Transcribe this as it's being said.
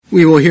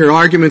We will hear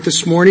argument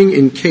this morning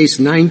in Case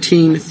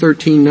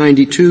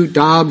 19-1392,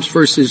 Dobbs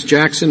versus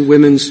Jackson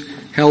Women's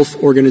Health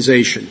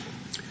Organization.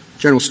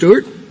 General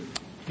Stewart.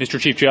 Mr.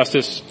 Chief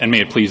Justice, and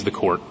may it please the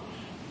Court,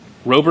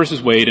 Roe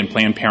versus Wade and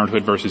Planned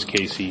Parenthood versus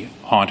Casey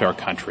haunt our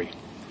country.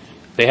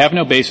 They have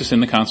no basis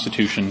in the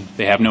Constitution.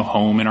 They have no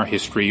home in our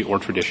history or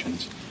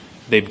traditions.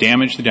 They've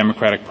damaged the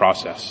democratic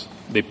process.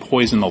 They've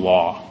poisoned the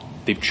law.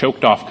 They've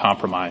choked off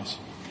compromise.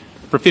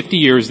 For 50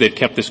 years, they've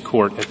kept this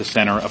court at the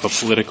center of a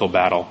political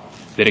battle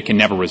that it can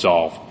never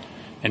resolve.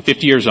 And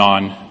 50 years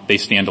on, they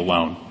stand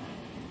alone.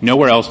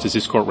 Nowhere else does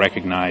this court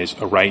recognize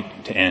a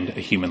right to end a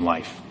human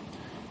life.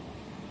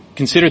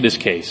 Consider this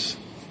case.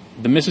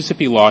 The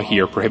Mississippi law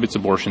here prohibits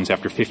abortions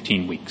after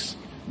 15 weeks.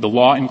 The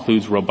law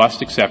includes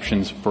robust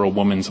exceptions for a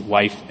woman's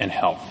life and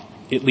health.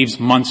 It leaves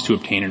months to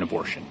obtain an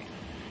abortion.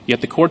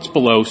 Yet the courts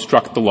below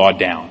struck the law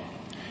down.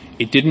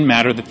 It didn't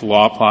matter that the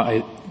law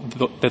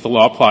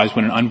applies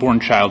when an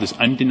unborn child is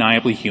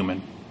undeniably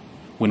human,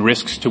 when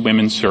risks to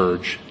women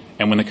surge,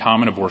 and when the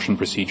common abortion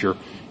procedure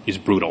is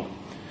brutal.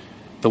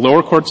 The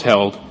lower courts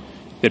held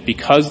that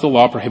because the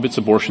law prohibits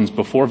abortions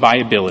before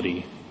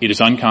viability, it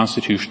is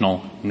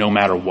unconstitutional no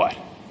matter what.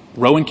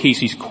 Roe and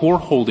Casey's core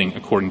holding,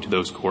 according to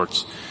those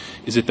courts,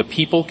 is that the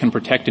people can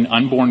protect an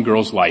unborn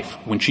girl's life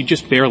when she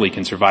just barely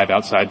can survive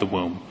outside the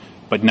womb,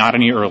 but not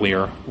any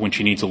earlier when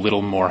she needs a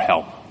little more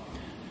help.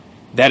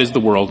 That is the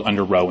world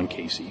under Roe and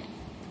Casey.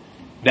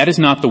 That is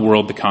not the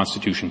world the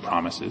Constitution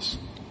promises.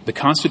 The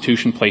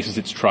Constitution places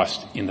its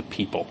trust in the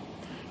people.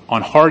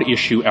 On hard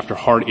issue after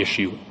hard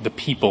issue, the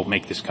people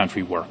make this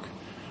country work.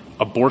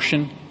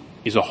 Abortion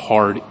is a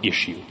hard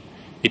issue.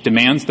 It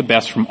demands the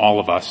best from all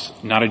of us,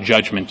 not a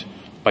judgment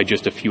by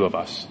just a few of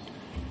us.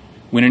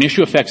 When an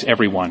issue affects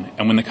everyone,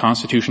 and when the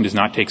Constitution does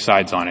not take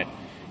sides on it,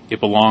 it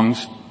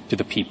belongs to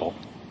the people.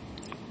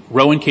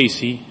 Roe and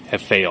Casey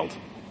have failed,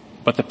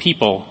 but the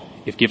people,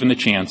 if given the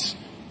chance,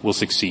 will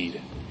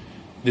succeed.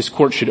 This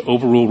court should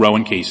overrule Roe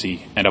and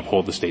Casey and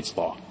uphold the state's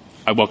law.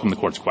 I welcome the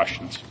court's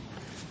questions.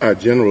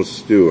 General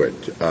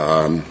Stewart,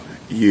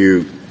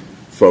 you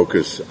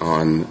focus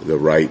on the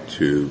right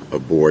to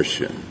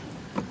abortion,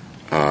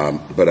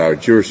 but our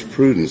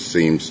jurisprudence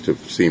seems to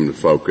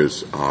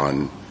focus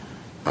on,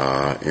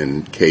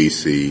 in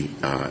Casey,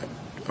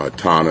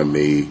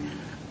 autonomy,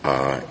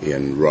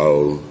 in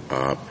Roe,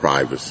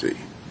 privacy.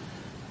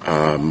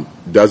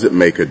 Does it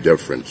make a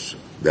difference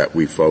that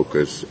we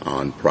focus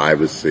on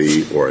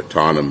privacy or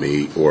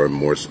autonomy, or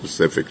more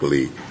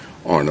specifically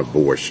on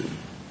abortion?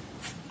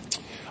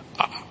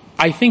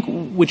 I think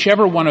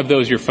whichever one of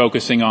those you're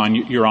focusing on,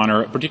 Your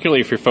Honor,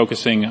 particularly if you're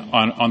focusing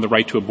on the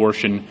right to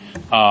abortion,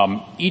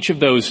 each of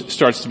those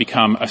starts to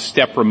become a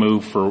step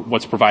removed for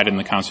what's provided in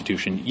the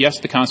Constitution.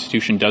 Yes, the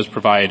Constitution does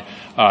provide,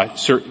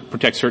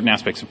 protect certain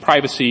aspects of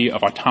privacy,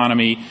 of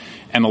autonomy,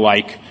 and the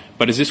like.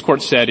 But as this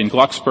court said in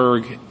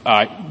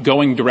Glucksberg,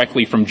 going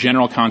directly from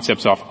general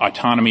concepts of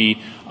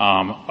autonomy,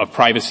 of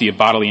privacy, of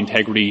bodily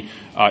integrity,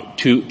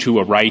 to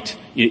a right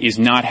is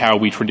not how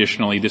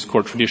this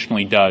court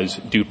traditionally does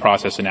due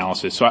process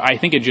analysis. So I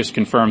think it just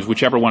confirms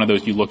whichever one of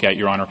those you look at,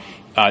 Your Honor,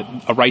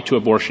 a right to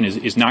abortion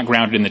is not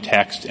grounded in the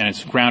text, and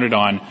it's grounded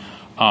on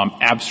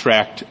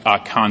abstract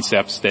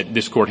concepts that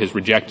this court has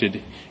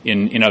rejected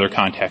in other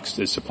contexts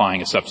as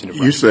supplying a substantive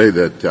right. You say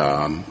that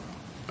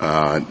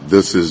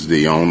this is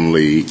the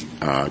only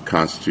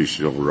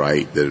constitutional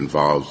right that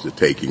involves the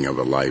taking of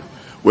a life.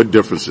 What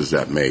difference does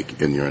that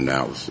make in your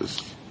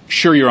analysis?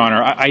 Sure, Your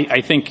Honor.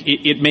 I think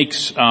it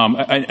makes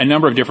a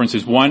number of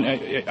differences. One,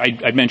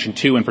 I'd mention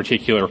two in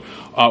particular.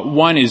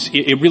 One is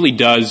it really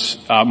does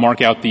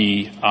mark out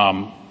the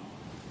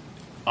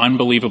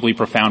unbelievably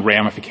profound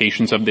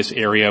ramifications of this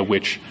area,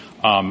 which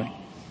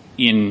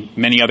in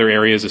many other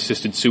areas,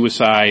 assisted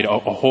suicide, a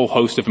whole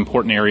host of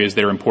important areas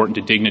that are important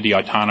to dignity,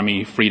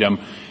 autonomy, freedom,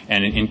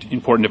 and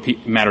important to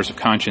matters of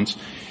conscience.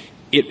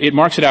 It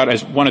marks it out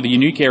as one of the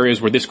unique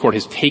areas where this court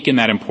has taken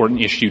that important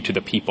issue to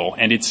the people,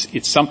 and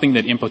it's something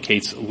that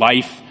implicates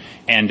life,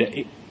 and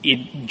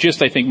it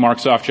just, I think,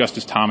 marks off,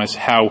 Justice Thomas,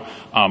 how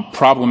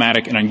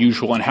problematic and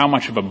unusual and how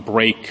much of a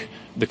break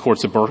the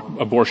court's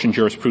abortion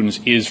jurisprudence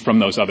is from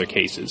those other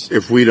cases.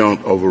 If we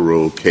don't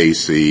overrule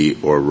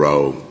Casey or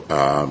Roe,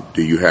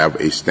 do you have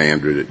a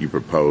standard that you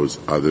propose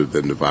other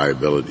than the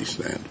viability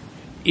standard?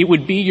 It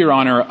would be, Your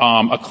Honor,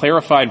 a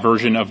clarified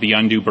version of the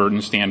undue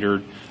burden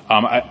standard.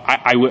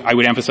 I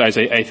would emphasize,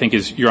 I think,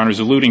 as Your Honor is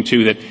alluding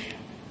to, that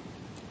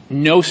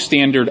no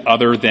standard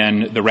other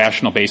than the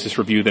rational basis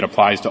review that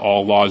applies to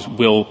all laws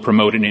will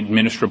promote an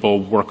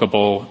administrable,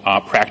 workable,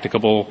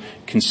 practicable,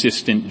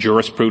 consistent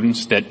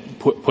jurisprudence that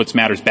puts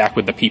matters back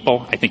with the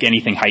people. I think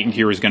anything heightened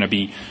here is going to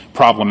be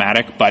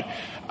problematic, but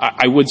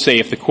I would say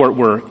if the court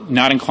were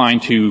not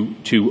inclined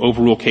to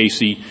overrule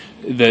Casey,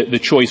 the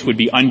choice would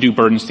be undue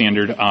burden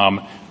standard,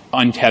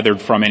 untethered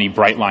from any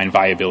bright line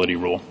viability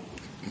rule.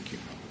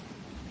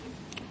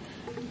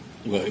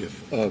 Well,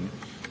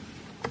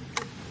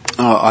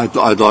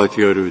 I'd like to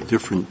go to a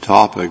different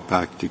topic,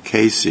 back to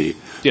Casey.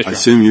 Yes, I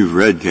assume you've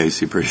read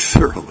Casey pretty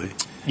thoroughly.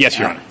 Yes,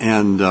 Your Honor.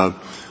 And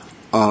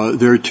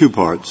there are two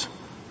parts.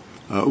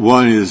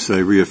 One is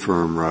they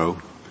reaffirm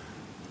Roe.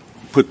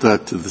 Put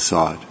that to the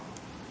side.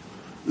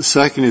 The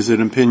second is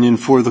an opinion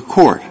for the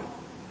court,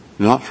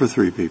 not for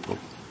three people,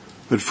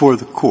 but for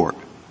the court.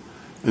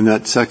 And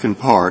that second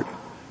part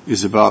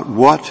is about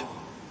what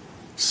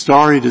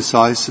stare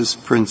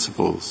decisis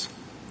principles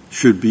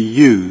should be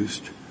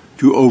used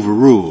to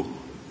overrule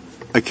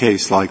a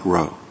case like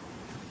Roe.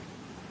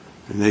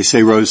 And they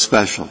say Roe's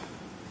special.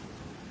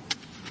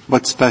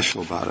 What's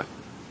special about it?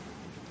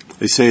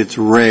 They say it's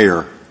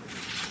rare.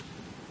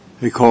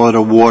 They call it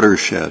a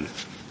watershed.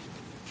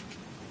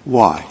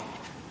 Why?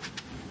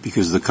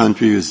 Because the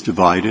country is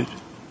divided,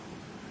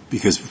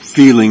 because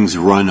feelings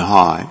run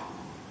high,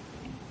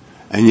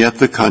 and yet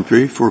the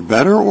country, for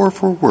better or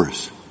for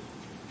worse,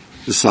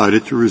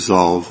 decided to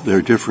resolve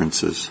their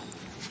differences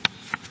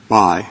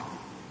by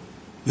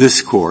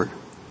this court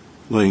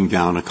laying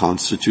down a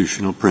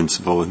constitutional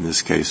principle, in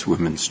this case,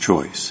 women's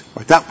choice.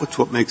 That's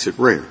what makes it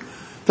rare.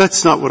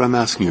 That's not what I'm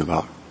asking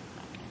about.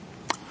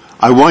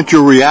 I want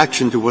your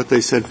reaction to what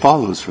they said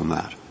follows from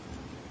that.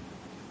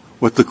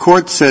 What the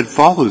court said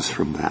follows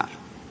from that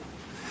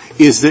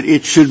is that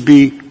it should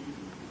be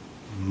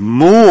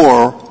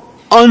more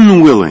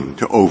unwilling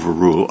to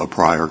overrule a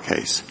prior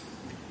case.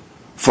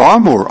 Far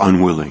more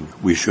unwilling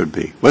we should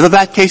be, whether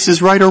that case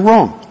is right or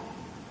wrong,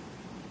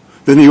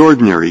 than the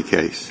ordinary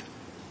case.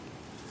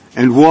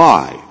 And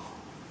why?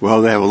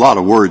 Well, they have a lot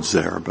of words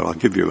there, but I'll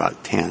give you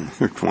about 10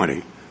 or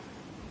 20.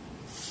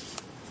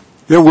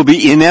 There will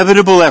be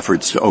inevitable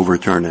efforts to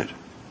overturn it.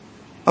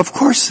 Of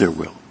course there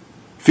will.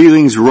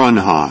 Feelings run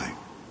high.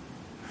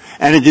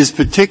 And it is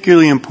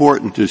particularly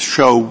important to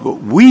show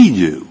what we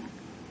do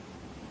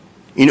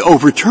in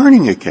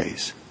overturning a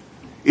case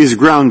is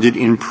grounded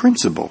in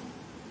principle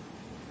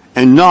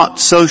and not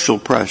social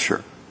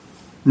pressure,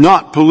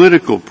 not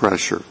political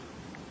pressure.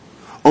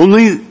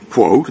 Only,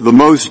 quote, the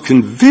most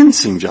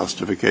convincing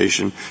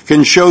justification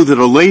can show that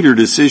a later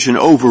decision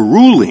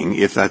overruling,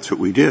 if that's what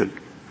we did,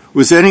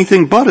 was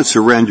anything but a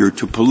surrender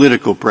to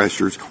political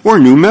pressures or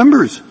new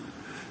members.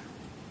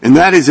 And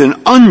that is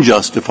an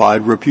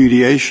unjustified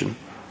repudiation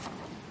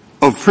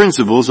of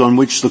principles on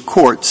which the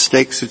court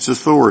stakes its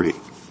authority.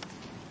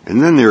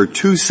 And then there are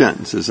two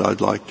sentences I'd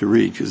like to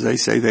read, because they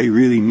say they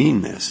really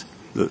mean this,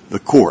 the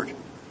court,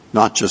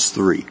 not just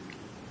three.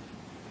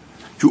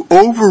 To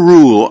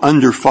overrule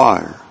under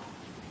fire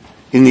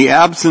in the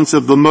absence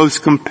of the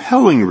most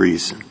compelling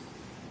reason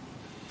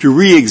to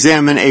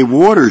re-examine a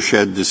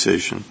watershed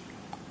decision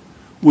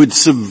would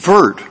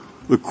subvert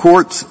the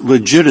court's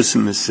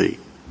legitimacy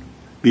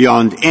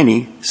beyond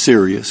any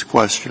serious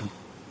question.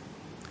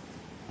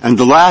 And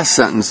the last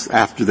sentence,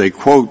 after they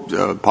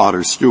quote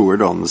Potter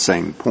Stewart on the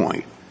same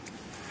point,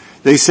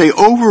 they say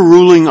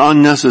overruling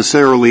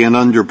unnecessarily and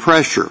under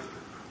pressure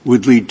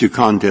would lead to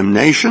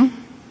condemnation,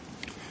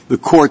 the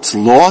court's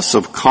loss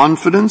of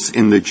confidence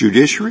in the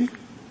judiciary,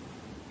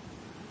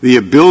 the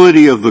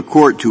ability of the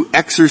court to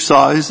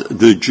exercise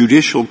the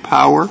judicial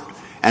power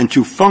and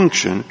to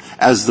function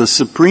as the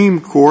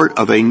Supreme Court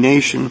of a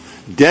nation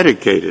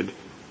dedicated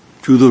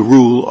to the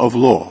rule of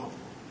law.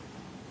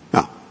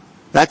 Now,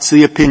 that's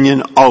the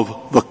opinion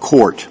of the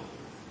court.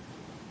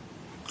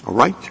 All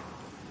right?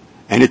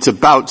 And it's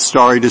about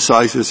stare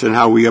decisis and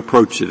how we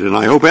approach it. And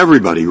I hope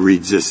everybody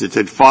reads this. It's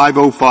at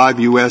 505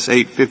 U.S.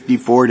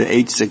 854 to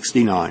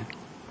 869.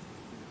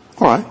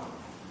 All right.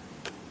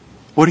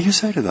 What do you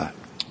say to that?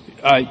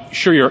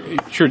 Sure,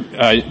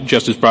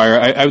 Justice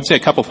Breyer. I would say a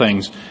couple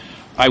things.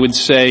 I would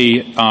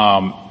say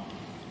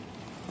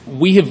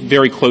we have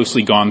very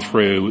closely gone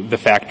through the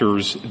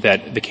factors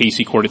that the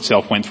Casey court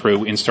itself went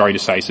through in stare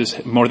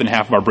decisis. More than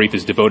half of our brief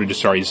is devoted to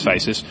stare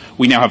decisis.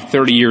 We now have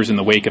 30 years in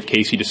the wake of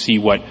Casey to see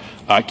what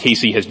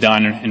Casey has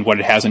done and what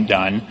it hasn't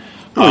done.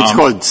 It's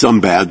got some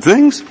bad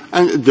things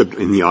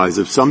in the eyes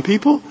of some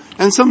people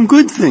and some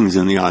good things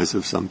in the eyes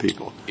of some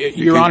people.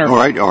 Your Honor. All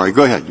right,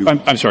 go ahead.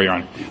 I'm sorry,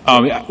 Your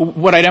Honor.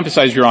 What I'd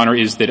emphasize, Your Honor,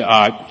 is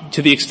that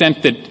to the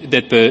extent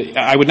that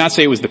I would not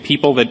say it was the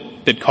people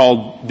that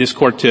called this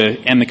court to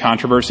end the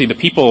controversy. The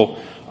people,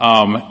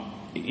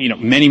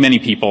 many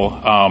people,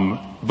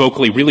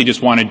 vocally really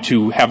just wanted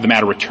to have the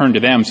matter returned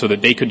to them so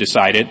that they could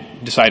decide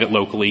it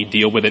locally,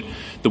 deal with it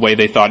the way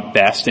they thought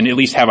best, and at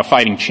least have a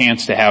fighting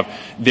chance to have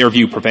their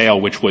view prevail,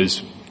 which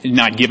was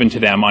not given to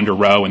them under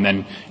Roe and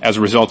then as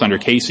a result under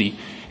Casey.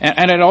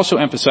 And I'd also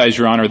emphasize,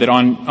 Your Honor, that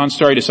on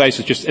stare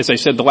decisis, just as I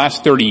said, the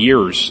last 30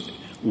 years,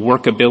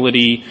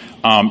 workability,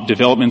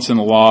 developments in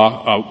the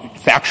law,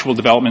 factual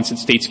developments that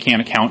states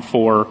can't account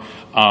for,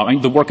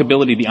 the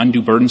workability, the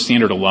undue burden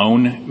standard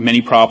alone,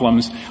 many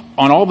problems.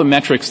 On all the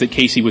metrics that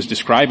Casey was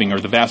describing, or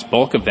the vast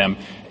bulk of them,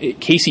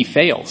 Casey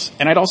fails.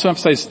 And I'd also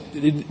emphasize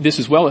this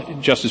as well,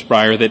 Justice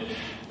Breyer, that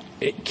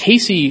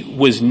Casey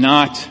was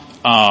not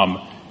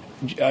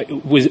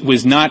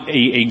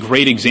a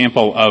great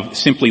example of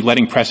simply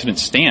letting precedent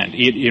stand.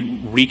 It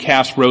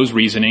recast Roe's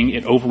reasoning.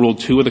 It overruled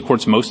two of the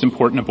court's most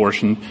important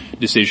abortion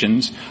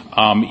decisions.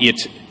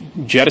 It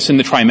jettisoned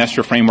the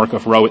trimester framework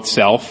of Roe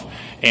itself.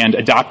 and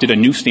adopted a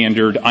new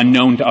standard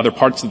unknown to other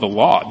parts of the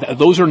law.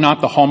 Those are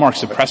not the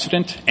hallmarks of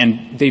precedent,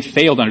 and they've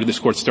failed under this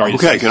Court's stare decisis.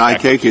 Okay, can I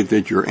take it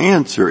that your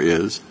answer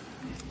is,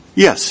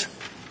 yes,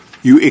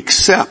 you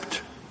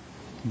accept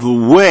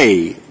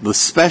the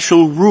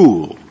special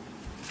rule,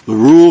 the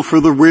rule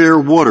for the rare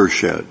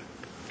watershed,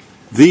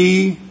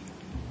 the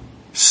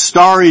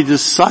stare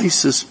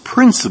decisis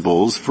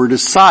principles for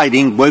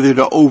deciding whether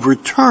to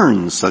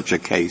overturn such a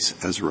case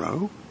as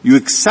Roe. You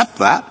accept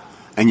that,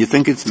 and you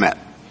think it's met.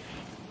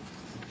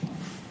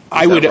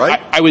 I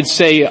would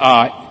say,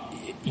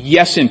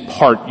 yes, in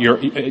part,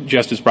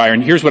 Justice Breyer,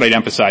 and here's what I'd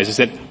emphasize, is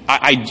that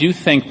I do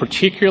think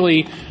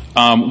particularly,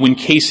 when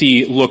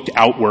Casey looked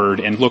outward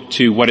and looked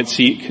to what it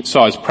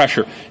saw as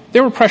pressure,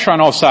 there were pressure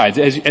on all sides.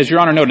 As Your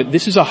Honor noted,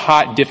 this is a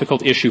hot,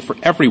 difficult issue for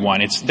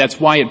everyone. That's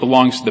why it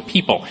belongs to the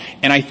people.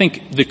 And I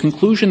think the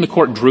conclusion the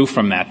Court drew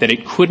from that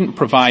it couldn't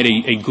provide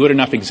a good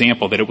enough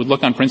example, that it would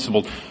look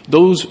unprincipled,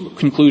 those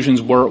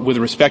conclusions were, with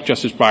respect,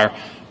 Justice Breyer,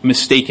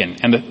 mistaken.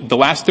 And the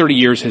last 30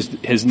 years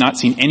has not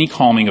seen any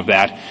calming of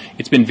that.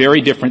 It's been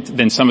very different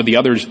than some of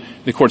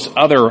the Court's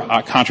other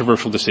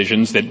controversial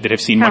decisions that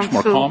have seen much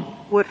more calm.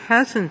 What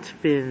hasn't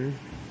been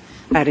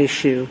at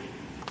issue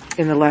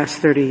in the last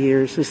 30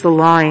 years is the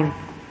line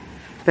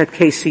that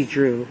Casey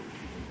drew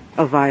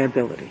of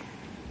viability.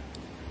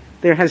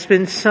 There has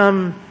been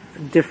some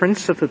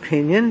difference of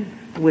opinion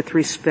with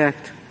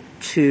respect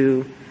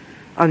to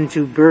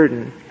undue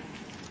burden,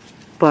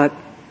 but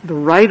the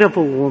right of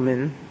a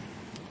woman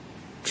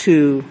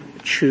to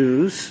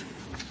choose,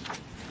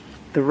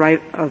 the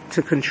right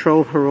to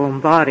control her own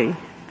body,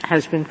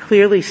 has been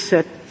clearly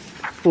set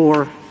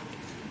for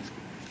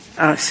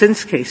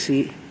since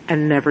Casey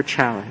and never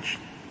challenged.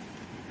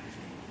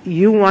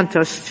 You want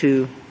us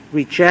to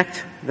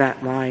reject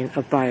that line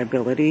of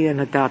viability and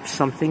adopt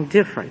something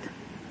different.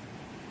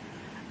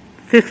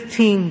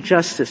 15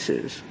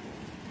 justices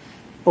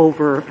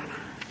over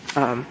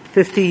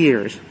 50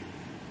 years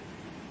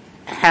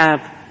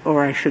have,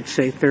 or I should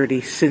say 30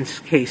 since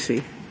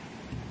Casey,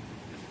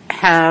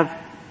 have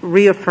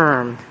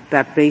reaffirmed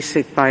that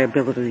basic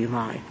viability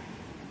line.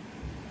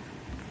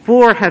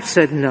 4 have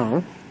said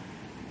no,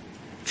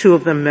 2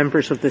 of them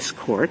members of this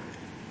Court,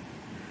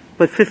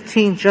 but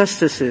 15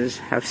 justices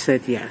have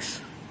said yes,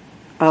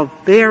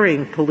 of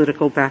varying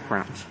political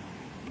backgrounds.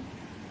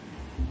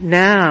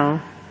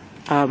 Now,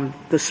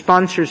 the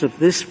sponsors of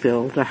this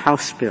bill, the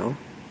House bill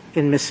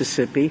in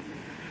Mississippi,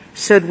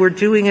 said we're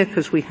doing it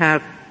because we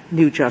have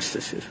new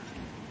justices.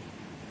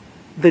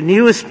 The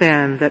newest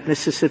ban that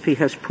Mississippi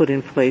has put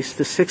in place,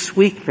 the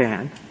 6-week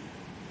ban,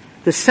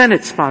 the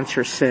Senate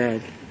sponsor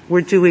said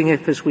we're doing it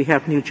because we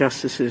have new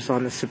justices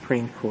on the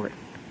Supreme Court.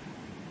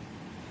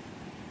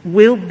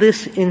 Will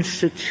this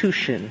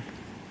institution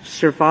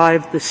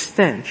survive the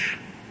stench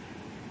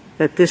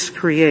that this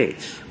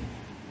creates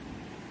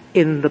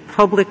in the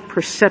public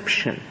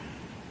perception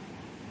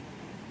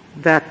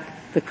that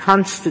the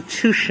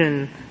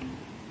Constitution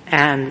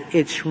and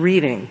its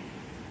reading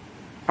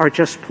are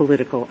just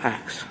political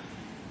acts?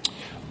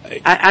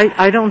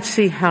 I don't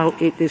see how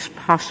it is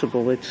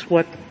possible. It's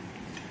what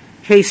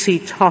Casey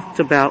talked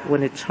about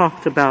when it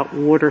talked about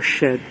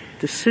watershed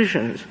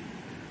decisions.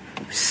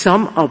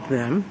 Some of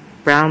them,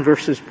 Brown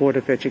versus Board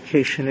of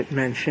Education it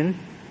mentioned,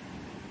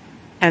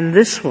 and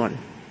this one,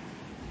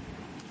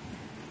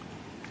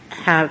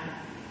 have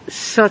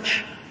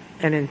such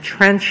an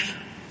entrenched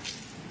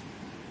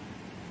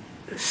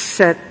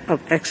set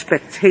of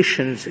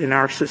expectations in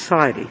our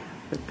society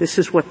that this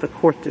is what the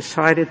Court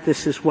decided,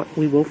 this is what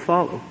we will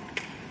follow,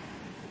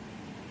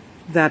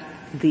 that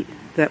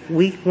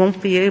we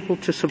won't be able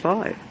to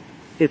survive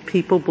if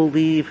people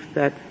believe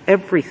that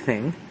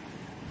everything,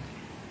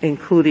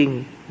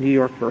 including New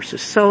York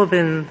versus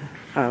Sullivan,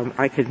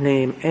 I could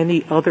name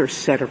any other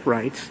set of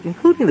rights,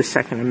 including the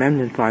Second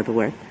Amendment, by the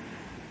way.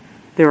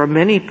 There are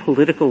many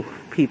political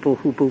people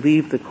who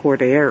believe the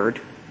Court erred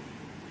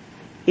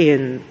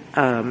in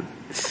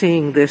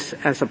seeing this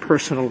as a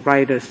personal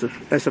right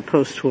as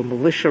opposed to a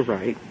militia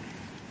right.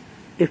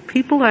 If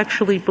people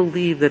actually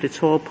believe that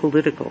it's all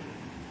political,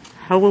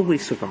 how will we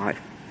survive?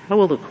 How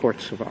will the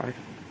Court survive?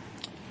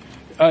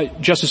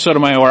 Justice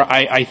Sotomayor,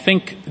 I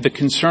think the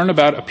concern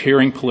about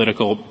appearing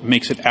political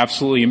makes it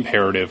absolutely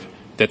imperative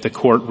that the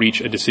Court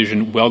reach a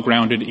decision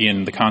well-grounded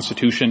in the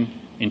Constitution,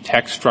 in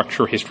text,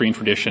 structure, history, and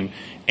tradition,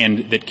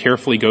 and that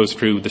carefully goes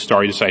through the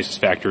stare decisis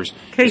factors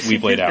that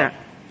we've laid out.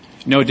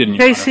 No, it didn't.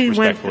 Casey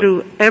went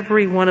through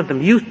every one of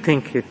them. You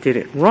think it did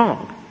it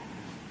wrong.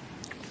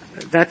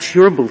 That's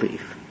your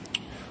belief.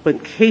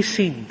 But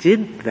Casey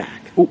did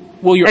that.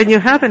 Well, and you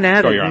haven't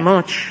added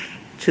much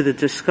to the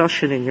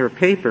discussion in your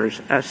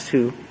papers as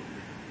to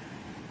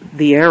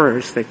the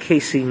errors that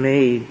Casey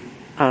made,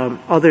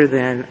 other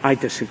than I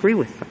disagree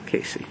with them,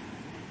 Casey.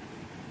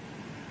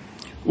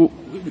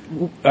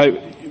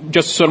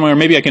 Justice Sotomayor,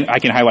 maybe I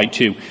can highlight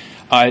 2.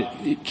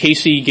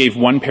 Casey gave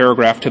one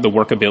paragraph to the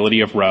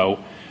workability of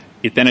Roe.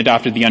 It then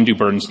adopted the undue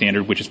burden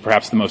standard, which is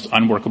perhaps the most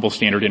unworkable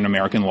standard in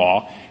American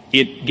law.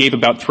 It gave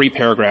about 3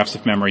 paragraphs,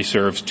 if memory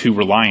serves, to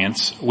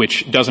reliance,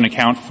 which doesn't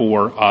account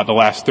for the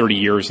last 30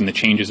 years and the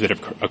changes that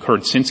have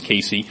occurred since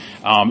Casey.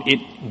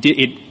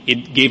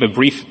 It gave a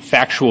brief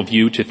factual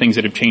view to things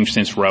that have changed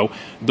since Roe.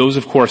 Those,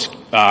 of course,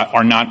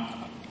 are not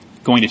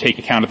going to take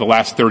account of the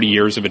last 30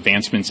 years of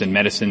advancements in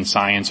medicine,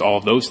 science, all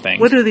of those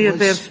things. What are the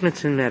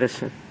advancements in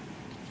medicine?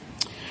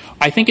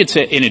 I think it's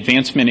an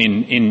advancement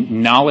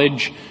in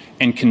knowledge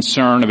and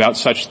concern about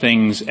such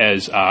things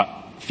as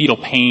fetal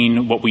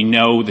pain, what we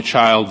know the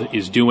child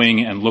is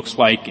doing and looks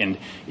like and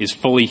is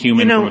fully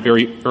human from a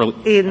very early...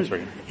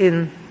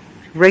 In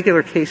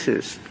regular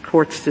cases,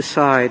 courts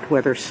decide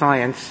whether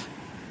science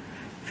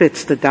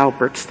fits the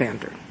Daubert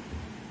standard.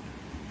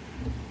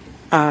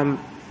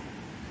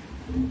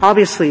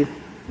 Obviously,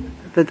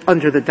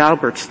 under the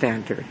Daubert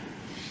standard,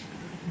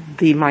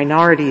 the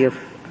minority of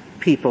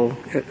people,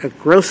 a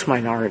gross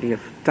minority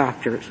of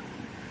doctors,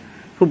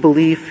 who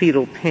believe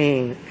fetal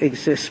pain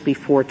exists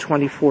before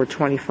 24,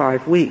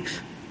 25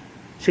 weeks.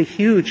 It's a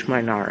huge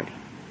minority,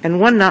 and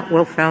one not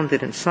well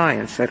founded in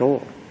science at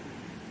all.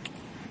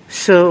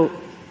 So,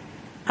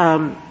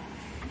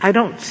 I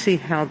don't see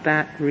how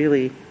that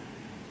really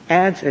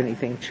adds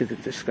anything to the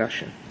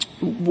discussion.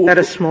 That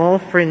a small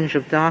fringe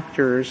of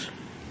doctors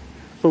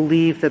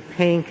believe that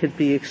pain could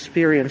be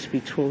experienced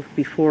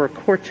before a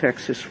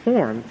cortex is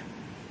formed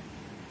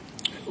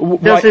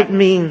doesn't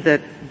mean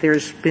that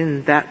there's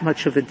been that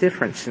much of a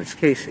difference since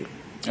Casey.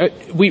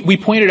 We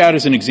pointed out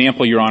as an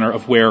example, Your Honor,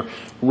 of where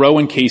Roe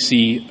and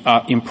Casey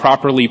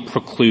improperly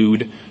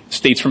preclude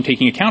states from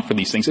taking account for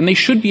these things, and they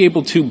should be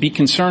able to be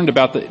concerned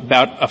about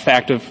a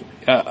fact of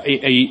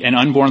an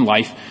unborn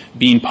life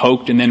being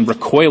poked and then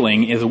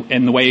recoiling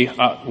in the way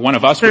one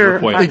of us would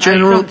recoil.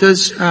 General,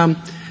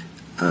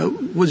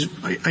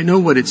 I know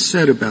what it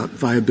said about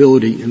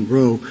viability in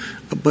Roe,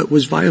 but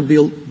was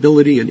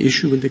viability an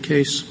issue in the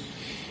case?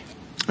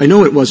 I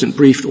know it wasn't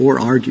briefed or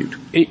argued.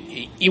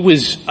 It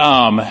was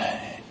not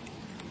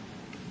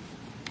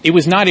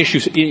an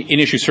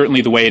issue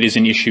certainly the way it is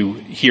an issue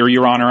here,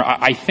 Your Honor.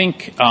 I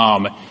think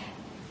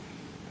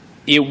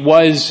it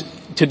was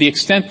to the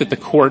extent that the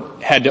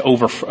court had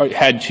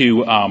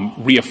to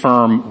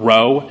reaffirm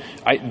Roe.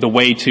 The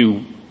way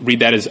to read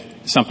that as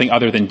something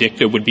other than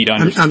dicta would be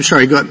done. I'm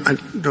sorry, I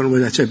don't know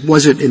what that said.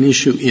 Was it an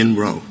issue in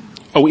Roe?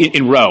 Oh,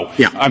 in Roe?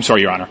 Yeah. I'm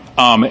sorry, Your Honor.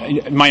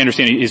 My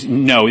understanding is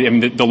no. I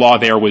mean, the law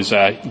there was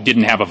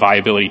didn't have a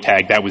viability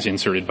tag. That was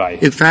inserted by.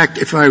 In fact,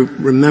 if I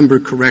remember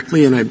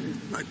correctly, and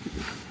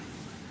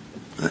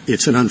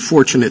it's an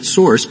unfortunate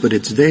source, but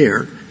it's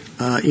there.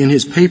 In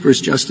his papers,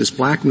 Justice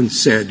Blackmun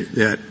said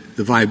that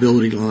the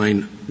viability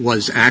line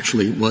was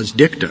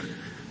dicta,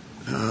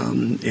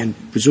 and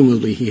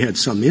presumably he had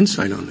some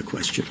insight on the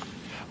question.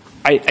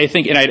 I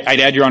think, and I'd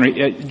add, Your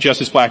Honor,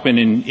 Justice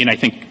Blackmun, in I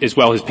think as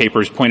well his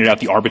papers pointed out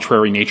the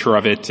arbitrary nature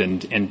of it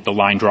and the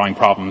line drawing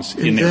problems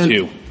in there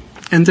too.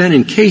 And then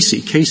in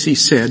Casey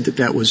said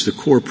that was the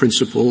core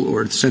principle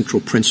or the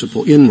central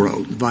principle in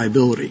Roe,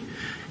 viability.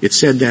 It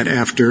said that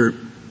after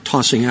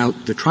tossing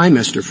out the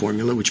trimester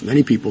formula, which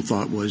many people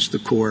thought was the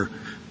core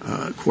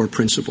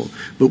principle.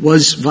 But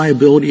was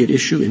viability at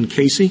issue in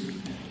Casey?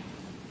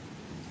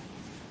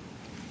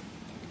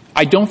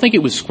 I don't think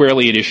it was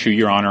squarely at issue,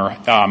 Your Honor.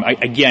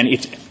 Again,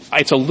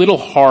 it's a little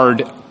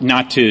hard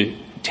not to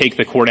take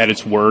the court at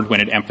its word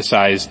when it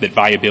emphasized that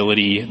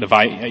viability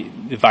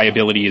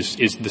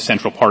is the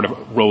central part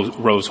of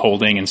Roe's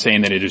holding and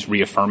saying that it is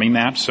reaffirming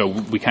that. So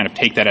we kind of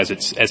take that as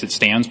it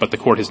stands, but the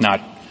court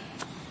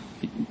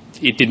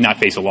it did not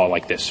face a law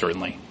like this,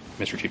 certainly,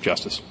 Mr. Chief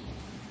Justice.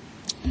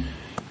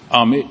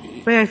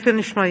 May I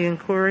finish my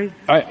inquiry?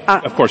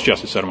 Of course,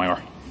 Justice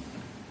Sotomayor.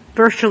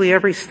 Virtually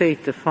every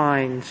state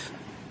defines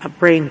a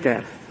brain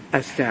death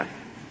as death.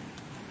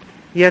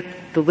 Yet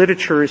the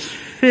literature is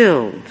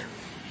filled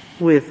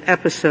with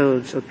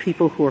episodes of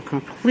people who are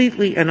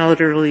completely and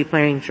utterly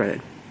brain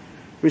dead,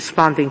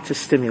 responding to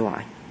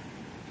stimuli.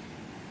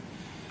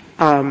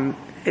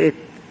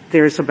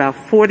 There's about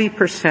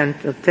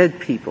 40% of dead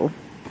people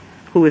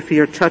who, if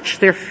you touch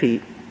their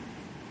feet,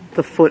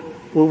 the foot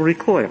will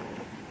recoil.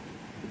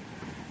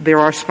 There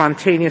are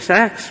spontaneous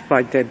acts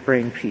by dead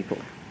brain people.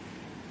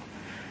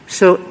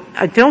 So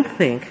I don't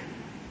think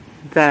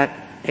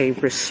that a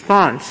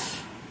response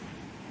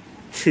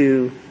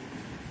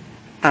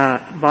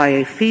by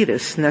a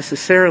fetus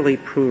necessarily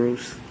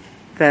proves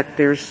that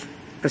there's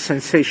a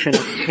sensation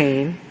of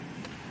pain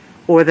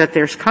or that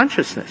there's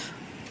consciousness.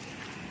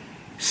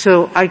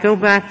 So I go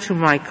back to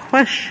my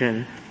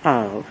question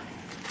of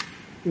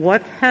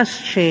what has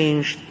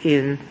changed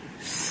in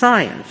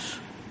science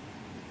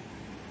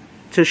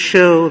to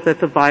show that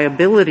the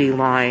viability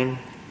line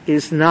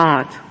is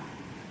not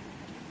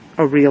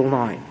a real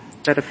line,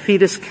 that a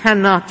fetus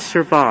cannot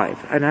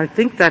survive. And I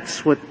think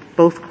that's what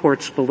both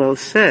courts below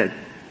said,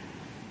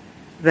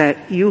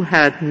 that you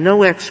had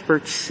no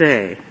experts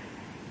say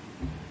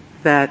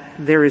that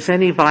there is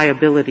any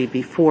viability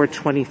before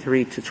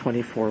 23 to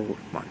 24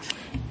 months.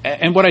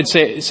 And what I'd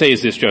say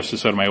is this,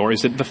 Justice Sotomayor,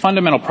 is that the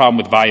fundamental problem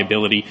with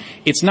viability,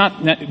 it's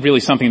not really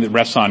something that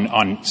rests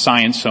on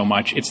science so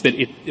much. It's that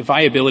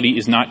viability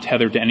is not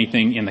tethered to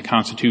anything in the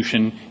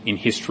Constitution, in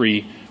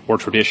history, or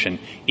tradition.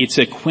 It's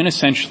a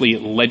quintessentially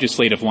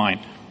legislative line.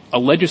 A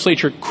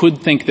legislature could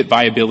think that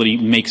viability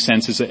makes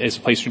sense as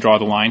a place to draw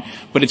the line,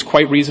 but it's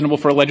quite reasonable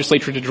for a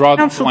legislature to draw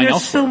the line elsewhere.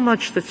 There's so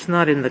much that's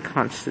not in the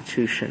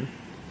Constitution,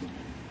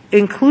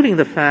 including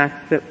the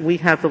fact that we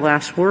have the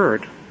last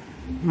word.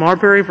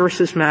 Marbury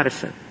versus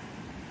Madison.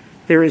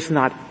 There is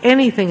not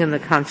anything in the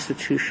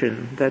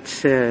Constitution that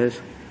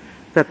says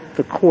that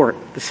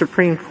the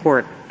Supreme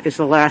Court, is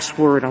the last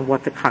word on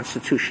what the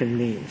Constitution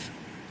means.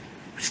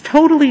 It was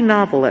totally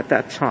novel at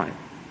that time.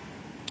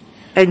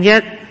 And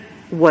yet,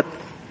 what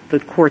the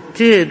Court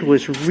did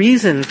was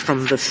reason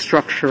from the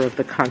structure of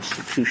the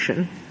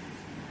Constitution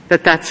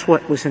that that's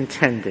what was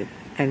intended.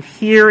 And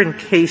here in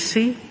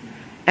Casey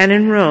and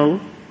in Roe,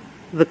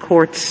 the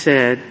Court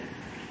said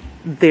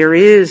there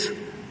is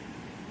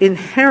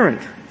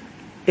inherent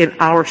in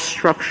our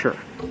structure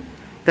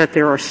that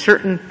there are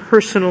certain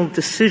personal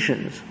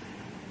decisions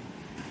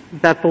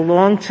that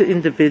belong to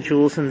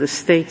individuals and the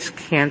states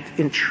can't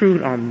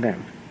intrude on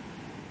them.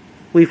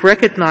 We've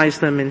recognized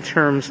them in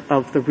terms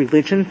of the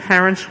religion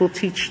parents will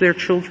teach their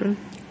children.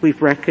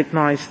 We've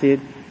recognized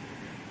it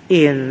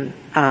in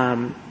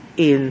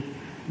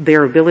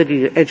their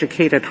ability to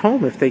educate at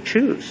home if they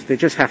choose. They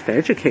just have to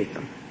educate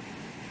them.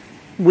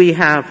 We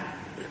have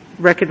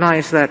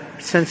recognized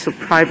that sense of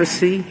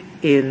privacy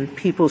in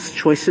people's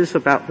choices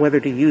about whether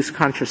to use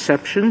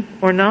contraception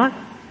or not.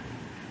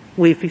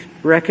 We've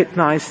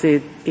recognized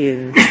it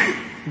in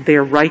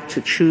their right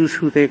to choose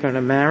who they're going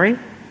to marry.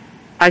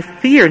 I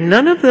fear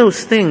none of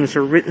those things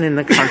are written in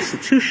the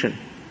Constitution.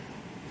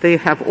 They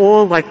have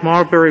all, like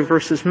Marbury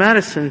versus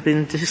Madison,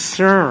 been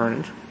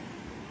discerned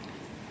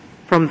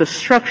from the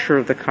structure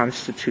of the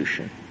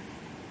Constitution.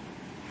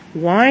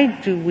 Why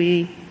do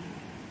we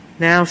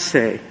now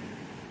say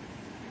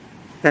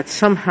that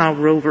somehow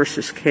Roe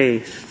versus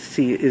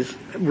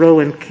Roe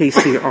and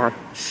Casey are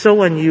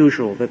so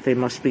unusual that they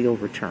must be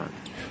overturned?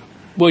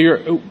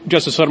 Well,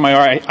 Justice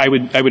Sotomayor, I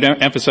would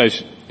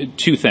emphasize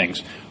two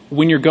things.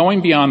 When you're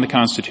going beyond the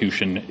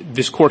Constitution,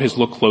 this Court has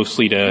looked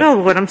closely to... No,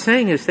 what I'm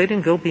saying is they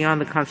didn't go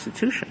beyond the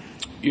Constitution.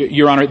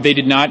 Your Honor, they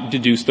did not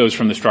deduce those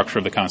from the structure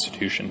of the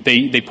Constitution.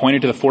 They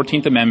pointed to the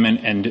 14th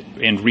Amendment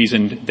and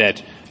reasoned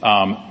that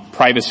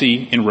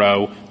privacy in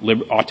Roe,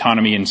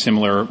 autonomy and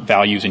similar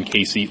values in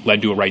Casey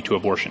led to a right to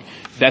abortion.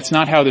 That's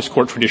not how this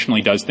Court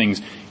traditionally does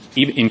things,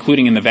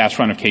 including in the vast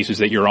run of cases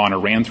that Your Honor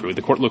ran through.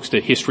 The Court looks to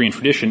history and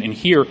tradition, and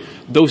here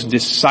those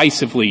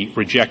decisively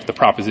reject the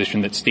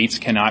proposition that states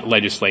cannot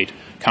legislate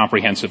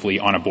comprehensively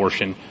on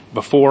abortion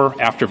before,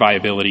 after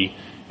viability,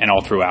 and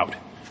all throughout.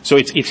 So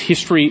it's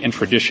history and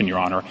tradition, Your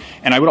Honor.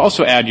 And I would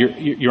also add,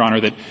 Your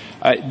Honor,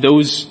 that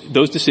those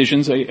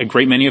decisions, a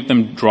great many of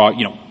them draw,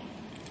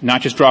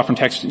 not just draw from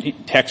text,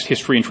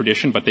 history, and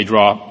tradition, but they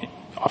draw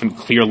often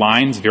clear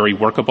lines, very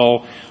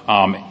workable,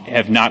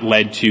 have not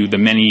led to the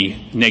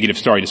many negative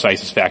stare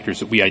decisis factors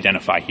that we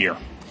identify here.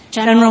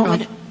 General, go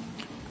ahead.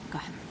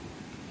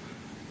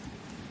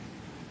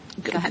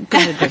 Go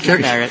ahead, Dr.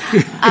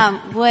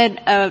 Barrett. Would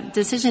a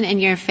decision in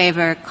your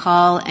favor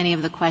call any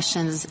of the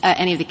cases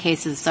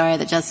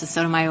that Justice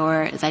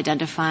Sotomayor is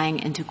identifying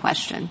into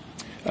question?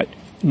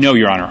 No,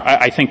 Your Honor.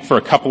 I think for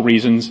a couple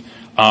reasons.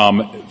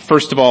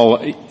 First of all,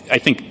 I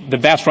think the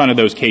vast run of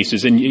those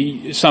cases,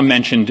 and some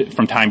mentioned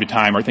from time to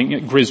time, I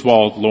think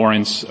Griswold,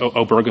 Lawrence,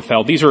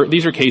 Obergefell,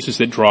 these are cases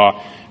that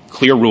draw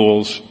clear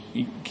rules.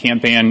 You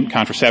can't ban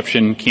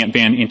contraception, can't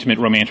ban intimate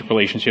romantic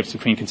relationships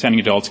between consenting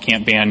adults,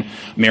 can't ban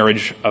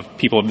marriage of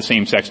people of the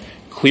same sex.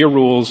 Clear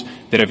rules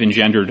that have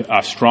engendered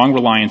strong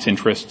reliance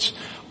interests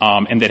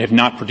and that have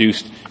not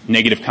produced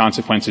negative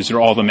consequences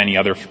or all the many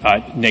other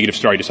negative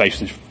stare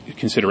decisis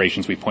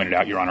considerations we pointed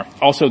out, Your Honor.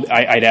 Also,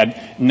 I'd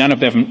add none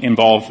of them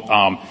involve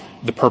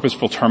the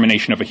purposeful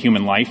termination of a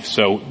human life.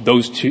 So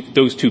those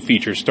two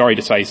features, stare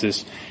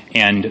decisis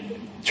and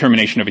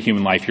termination of a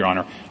human life, Your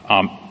Honor,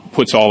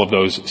 puts all of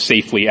those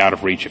safely out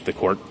of reach if the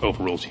Court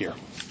overrules here.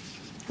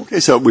 Okay,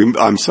 so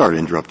I'm sorry to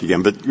interrupt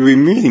again, but we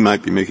really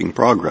might be making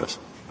progress.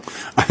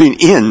 I mean,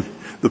 in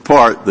the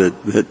part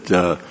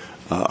that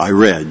I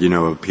read,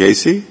 of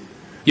Casey.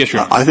 Yes,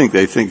 Your Honor. I think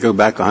they go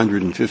back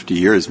 150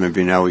 years.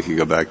 Maybe now we could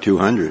go back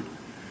 200.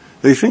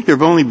 They think there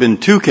have only been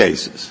two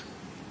cases,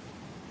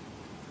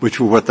 which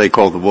were what they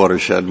call the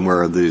watershed, and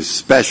where these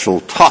special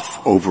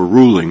tough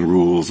overruling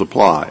rules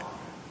apply.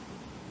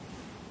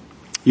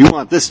 You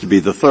want this to be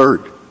the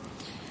third?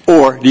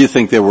 Or do you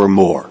think there were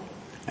more?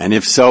 And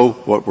if so,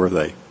 what were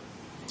they?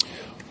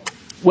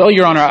 Well,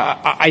 Your Honor,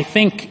 I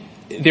think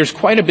there's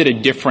quite a bit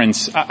of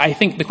difference. I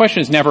think the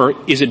question is never,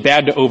 is it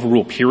bad to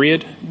overrule,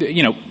 period?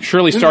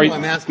 Surely stare...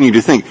 I'm asking you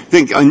to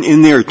think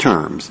in their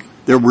terms.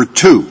 There were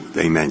two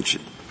they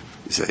mentioned,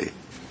 you see.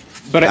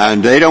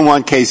 And they don't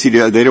want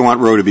they don't want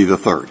Roe to be the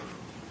third.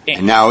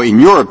 And now, in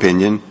your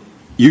opinion,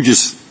 you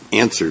just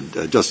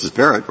answered Justice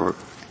Barrett, or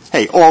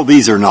hey, all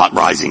these are not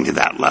rising to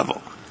that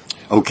level.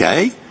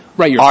 Okay?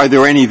 Right. Are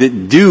there any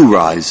that do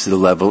rise to the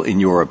level, in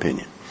your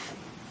opinion?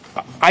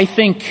 I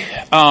think,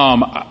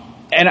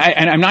 and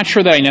I'm not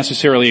sure that I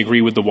necessarily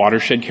agree with the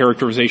watershed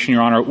characterization,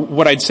 Your Honor.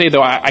 What I'd say,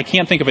 though, I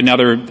can't think of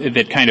another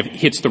that kind of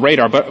hits the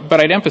radar, but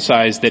I'd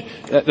emphasize that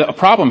a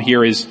problem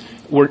here is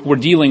we're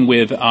dealing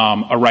with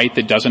a right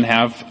that doesn't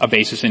have a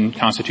basis in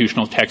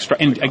constitutional text,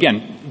 and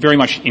again, very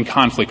much in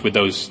conflict with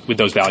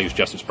those values,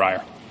 Justice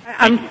Breyer.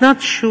 I'm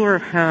not sure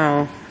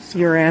how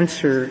your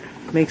answer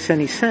makes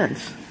any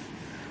sense.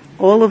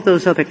 All of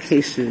those other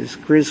cases,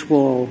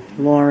 Griswold,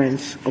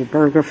 Lawrence,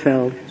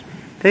 Obergefell,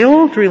 they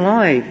all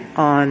relied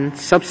on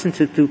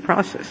substantive due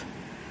process.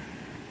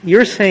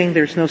 You're saying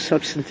there's no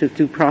substantive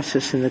due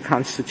process in the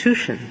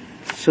Constitution,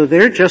 so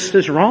they're just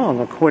as wrong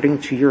according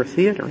to your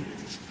theory.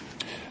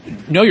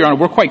 No, Your Honor,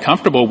 we're quite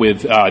comfortable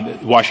with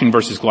Washington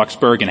versus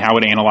Glucksberg and how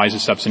it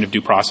analyzes substantive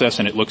due process,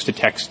 and it looks to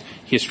text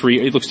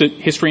history. It looks to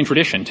history and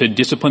tradition to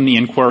discipline the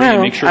inquiry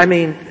and make sure. I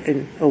mean,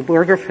 in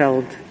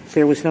Obergefell,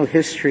 there was no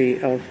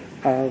history of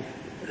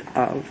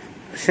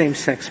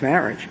same-sex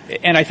marriage.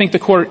 And I think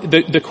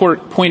the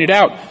court pointed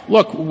out,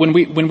 look, when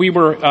we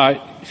were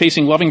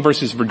facing Loving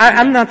versus Virginia.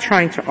 I'm not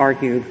trying to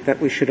argue that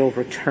we should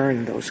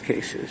overturn those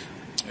cases.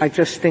 I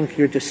just think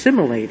you're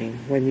dissimulating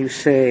when you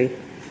say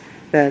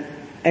that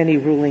any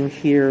ruling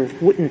here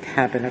wouldn't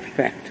have an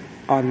effect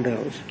on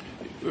those.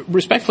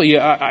 Respectfully,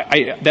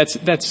 that's.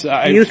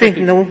 Do you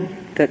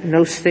think that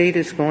no state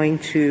is going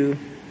to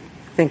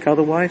think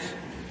otherwise?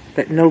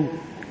 That no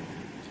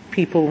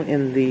people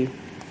in the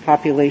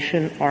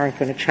population aren't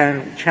going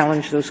to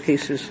challenge those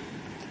cases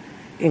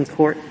in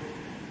court?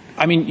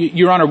 I mean,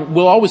 Your Honor,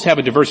 we'll always have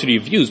a diversity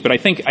of views, but I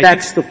think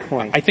that's the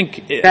point. I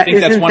think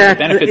that's one of the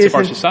benefits of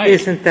our society.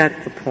 Isn't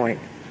that the point?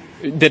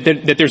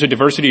 That there's a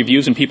diversity of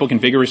views and people can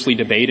vigorously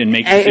debate and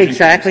make decisions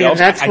exactly, for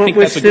themselves. And that's what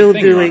we're still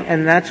doing,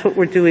 and that's what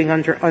we're doing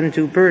under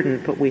undue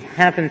burden, but we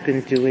haven't been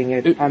doing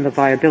it on the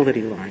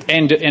viability line.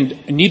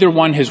 And neither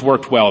one has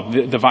worked well.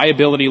 The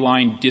viability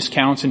line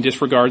discounts and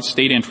disregards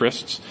state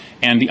interests,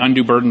 and the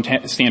undue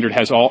burden standard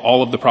has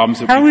all of the problems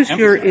that How we is emphasize.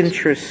 Your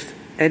interest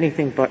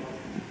anything but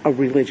a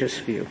religious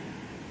view?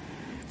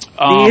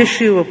 The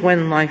issue of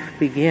when life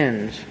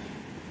begins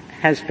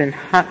has been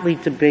hotly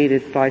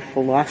debated by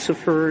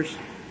philosophers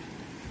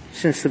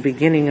since the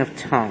beginning of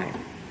time.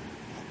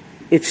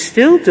 It's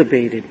still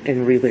debated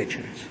in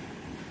religions.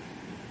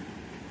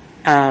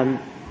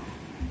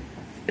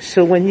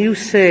 So when you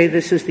say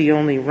this is the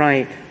only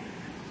right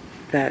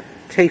that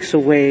takes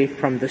away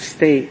from the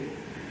state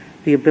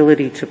the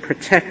ability to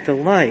protect the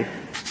life,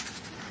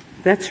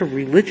 that's a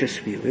religious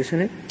view,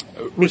 isn't it?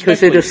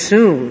 Because it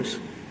assumes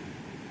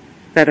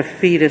that a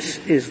fetus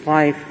is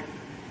life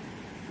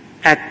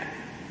at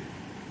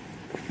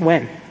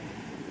when?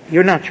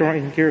 You're not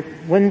drawing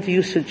when do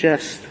you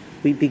suggest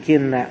we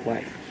begin that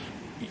life?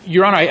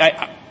 Your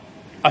Honor,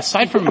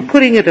 aside from I'm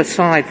putting it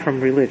aside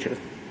from religion.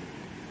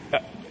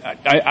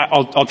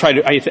 I'll try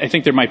to. I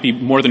think there might be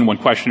more than one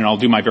question, and I'll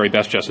do my very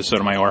best, Justice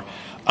Sotomayor.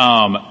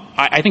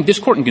 I think this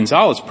court in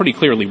Gonzalez pretty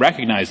clearly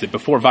recognized that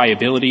before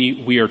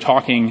viability, we are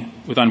talking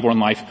with unborn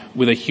life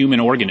with a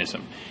human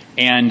organism.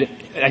 And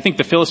I think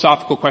the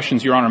philosophical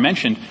questions Your Honor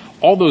mentioned,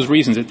 all those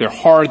reasons that they're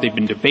hard, they've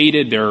been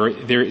debated,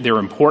 they're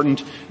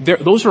important.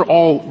 Those are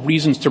all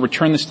reasons to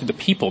return this to the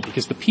people,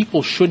 because the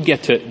people should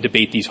get to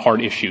debate these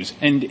hard issues.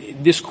 And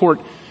this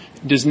court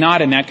does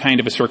not in that kind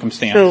of a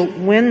circumstance. So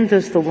when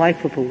does the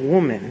life of a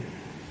woman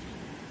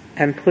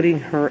and putting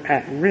her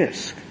at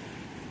risk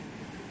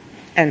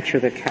enter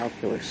the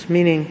calculus?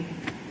 Meaning,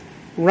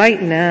 right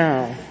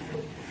now,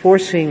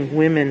 forcing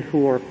women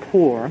who are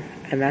poor,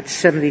 and that's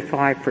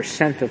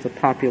 75% of the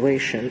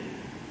population,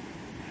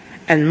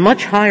 and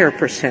much higher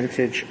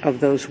percentage of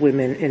those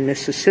women in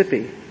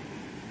Mississippi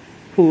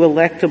who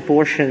elect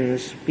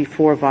abortions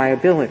before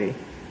viability,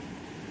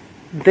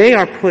 they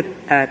are put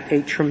at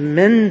a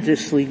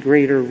tremendously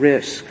greater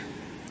risk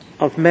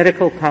of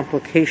medical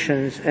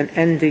complications and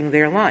ending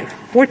their life,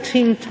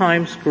 14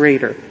 times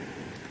greater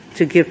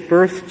to give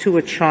birth to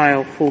a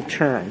child full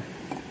term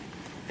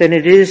than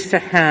it is to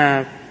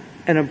have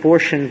an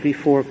abortion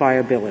before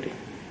viability.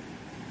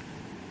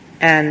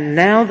 And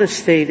now the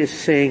state is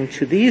saying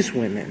to these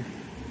women,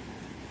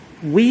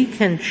 we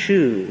can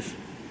choose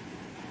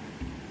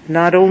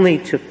not only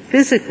to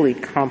physically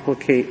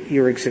complicate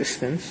your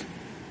existence,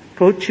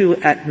 put you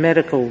at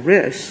medical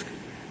risk,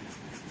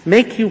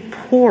 make you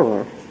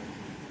poorer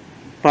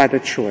by the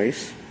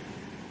choice,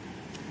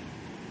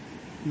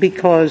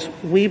 because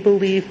we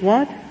believe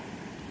what?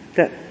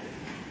 That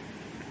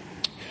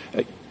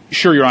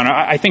Sure, Your Honor.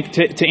 I think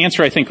to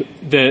answer, I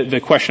think the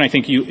question I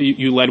think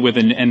you led with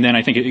and then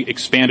I think it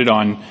expanded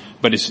on,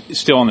 but is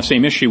still on the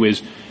same issue,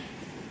 is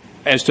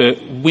as to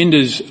when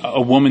does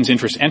a woman's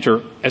interest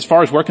enter. As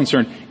far as we're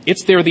concerned,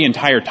 it's there the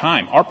entire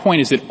time. Our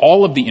point is that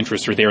all of the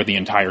interests are there the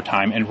entire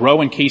time, and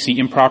Roe and Casey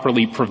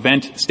improperly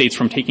prevent states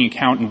from taking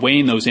account and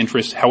weighing those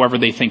interests however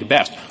they think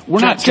best. We're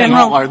not saying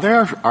General,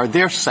 are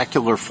there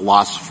secular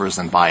philosophers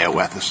and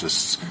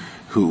bioethicists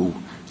who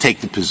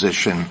take the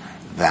position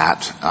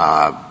that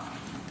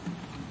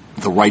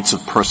the rights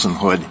of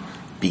personhood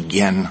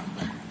begin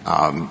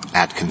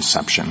at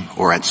conception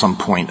or at some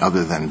point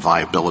other than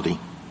viability?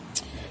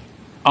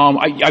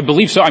 I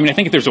believe so. I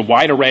think there's a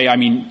wide array,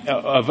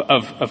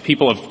 of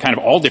people of kind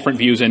of all different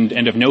views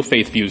and of no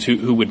faith views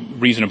who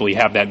would reasonably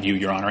have that view,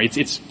 Your Honor.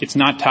 It's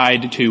not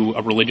tied to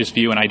a religious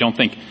view, and I don't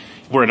think,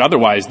 were it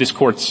otherwise, this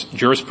Court's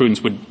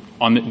jurisprudence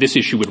on this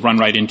issue would run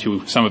right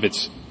into some of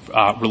its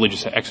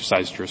religious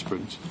exercise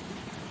jurisprudence.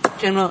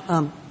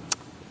 General,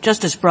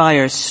 Justice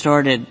Breyer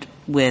started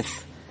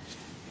with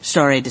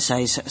stare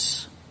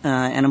decisis,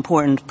 an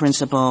important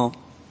principle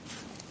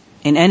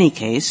in any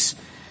case.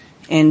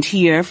 And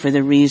here, for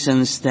the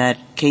reasons that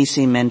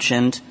Casey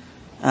mentioned,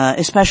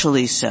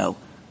 especially so,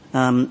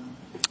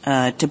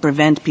 to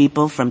prevent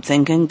people from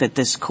thinking that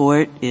this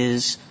court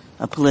is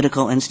a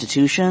political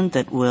institution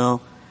that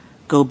will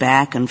go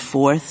back and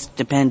forth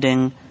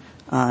depending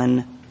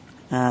on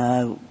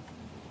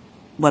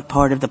what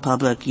part of the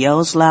public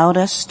yells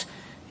loudest,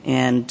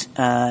 and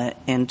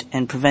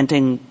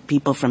preventing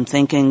people from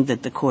thinking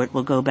that the court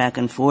will go back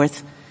and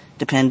forth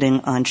depending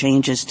on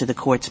changes to the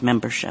court's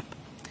membership.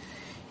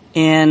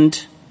 And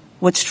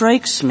what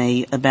strikes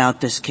me about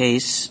this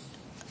case,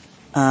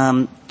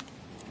 and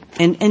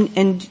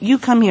you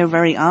come here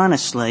very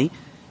honestly,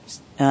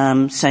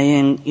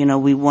 saying,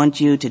 we want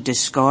you to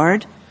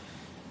discard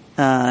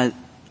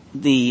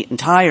the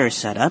entire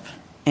setup,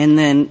 and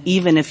then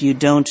even if you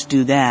don't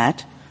do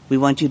that, we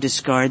want you to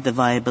discard the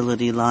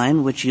viability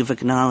line, which you've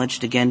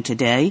acknowledged again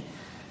today.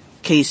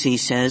 Casey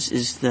says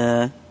is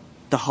the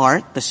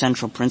heart, the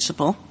central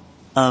principle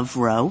of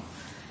Roe.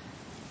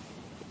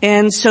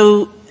 And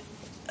so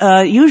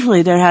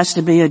usually there has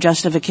to be a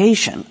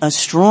justification, a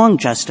strong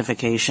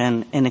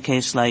justification in a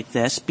case like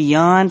this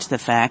beyond the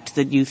fact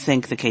that you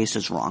think the case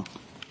is wrong.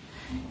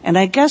 And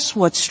I guess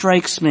what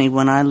strikes me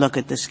when I look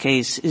at this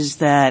case is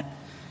that,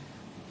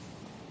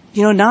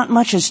 not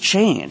much has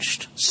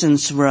changed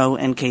since Roe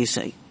and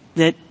Casey.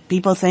 That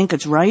people think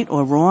it's right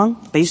or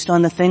wrong based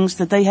on the things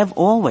that they have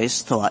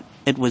always thought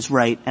it was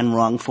right and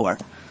wrong for.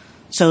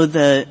 So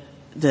the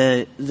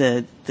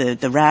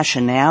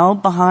rationale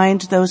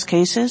behind those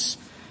cases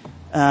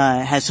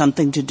has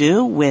something to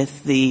do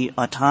with the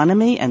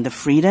autonomy and the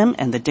freedom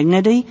and the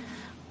dignity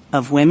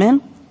of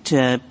women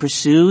to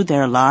pursue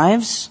their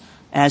lives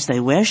as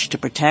they wish, to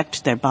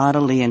protect their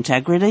bodily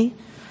integrity,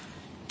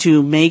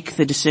 to make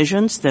the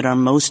decisions that are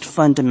most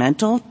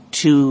fundamental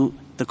to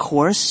the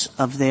course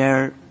of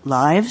their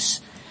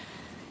lives.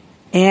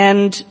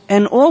 And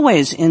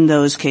always in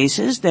those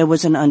cases there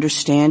was an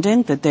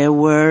understanding that there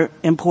were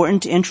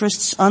important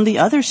interests on the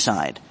other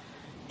side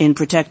in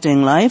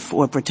protecting life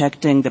or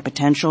protecting the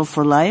potential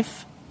for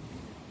life,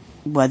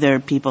 whether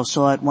people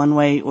saw it one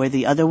way or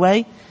the other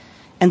way,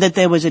 and that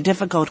there was a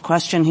difficult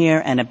question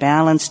here and a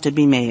balance to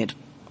be made.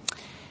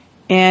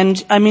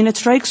 And it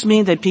strikes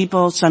me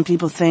that some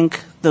people think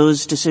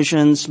those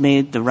decisions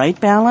made the right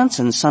balance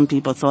and some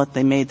people thought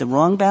they made the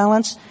wrong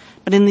balance.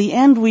 But in the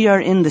end, we are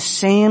in the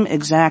same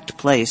exact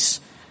place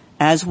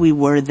as we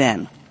were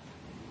then.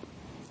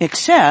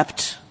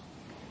 Except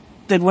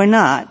that we're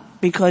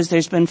not, because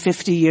there's been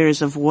 50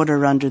 years of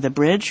water under the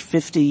bridge,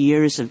 50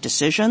 years of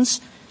decisions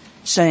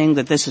saying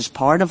that this is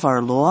part of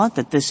our law,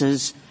 that this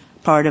is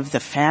part of the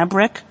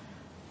fabric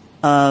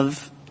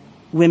of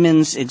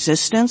women's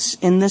existence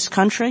in this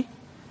country,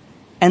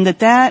 and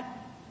that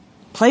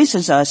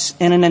places us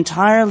in an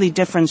entirely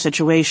different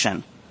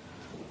situation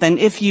than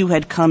if you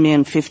had come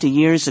in 50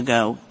 years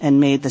ago and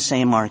made the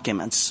same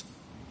arguments.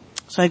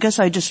 So I guess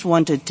I just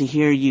wanted to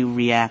hear you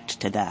react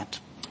to that.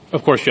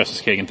 Of course,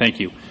 Justice Kagan, thank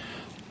you.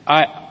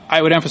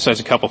 I would emphasize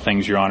a couple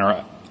things, Your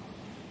Honor.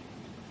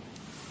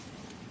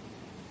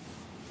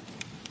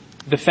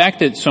 The fact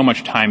that so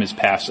much time has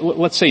passed,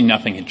 let's say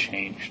nothing had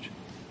changed.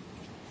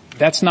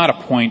 That's not a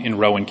point in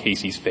Roe and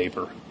Casey's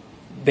favor.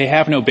 They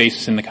have no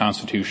basis in the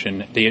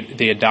Constitution.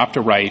 They adopt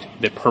a right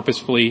that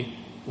purposefully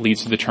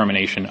leads to the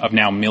termination of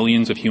now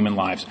millions of human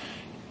lives.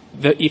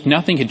 If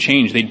nothing had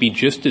changed, they'd be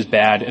just as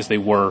bad as they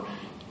were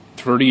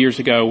 30 years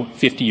ago,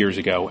 50 years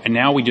ago. And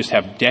now we just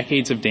have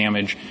decades of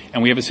damage,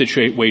 and we have a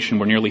situation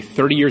where nearly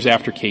 30 years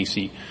after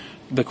Casey,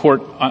 the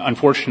court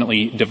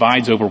unfortunately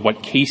divides over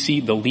what Casey,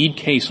 the lead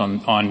case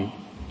in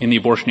the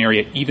abortion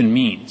area, even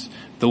means.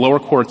 The lower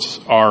courts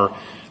are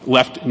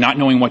left not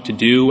knowing what to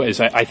do,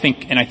 I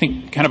think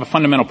kind of a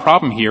fundamental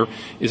problem here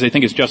is, I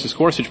think as Justice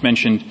Gorsuch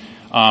mentioned,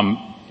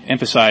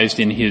 emphasized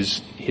in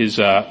his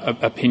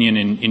opinion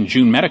in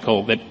June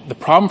Medical, that the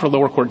problem for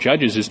lower court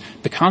judges is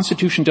the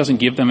Constitution doesn't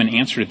give them an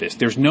answer to this.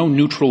 There's no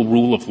neutral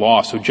rule of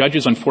law, so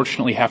judges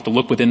unfortunately have to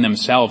look within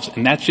themselves,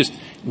 and that's just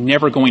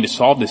never going to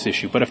solve this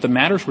issue. But if the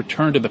matters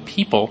return to the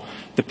people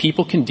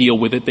can deal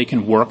with it, they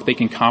can work, they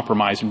can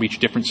compromise and reach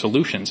different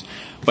solutions.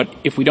 But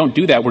if we don't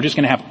do that, we're just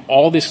going to have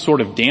all this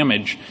sort of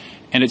damage,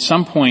 and at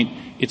some point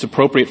it's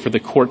appropriate for the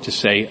court to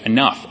say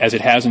enough, as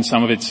it has in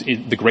some of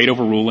the great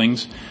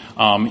overrulings,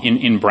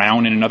 in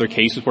Brown and in other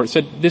cases where it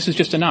said this is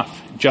just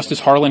enough.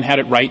 Justice Harlan had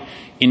it right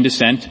in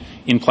dissent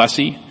in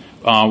Plessy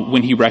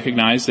when he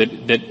recognized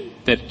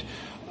that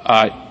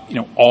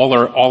all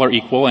are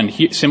equal. And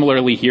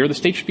similarly here, the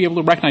state should be able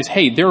to recognize,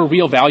 hey, there are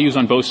real values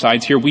on both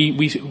sides here.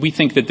 We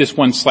think that this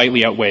one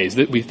slightly outweighs,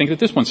 we think that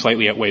this one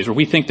slightly outweighs, or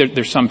we think that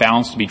there's some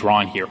balance to be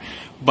drawn here.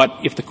 But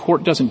if the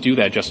court doesn't do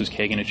that, Justice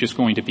Kagan, it's just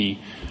going to be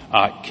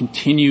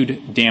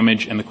continued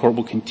damage, and the court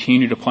will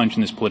continue to plunge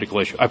in this political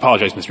issue. I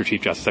apologize, Mr.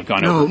 Chief Justice. I've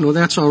gone over. No,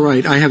 that's all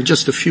right. I have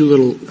just a few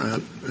little,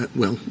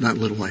 not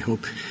little, I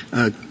hope,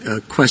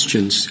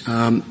 questions.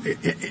 And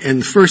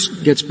the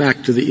first gets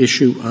back to the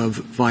issue of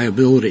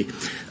viability.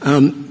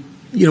 In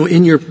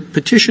your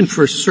petition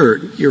for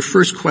cert, your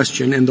first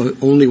question, and the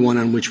only one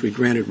on which we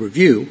granted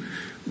review,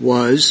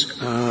 was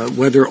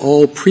whether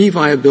all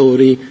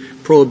pre-viability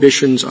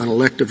prohibitions on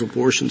elective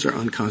abortions are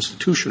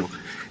unconstitutional.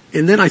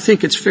 And then I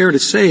think it's fair to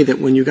say that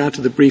when you got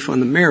to the brief on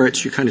the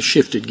merits, you kind of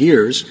shifted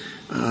gears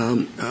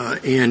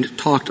and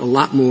talked a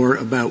lot more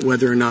about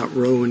whether or not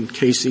Roe and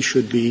Casey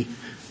should be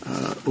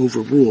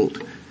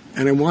overruled.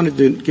 And I wanted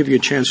to give you a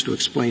chance to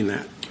explain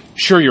that.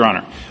 Sure, Your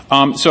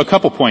Honor. So a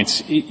couple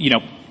points.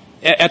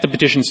 At the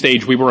petition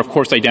stage, we were, of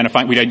course, we'd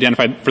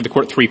identified for the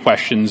court 3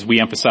 questions.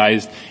 We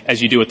emphasized, as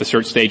you do at the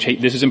cert stage, hey,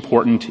 this is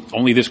important.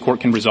 Only this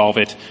court can resolve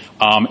it.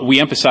 We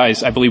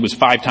emphasized, I believe it was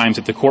 5 times,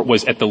 that the court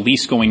was at the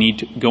least going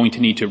to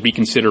need to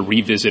reconsider,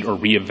 revisit, or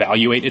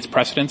reevaluate its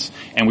precedents.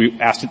 And we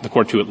asked the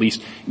court to at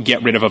least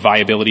get rid of a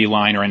viability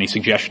line or any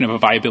suggestion of a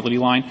viability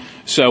line.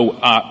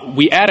 So,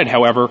 we added,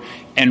 however,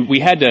 and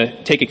we had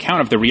to take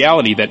account of the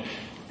reality that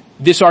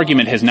this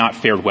argument has not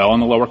fared well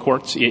in the lower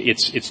courts.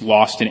 It's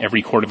lost in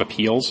every court of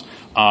appeals.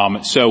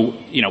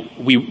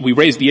 We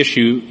raised the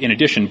issue in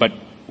addition, but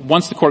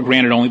once the court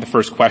granted only the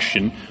first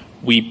question,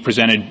 we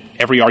presented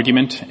every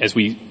argument as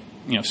we,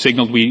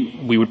 signaled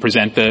we would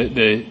present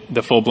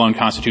the full-blown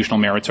constitutional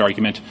merits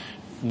argument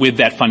with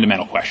that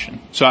fundamental question.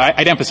 So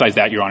I'd emphasize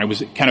that, Your Honor. It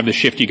was kind of the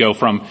shift you go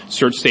from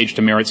cert stage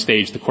to merit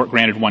stage. The court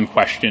granted one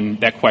question.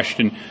 That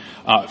question,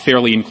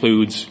 fairly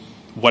includes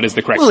what is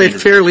the correct standard? Well,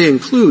 it fairly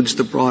includes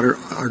the broader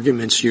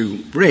arguments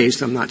you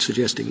raised. I'm not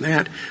suggesting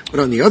that. But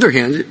on the other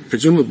hand, it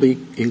presumably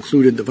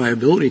included the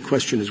viability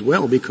question as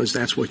well, because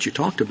that's what you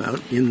talked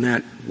about in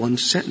that one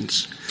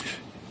sentence.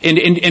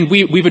 And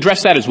we've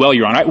addressed that as well,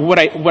 Your Honor. What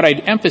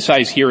I'd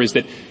emphasize here is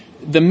that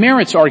the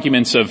merits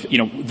arguments of,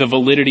 the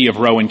validity of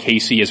Roe and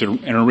Casey as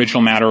an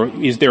original matter,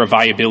 is there a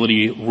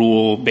viability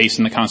rule based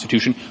in the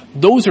Constitution?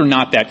 Those are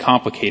not that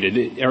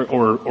complicated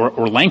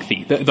or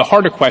lengthy. The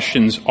harder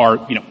questions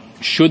are,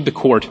 should the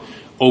court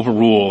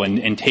overrule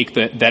and take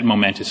that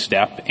momentous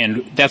step?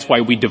 And that's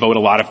why we devote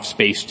a lot of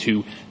space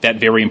to that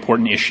very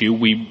important issue.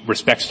 We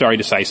respect stare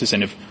decisis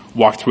and have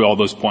walked through all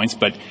those points,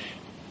 but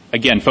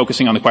again,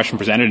 focusing on the question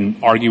presented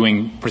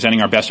and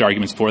presenting our best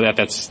arguments for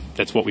that's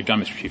what we've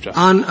done, Mr. Chief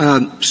Justice.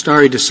 On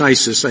stare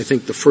decisis, I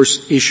think the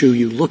first issue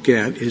you look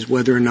at is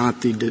whether or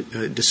not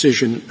the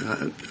decision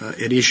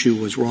at issue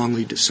was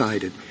wrongly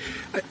decided.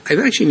 I've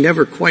actually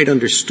never quite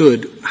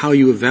understood how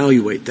you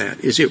evaluate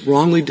that. Is it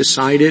wrongly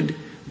decided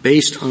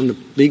based on the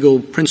legal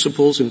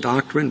principles and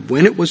doctrine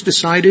when it was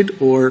decided,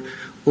 or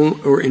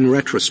in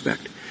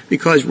retrospect?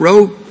 Because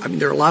Roe,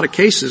 there are a lot of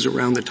cases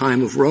around the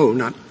time of Roe,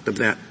 not of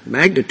that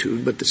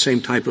magnitude, but the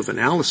same type of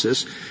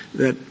analysis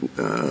that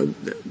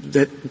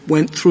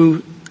went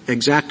through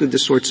exactly the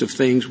sorts of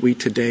things we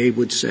today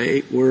would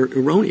say were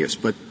erroneous.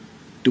 But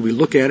do we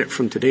look at it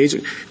from today's?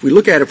 If we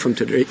look at it from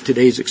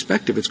today's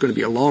perspective, it's going to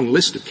be a long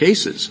list of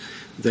cases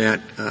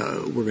that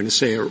we're going to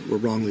say were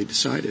wrongly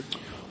decided.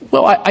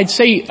 Well, I'd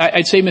say,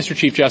 Mr.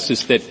 Chief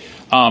Justice, that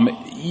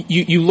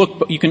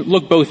you can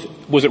look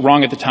both. Was it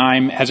wrong at the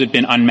time? Has it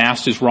been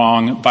unmasked as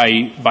wrong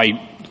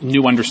by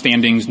new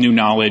understandings, new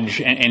knowledge,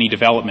 and any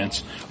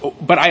developments?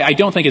 But I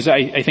don't think, as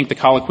I think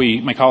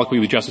my colloquy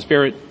with Justice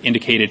Barrett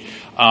indicated,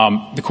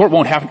 the court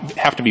won't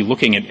have to be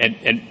looking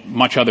at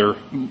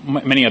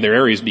many other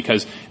areas,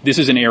 because this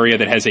is an area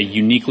that has a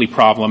uniquely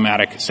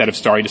problematic set of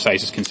stare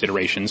decisis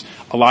considerations.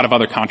 A lot of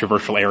other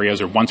controversial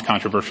areas, or once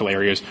controversial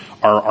areas,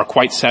 are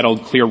quite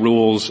settled, clear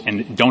rules,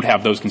 and don't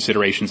have those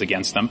considerations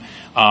against them.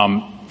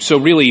 So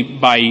really,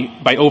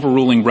 by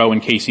overruling Roe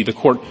and Casey, the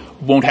court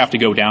won't have to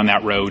go down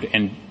that road,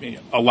 and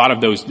a lot of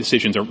those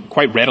decisions are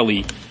quite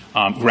readily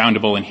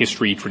groundable in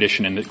history,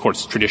 tradition, and the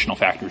court's traditional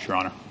factors, Your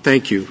Honor.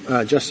 Thank you.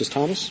 Justice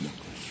Thomas?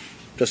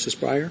 Justice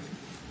Breyer?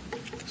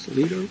 Justice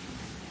Alito?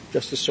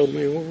 Justice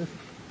Sotomayor?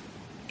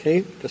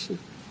 Okay, Justice?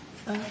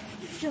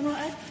 General,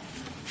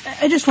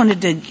 I just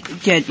wanted to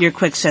get your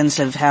quick sense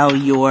of how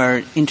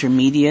your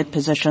intermediate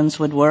positions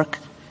would work.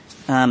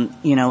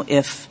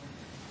 If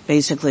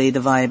basically the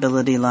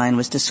viability line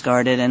was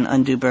discarded and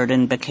undue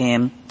burden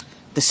became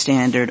the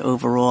standard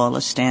overall,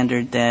 a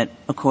standard that,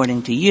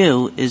 according to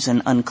you, is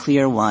an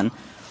unclear one,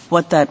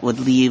 what that would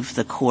leave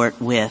the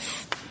court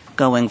with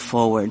going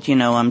forward.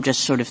 I'm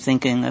just sort of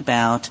thinking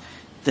about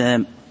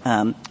the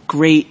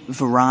great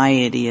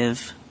variety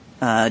of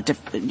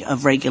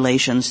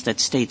regulations that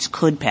states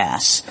could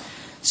pass.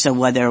 So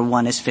whether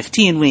one is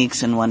 15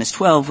 weeks and one is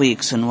 12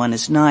 weeks and one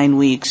is 9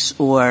 weeks,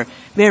 or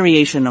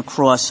variation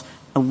across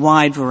a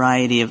wide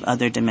variety of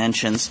other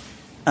dimensions,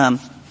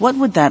 what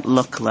would that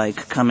look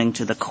like coming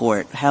to the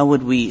court? How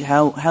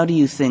do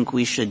you think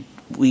we should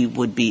we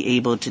would be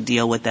able to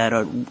deal with that,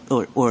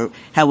 or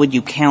how would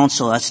you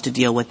counsel us to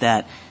deal with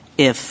that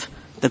if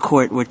the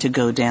court were to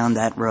go down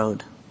that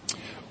road?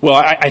 Well,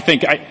 I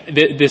think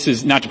this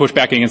is not to push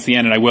back against the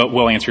end, and I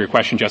will answer your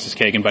question, Justice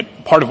Kagan,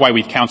 but part of why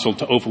we've counseled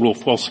to overrule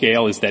full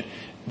scale is that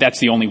that's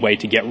the only way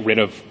to get rid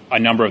of a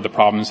number of the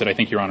problems that I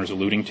think Your Honor is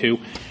alluding to.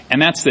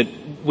 And that's that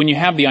when you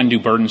have the undue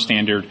burden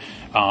standard,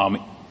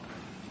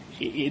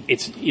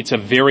 it's a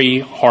very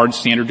hard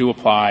standard to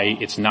apply.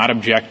 It's not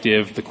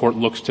objective. The court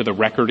looks to the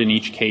record in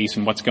each case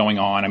and what's going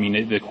on. I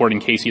mean, the court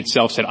in Casey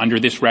itself said under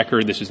this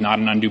record, this is not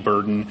an undue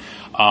burden.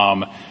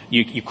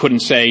 You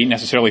couldn't say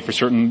necessarily for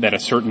certain that a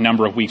certain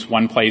number of weeks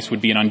one place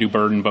would be an undue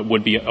burden, but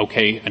would be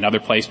okay another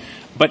place.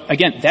 But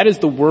again, that is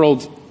the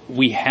world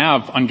we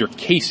have under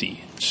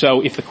Casey.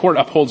 So if the court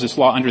upholds this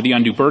law under the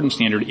undue burden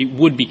standard, it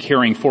would be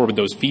carrying forward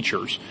those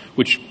features,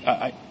 which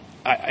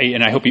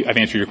and I hope I've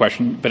answered your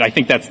question, but I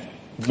think that's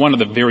one of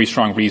the very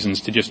strong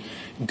reasons to just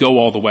go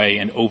all the way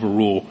and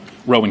overrule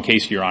Roe and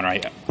Casey, Your Honor.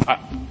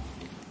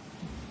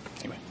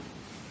 Anyway.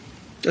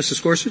 Justice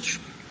Gorsuch?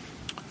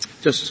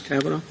 Justice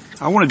Kavanaugh?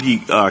 I want to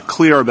be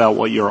clear about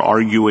what you're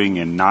arguing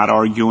and not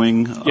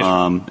arguing.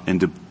 Yes, and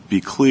to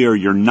be clear,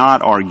 you're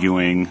not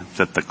arguing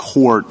that the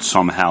court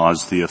somehow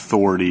has the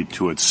authority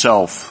to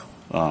itself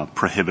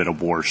prohibit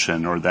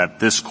abortion, or that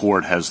this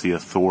court has the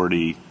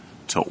authority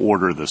to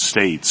order the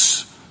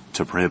states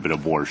to prohibit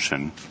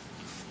abortion,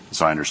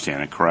 as I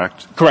understand it,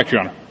 correct? Correct,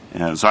 Your Honor.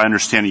 And as I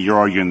understand it, you're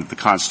arguing that the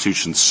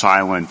Constitution's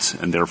silent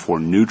and therefore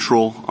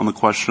neutral on the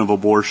question of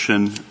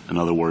abortion. In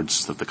other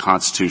words, that the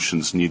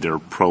Constitution's neither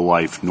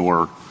pro-life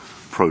nor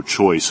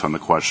pro-choice on the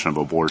question of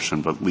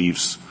abortion, but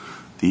leaves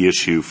the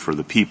issue for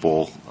the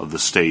people of the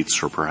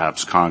states or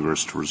perhaps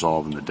Congress to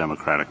resolve in the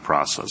democratic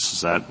process. Is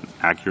that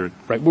accurate?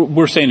 Right.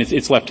 We're saying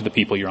it's left to the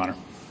people, Your Honor.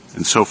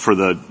 And so for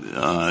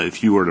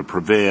if you were to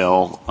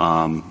prevail,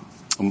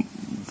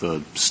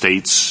 the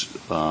states,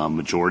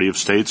 majority of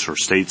states or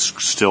states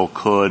still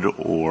could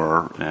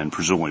and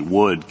presumably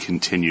would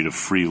continue to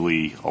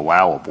freely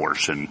allow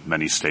abortion.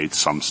 Many states,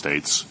 some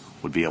states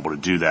would be able to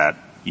do that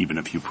even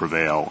if you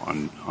prevail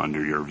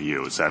under your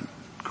view. Is that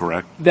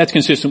correct? That's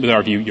consistent with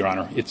our view, Your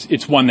Honor.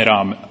 It's one that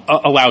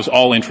allows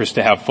all interests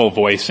to have full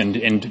voice,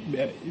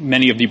 and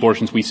many of the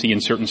abortions we see in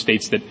certain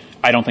states that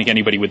I don't think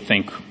anybody would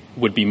think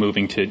would be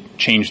moving to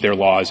change their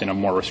laws in a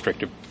more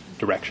restrictive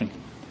direction.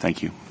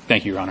 Thank you.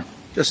 Thank you, Your Honor.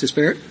 Justice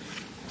Barrett?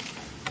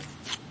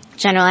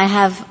 General, I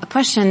have a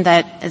question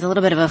that is a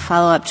little bit of a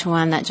follow-up to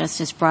one that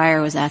Justice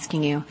Breyer was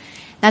asking you.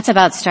 That's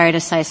about stare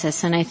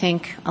decisis, and I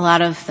think a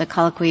lot of the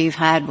colloquy you've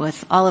had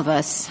with all of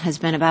us has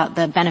been about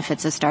the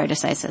benefits of stare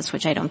decisis,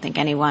 which I don't think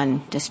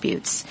anyone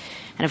disputes.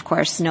 And of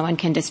course, no one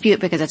can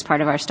dispute because it's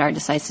part of our stare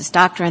decisis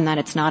doctrine that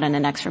it's not an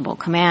inexorable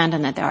command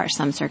and that there are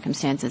some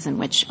circumstances in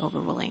which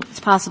overruling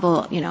is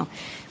possible. You know,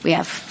 we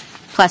have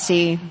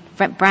Plessy,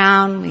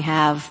 Brown, we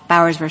have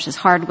Bowers versus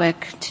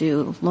Hardwick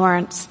to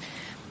Lawrence.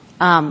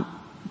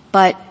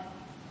 But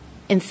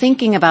in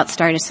thinking about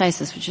stare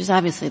decisis, which is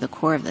obviously the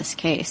core of this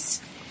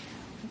case,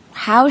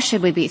 how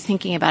should we be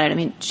thinking about it? I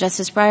mean,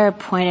 Justice Breyer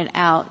pointed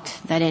out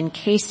that in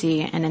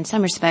Casey, and in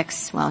some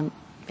respects, well,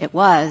 it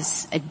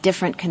was a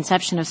different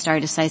conception of stare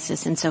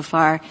decisis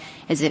insofar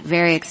as it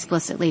very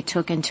explicitly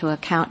took into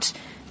account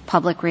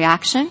public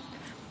reaction.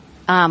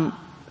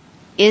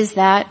 Is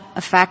that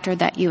a factor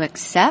that you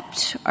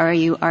accept? Or are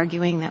you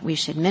arguing that we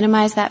should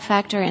minimize that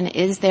factor? And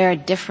is there a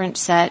different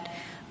set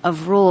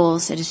of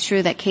rules? It is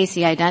true that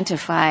Casey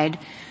identified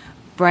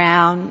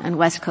Brown and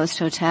West Coast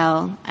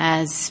Hotel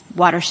as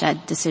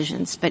watershed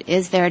decisions, but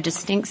is there a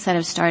distinct set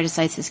of stare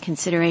decisis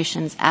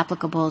considerations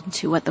applicable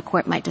to what the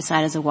court might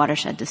decide as a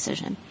watershed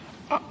decision?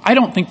 I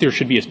don't think there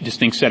should be a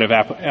distinct set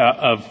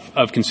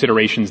of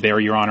considerations there,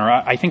 Your Honor.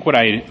 I think what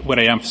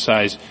I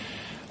emphasize,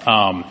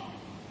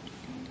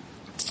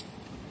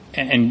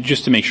 and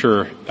just to make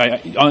sure,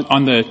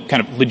 on the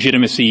kind of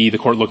legitimacy, the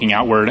court looking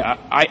outward,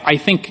 I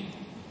think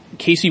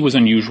Casey was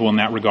unusual in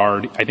that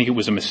regard. I think it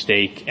was a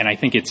mistake, and I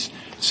think it's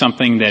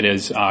something that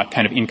is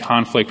kind of in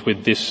conflict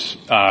with this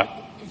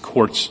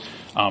court's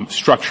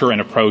structure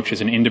and approach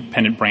as an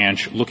independent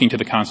branch, looking to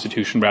the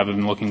Constitution rather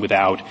than looking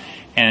without.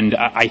 And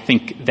I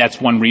think that's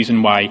one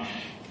reason why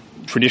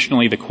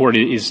traditionally the court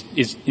is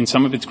in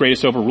some of its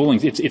greatest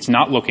overrulings, it's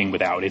not looking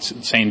without.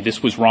 It's saying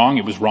this was wrong.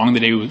 It was wrong the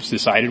day it was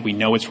decided. We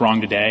know it's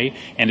wrong today,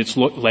 and it's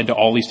led to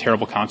all these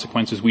terrible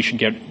consequences. We should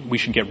get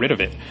rid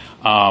of it.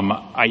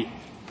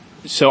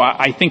 So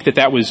I think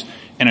that was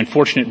an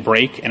unfortunate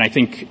break, and I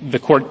think the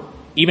court,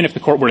 even if the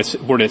court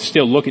were to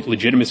still look at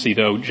legitimacy,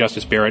 though,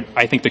 Justice Barrett,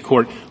 I think the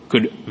court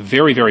could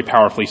very, very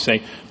powerfully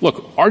say,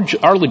 look,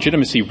 our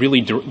legitimacy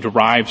really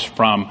derives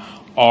from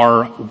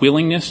our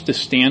willingness to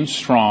stand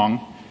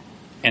strong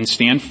and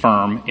stand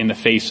firm in the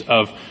face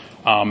of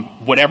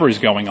whatever is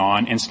going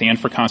on, and stand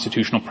for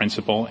constitutional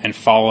principle and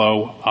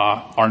follow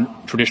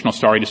our traditional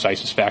stare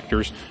decisis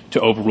factors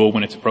to overrule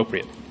when it's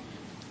appropriate.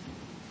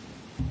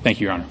 Thank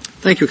you, Your Honor.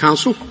 Thank you,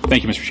 counsel.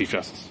 Thank you, Mr. Chief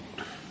Justice.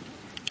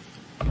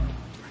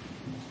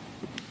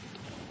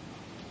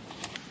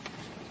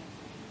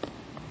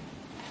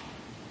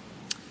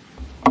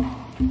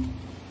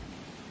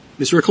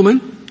 Ms. Rickleman?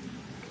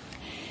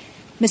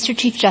 Mr.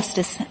 Chief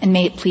Justice, and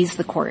may it please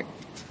the Court,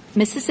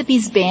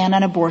 Mississippi's ban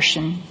on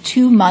abortion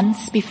 2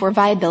 months before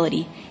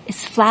viability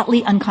is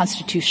flatly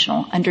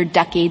unconstitutional under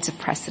decades of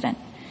precedent.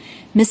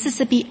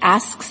 Mississippi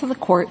asks the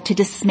Court to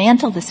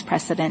dismantle this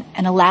precedent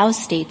and allow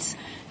states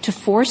to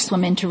force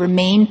women to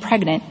remain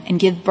pregnant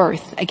and give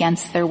birth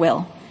against their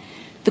will.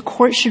 The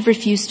Court should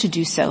refuse to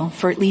do so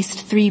for at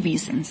least 3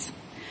 reasons.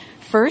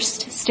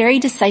 First, stare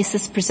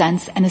decisis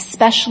presents an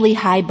especially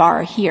high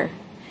bar here.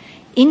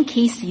 In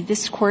Casey,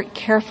 this Court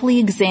carefully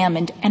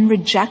examined and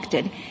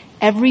rejected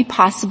every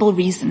possible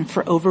reason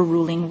for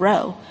overruling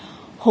Roe,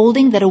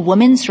 holding that a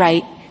woman's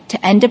right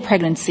to end a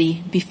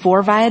pregnancy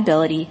before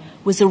viability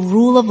was a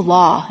rule of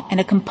law and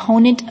a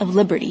component of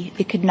liberty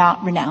it could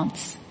not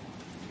renounce.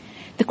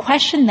 The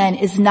question then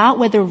is not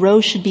whether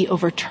Roe should be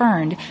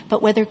overturned,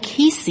 but whether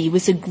Casey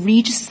was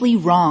egregiously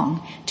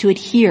wrong to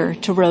adhere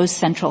to Roe's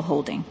central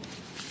holding.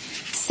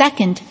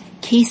 Second,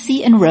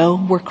 Casey and Roe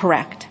were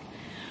correct.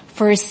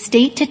 For a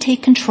state to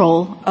take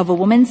control of a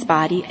woman's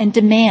body and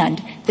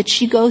demand that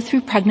she go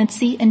through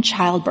pregnancy and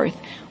childbirth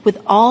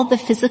with all the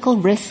physical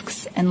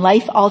risks and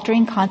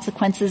life-altering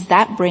consequences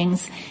that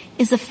brings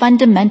is a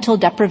fundamental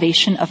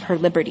deprivation of her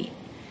liberty.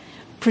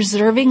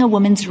 Preserving a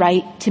woman's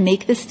right to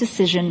make this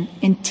decision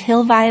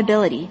until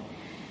viability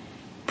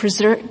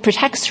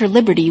protects her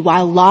liberty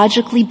while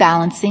logically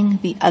balancing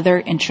the other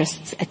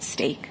interests at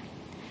stake.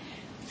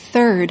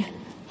 Third,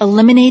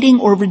 eliminating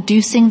or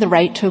reducing the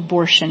right to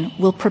abortion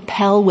will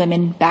propel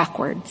women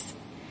backwards.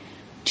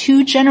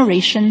 2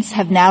 generations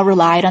have now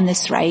relied on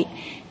this right,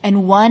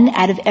 and 1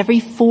 out of every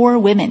 4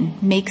 women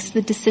makes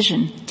the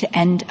decision to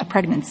end a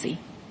pregnancy.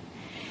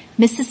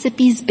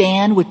 Mississippi's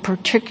ban would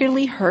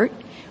particularly hurt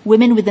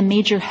women with a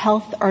major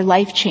health or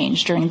life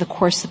change during the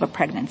course of a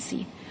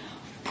pregnancy,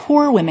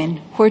 poor women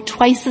who are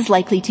twice as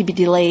likely to be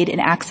delayed in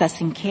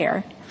accessing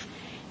care,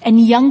 and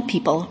young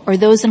people or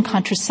those on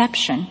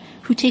contraception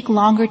who take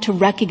longer to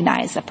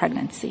recognize a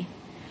pregnancy.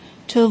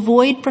 To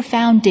avoid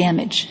profound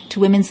damage to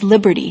women's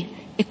liberty,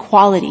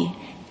 equality,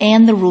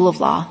 and the rule of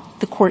law,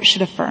 the Court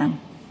should affirm.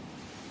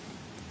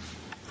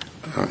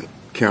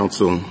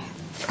 Counsel,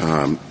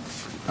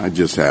 I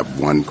just have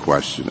one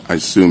question. I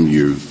assume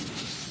you,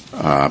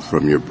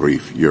 from your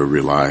brief, you're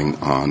relying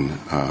on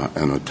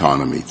an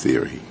autonomy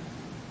theory.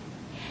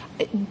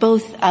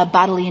 Both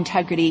bodily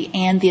integrity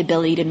and the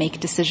ability to make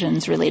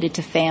decisions related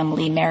to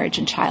family, marriage,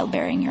 and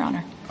childbearing, Your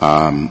Honor.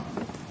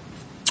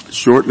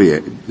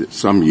 Shortly,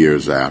 some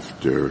years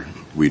after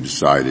we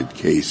decided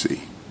Casey,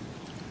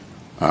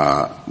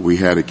 we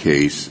had a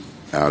case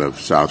out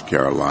of South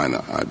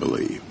Carolina, I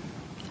believe,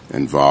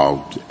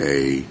 involved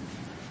a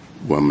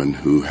woman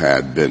who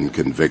had been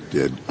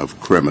convicted of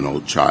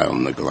criminal child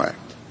neglect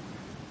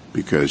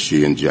because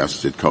she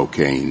ingested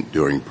cocaine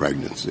during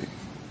pregnancy.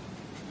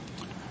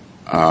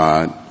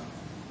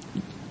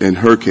 In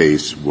her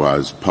case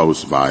was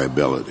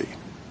post-viability,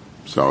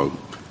 so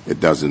it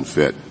doesn't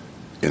fit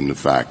in the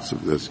facts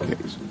of this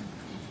case.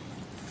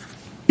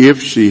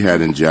 If she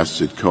had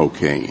ingested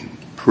cocaine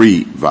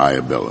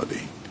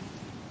pre-viability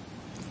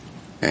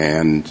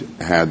and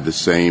had the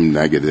same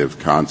negative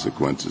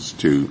consequences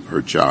to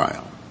her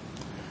child,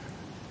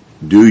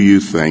 do you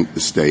think the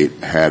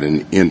state had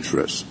an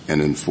interest in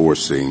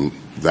enforcing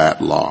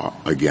that law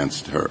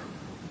against her?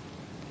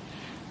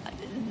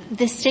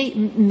 The state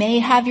may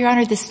have, Your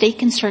Honor. The state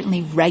can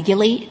certainly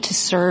regulate to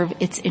serve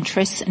its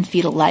interests in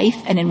fetal life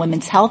and in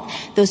women's health.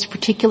 Those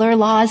particular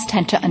laws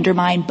tend to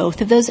undermine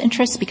both of those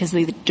interests because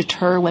they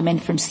deter women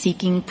from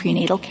seeking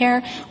prenatal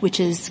care,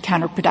 which is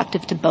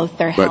counterproductive to both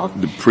their health.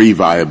 But the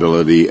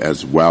pre-viability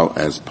as well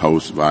as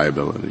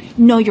post-viability?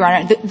 No, Your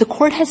Honor. The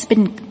Court has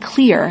been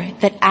clear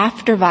that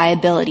after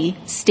viability,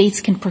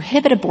 states can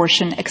prohibit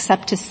abortion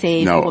except to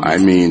save No, women's I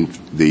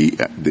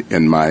mean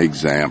in my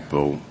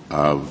example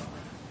of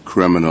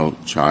criminal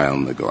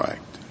child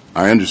neglect.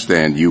 I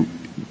understand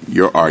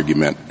your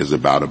argument is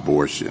about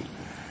abortion.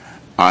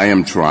 I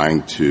am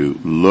trying to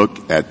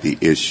look at the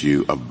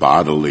issue of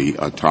bodily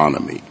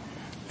autonomy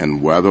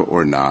and whether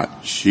or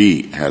not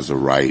she has a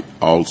right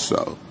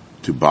also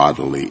to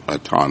bodily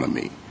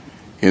autonomy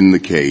in the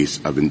case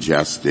of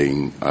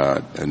ingesting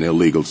an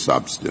illegal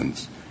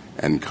substance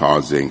and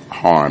causing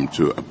harm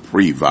to a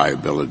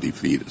pre-viability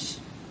fetus.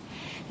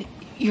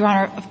 Your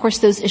Honor, of course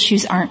those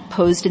issues aren't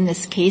posed in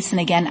this case,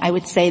 and again, I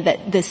would say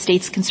that the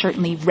states can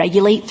certainly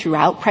regulate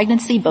throughout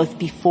pregnancy, both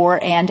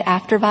before and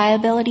after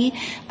viability,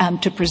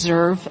 to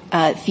preserve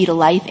fetal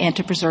life and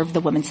to preserve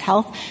the woman's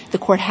health. The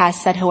Court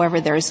has said, however,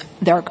 there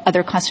are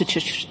other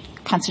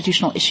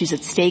constitutional issues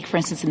at stake, for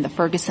instance, in the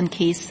Ferguson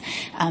case,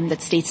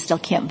 that states still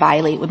can't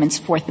violate women's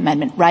Fourth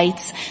Amendment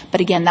rights.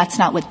 But again, that's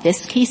not what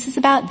this case is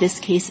about. This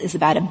case is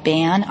about a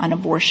ban on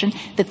abortion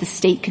that the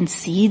state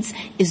concedes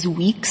is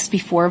weeks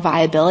before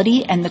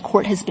viability, and the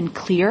Court has been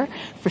clear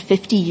for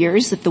 50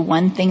 years that the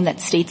one thing that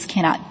states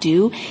cannot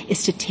do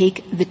is to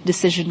take the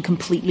decision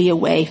completely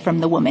away from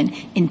the woman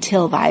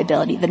until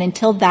viability. That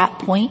until that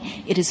point,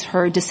 it is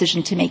her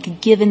decision to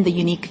make, given the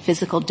unique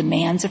physical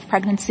demands of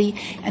pregnancy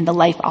and the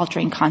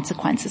life-altering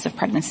consequences of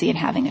pregnancy and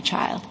having a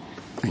child.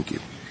 Thank you.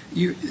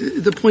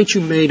 The point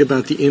you made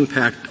about the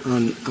impact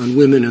on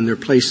women and their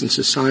place in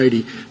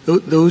society,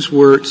 those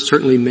were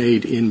certainly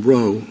made in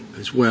Roe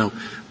as well.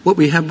 What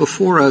we have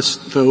before us,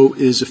 though,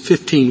 is a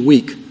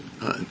 15-week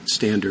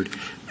standard.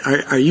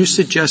 Are you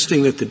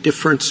suggesting that the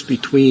difference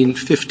between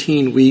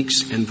 15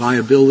 weeks and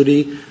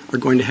viability are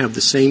going to have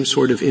the same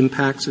sort of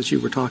impacts as you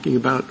were talking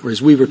about, or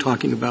as we were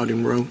talking about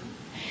in Roe?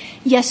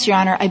 Yes, Your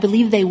Honor, I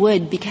believe they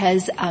would,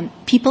 because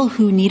people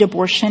who need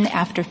abortion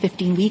after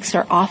 15 weeks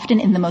are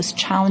often in the most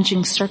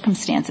challenging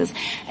circumstances.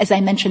 As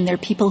I mentioned, they're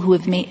people who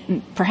have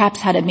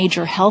perhaps had a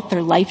major health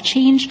or life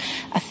change,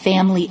 a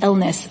family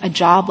illness, a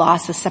job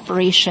loss, a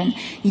separation,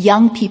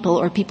 young people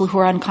or people who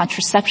are on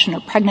contraception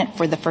or pregnant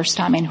for the first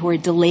time and who are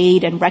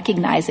delayed in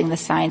recognizing the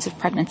signs of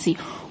pregnancy,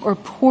 or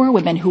poor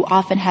women who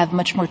often have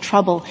much more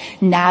trouble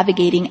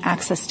navigating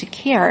access to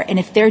care. And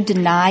if they're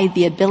denied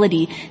the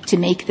ability to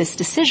make this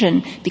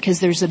decision because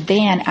there's a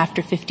ban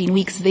after 15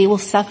 weeks, they will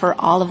suffer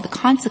all of the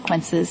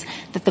consequences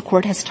that the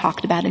court has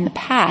talked about in the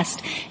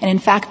past. And in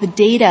fact, the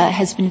data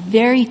has been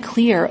very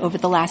clear over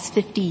the last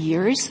 50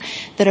 years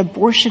that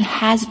abortion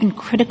has been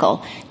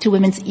critical to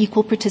women's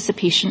equal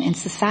participation in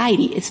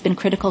society. It's been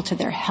critical to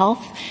their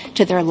health,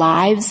 to their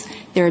lives,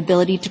 their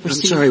ability to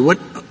pursue. I'm sorry,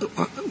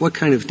 what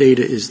kind of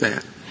data is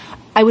that?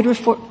 I would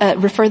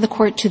refer the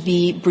court to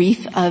the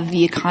brief of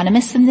The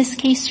Economist in this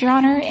case, Your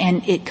Honor,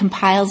 and it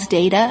compiles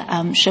data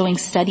showing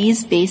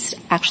studies based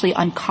actually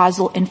on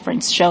causal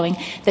inference, showing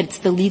that it's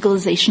the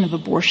legalization of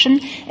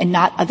abortion and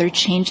not other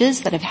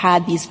changes that have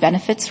had these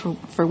benefits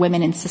for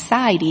women in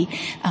society.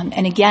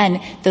 And again,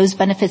 those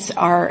benefits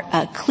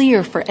are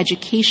clear for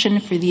education,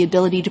 for the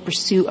ability to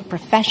pursue a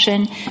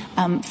profession,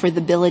 for the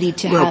ability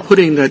to have...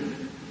 Putting that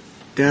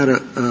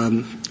data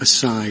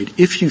aside,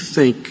 if you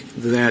think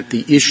that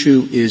the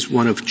issue is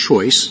one of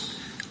choice,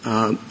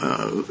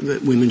 that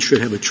women should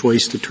have a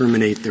choice to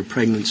terminate their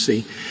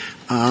pregnancy,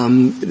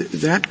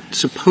 that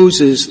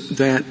supposes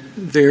that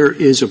there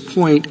is a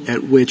point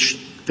at which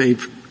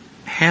they've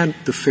had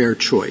the fair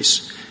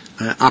choice,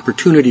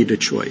 opportunity to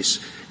choice.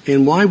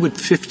 And why would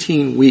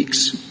 15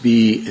 weeks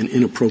be an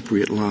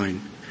inappropriate line?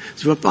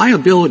 So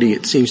viability,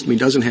 it seems to me,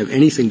 doesn't have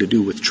anything to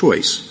do with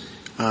choice.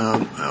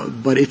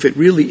 But if it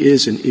really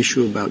is an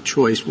issue about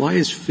choice, why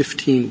is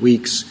 15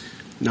 weeks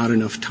not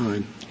enough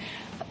time?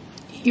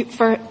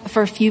 For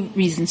a few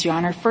reasons, Your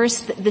Honor.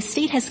 First, the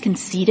state has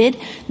conceded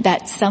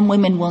that some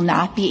women will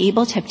not be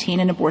able to obtain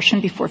an abortion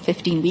before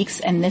 15 weeks,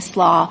 and this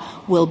law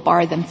will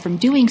bar them from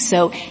doing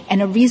so.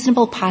 And a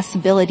reasonable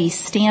possibility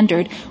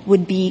standard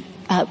would be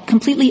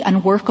completely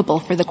unworkable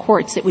for the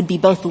courts. It would be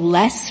both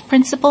less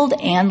principled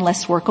and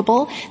less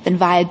workable than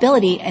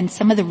viability, and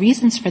some of the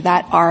reasons for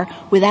that are,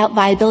 without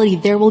viability,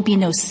 there will be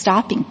no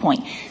stopping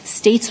point.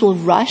 States will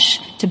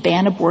rush to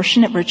ban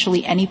abortion at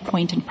virtually any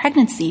point in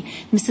pregnancy.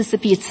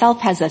 Mississippi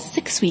itself has a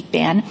 6-week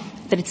ban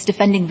that it's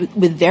defending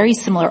with very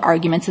similar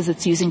arguments as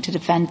it's using to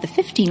defend the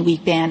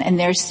 15-week ban, and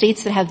there are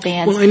states that have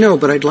bans. Well, I know,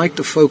 but I'd like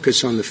to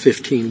focus on the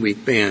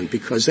 15-week ban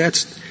because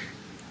that's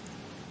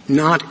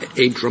not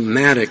a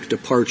dramatic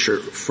departure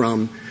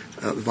from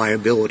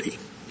viability.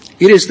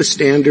 It is the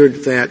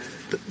standard that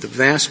the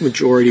vast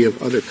majority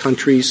of other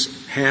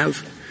countries have.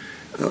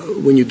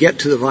 When you get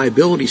to the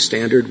viability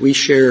standard, we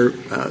share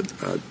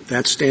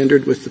that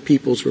standard with the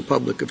People's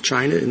Republic of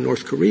China and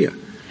North Korea.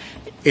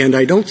 And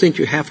I don't think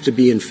you have to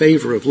be in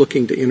favor of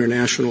looking to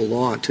international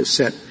law to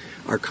set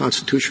our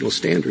constitutional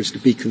standards to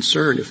be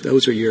concerned if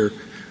those are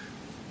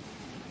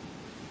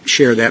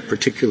share that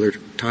particular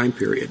time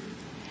period.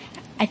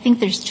 I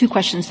think there's two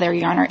questions there,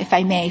 Your Honor, if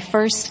I may.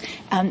 First,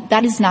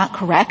 that is not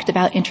correct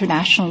about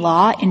international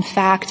law. In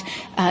fact,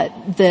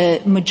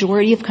 the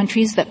majority of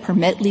countries that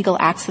permit legal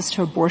access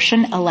to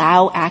abortion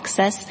allow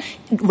access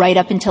right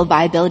up until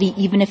viability,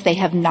 even if they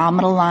have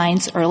nominal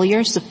lines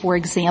earlier. So, for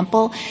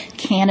example,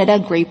 Canada,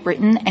 Great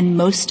Britain, and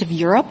most of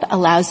Europe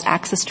allows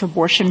access to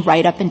abortion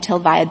right up until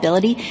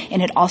viability,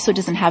 and it also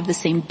doesn't have the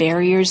same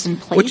barriers in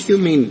place. What do you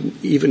mean,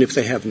 even if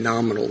they have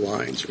nominal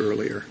lines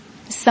earlier?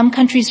 Some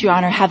countries, Your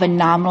Honor, have a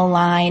nominal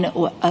line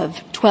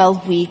of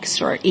 12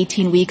 weeks or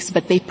 18 weeks,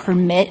 but they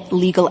permit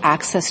legal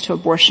access to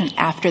abortion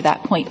after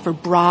that point for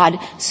broad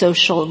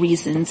social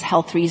reasons,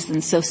 health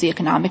reasons,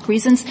 socioeconomic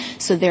reasons.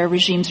 So their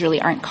regimes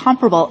really aren't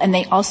comparable, and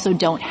they also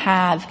don't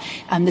have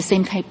the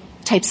same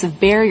types of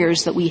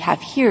barriers that we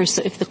have here.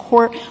 So if the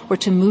court were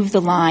to move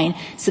the line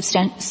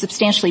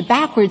substantially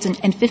backwards,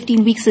 and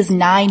 15 weeks is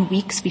 9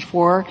 weeks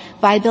before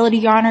viability,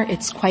 Your Honor,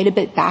 it's quite a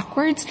bit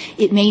backwards,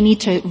 it may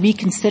need to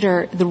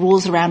reconsider the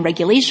rules around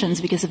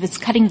regulations, because if it's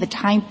cutting the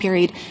time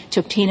period to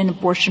obtain an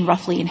abortion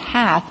roughly in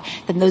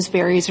half, then those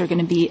barriers are going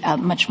to be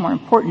much more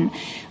important.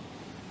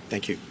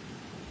 Thank you.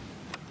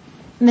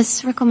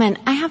 Ms. Rickleman,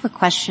 I have a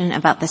question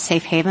about the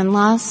safe haven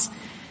laws.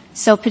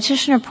 So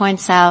petitioner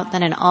points out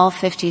that in all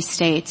 50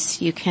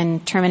 states you can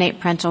terminate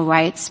parental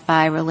rights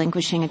by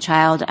relinquishing a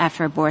child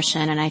after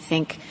abortion, and I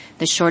think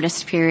the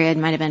shortest period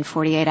might have been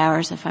 48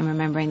 hours if I'm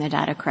remembering the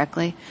data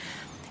correctly.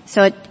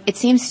 So it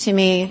seems to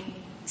me,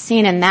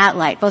 seen in that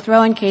light, both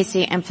Roe and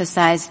Casey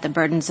emphasized the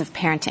burdens of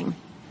parenting.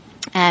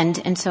 And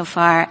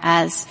insofar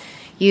as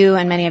you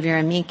and many of your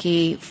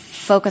amici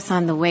focus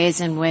on the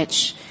ways in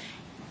which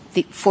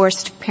the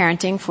forced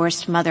parenting,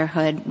 forced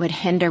motherhood would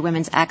hinder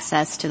women's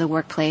access to the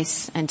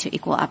workplace and to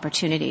equal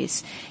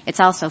opportunities. It's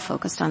also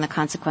focused on the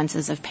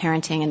consequences of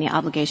parenting and the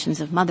obligations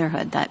of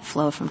motherhood that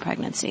flow from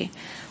pregnancy.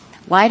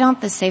 Why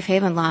don't the safe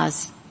haven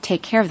laws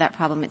take care of that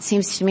problem? It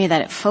seems to me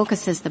that it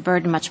focuses the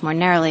burden much more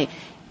narrowly.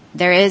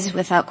 There is,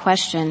 without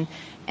question,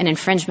 an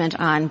infringement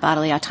on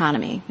bodily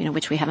autonomy,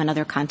 which we have in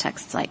other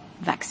contexts like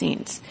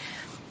vaccines.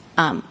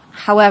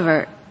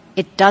 However,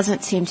 it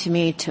doesn't seem to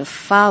me to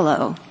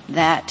follow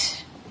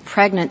that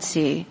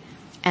pregnancy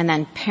and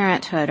then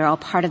parenthood are all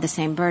part of the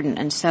same burden.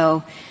 And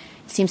so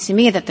it seems to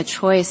me that the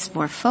choice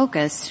more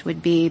focused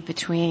would be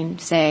between,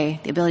 say,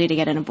 the ability to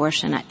get an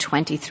abortion at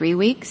 23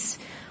 weeks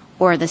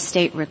or the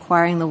state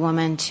requiring the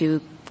woman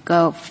to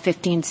go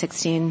 15,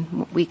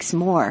 16 weeks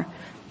more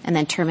and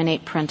then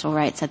terminate parental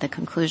rights at the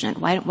conclusion.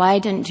 Why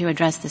didn't you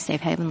address the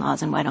safe haven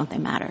laws, and why don't they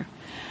matter?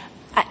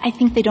 I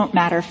think they don't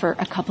matter for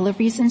a couple of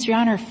reasons, Your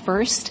Honor.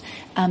 First,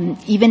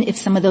 even if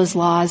some of those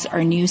laws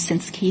are new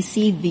since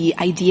Casey, the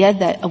idea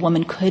that a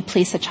woman could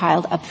place a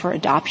child up for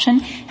adoption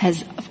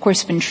has, of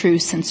course, been true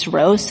since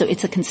Roe, so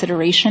it's a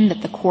consideration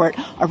that the court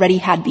already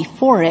had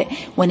before it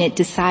when it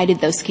decided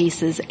those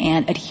cases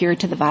and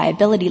adhered to the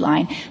viability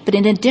line. But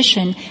in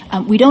addition,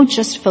 we don't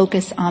just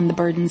focus on the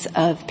burdens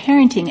of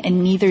parenting,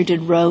 and neither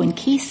did Roe and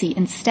Casey.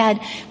 Instead,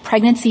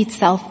 pregnancy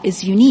itself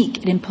is unique.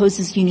 It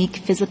imposes unique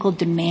physical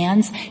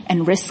demands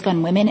and risk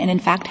on women, and in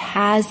fact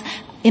has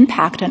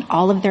impact on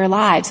all of their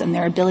lives, on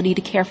their ability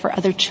to care for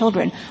other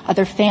children,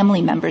 other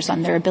family members,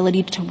 on their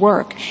ability to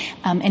work.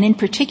 And in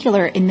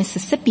particular, in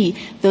Mississippi,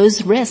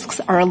 those risks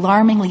are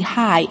alarmingly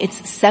high.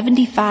 It's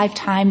 75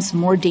 times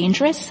more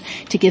dangerous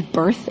to give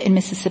birth in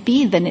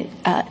Mississippi than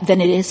it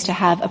is to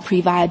have a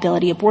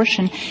pre-viability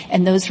abortion,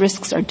 and those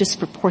risks are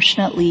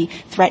disproportionately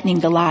threatening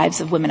the lives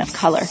of women of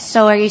color.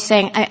 So are you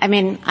saying,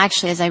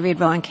 actually, as I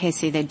read Roe and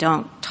Casey, they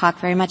don't talk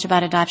very much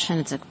about adoption.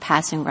 It's a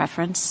passing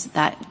reference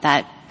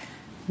that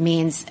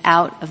means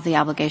out of the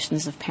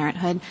obligations of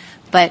parenthood.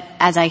 But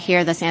as I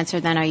hear this answer,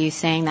 then are you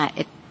saying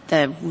that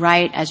the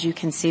right, as you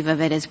conceive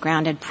of it, is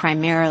grounded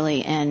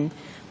primarily in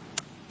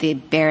the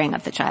bearing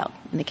of the child,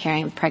 in the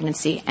carrying of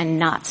pregnancy, and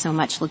not so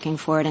much looking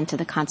forward into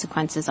the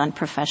consequences on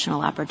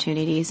professional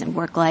opportunities and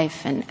work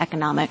life and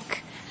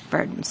economic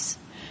burdens?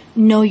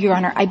 No, Your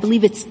Honor. I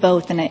believe it's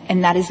both,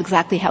 and that is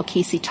exactly how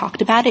Casey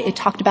talked about it. It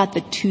talked about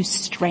the two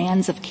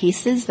strands of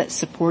cases that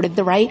supported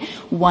the right.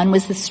 One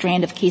was the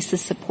strand of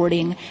cases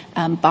supporting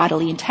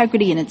bodily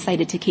integrity, and it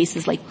cited to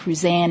cases like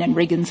Cruzan and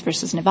Riggins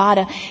versus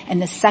Nevada. And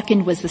the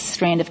second was the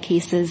strand of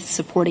cases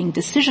supporting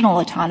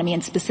decisional autonomy,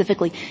 and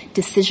specifically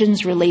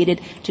decisions related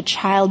to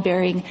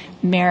childbearing,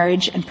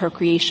 marriage, and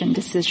procreation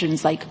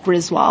decisions like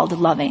Griswold,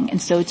 Loving.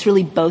 And so it's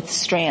really both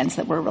strands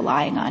that we're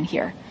relying on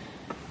here.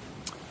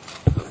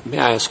 May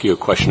I ask you a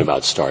question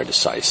about stare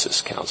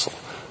decisis, counsel?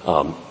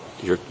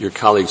 Your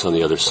colleagues on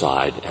the other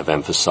side have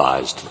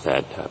emphasized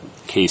that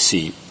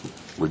Casey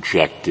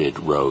rejected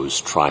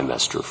Roe's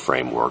trimester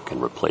framework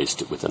and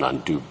replaced it with an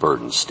undue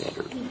burden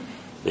standard.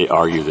 They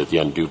argue that the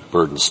undue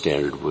burden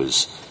standard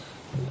was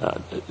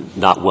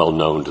not well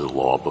known to the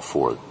law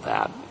before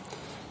that.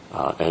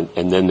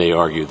 And then they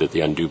argue that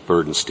the undue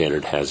burden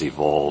standard has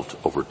evolved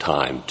over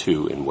time,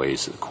 too, in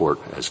ways that the court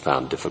has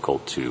found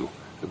difficult to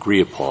agree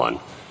upon.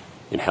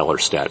 In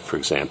Hellerstedt, for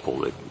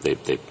example, they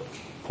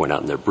point out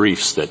in their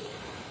briefs that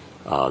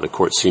the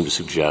court seemed to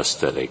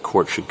suggest that a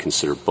court should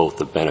consider both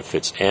the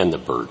benefits and the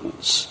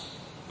burdens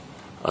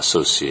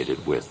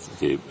associated with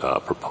the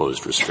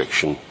proposed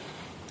restriction.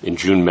 In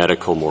June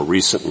Medical, more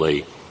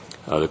recently,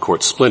 the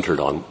court splintered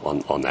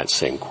on that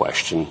same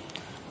question,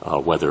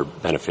 whether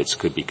benefits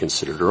could be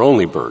considered or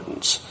only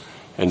burdens.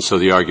 And so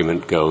the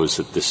argument goes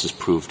that this has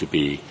proved to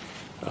be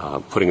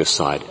putting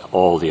aside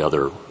all the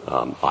other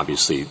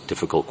obviously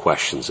difficult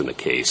questions in the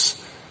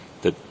case,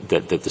 that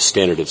the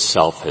standard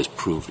itself has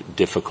proved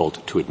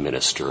difficult to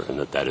administer, and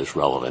that is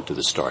relevant to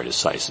the stare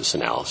decisis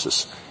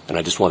analysis. And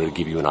I just wanted to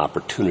give you an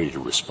opportunity to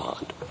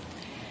respond.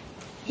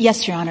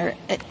 Yes, Your Honor.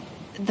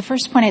 The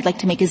first point I'd like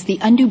to make is the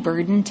undue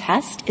burden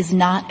test is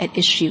not at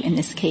issue in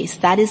this case.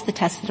 That is the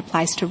test that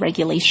applies to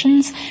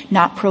regulations,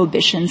 not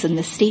prohibitions, and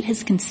the state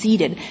has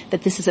conceded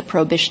that this is a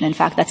prohibition. In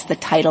fact, that's the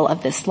title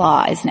of this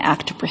law, is an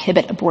act to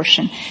prohibit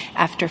abortion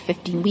after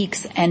 15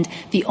 weeks. And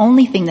the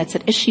only thing that's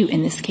at issue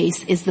in this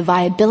case is the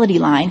viability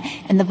line,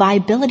 and the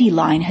viability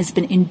line has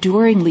been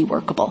enduringly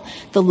workable.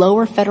 The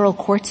lower federal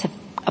courts have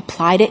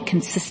applied it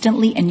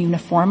consistently and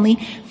uniformly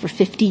for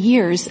 50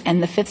 years,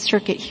 and the Fifth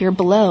Circuit here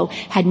below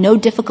had no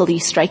difficulty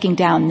striking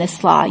down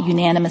this law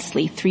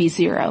unanimously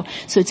 3-0.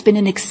 So it's been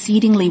an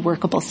exceedingly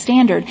workable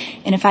standard.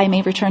 And if I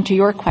may return to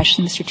your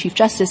question, Mr. Chief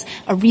Justice,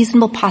 a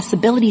reasonable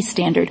possibility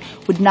standard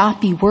would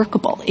not be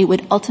workable. It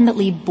would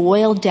ultimately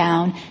boil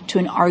down to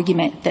an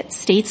argument that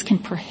states can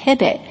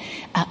prohibit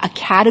a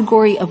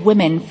category of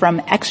women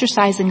from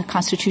exercising a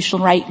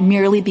constitutional right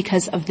merely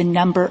because of the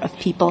number of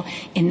people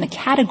in the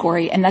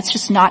category. And that's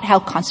just not how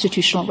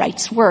constitutional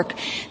rights work.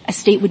 A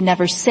state would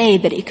never say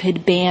that it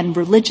could ban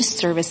religious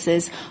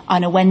services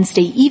on a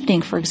Wednesday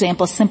evening, for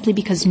example, simply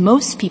because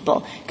most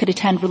people could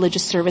attend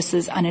religious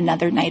services on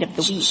another night of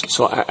the week.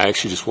 So I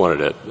actually just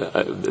wanted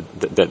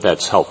to,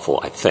 that's helpful,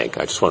 I think.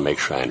 I just want to make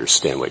sure I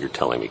understand what you're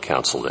telling me,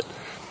 counsel,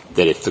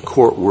 that if the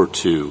court were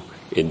to,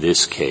 in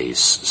this case,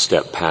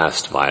 step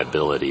past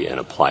viability and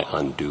apply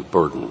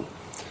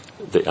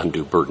the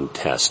undue burden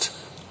test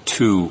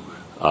to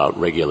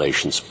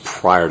regulations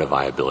prior to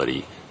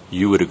viability,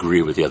 you would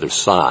agree with the other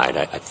side,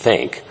 I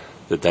think,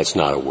 that that's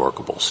not a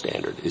workable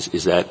standard.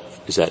 Is that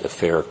a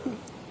fair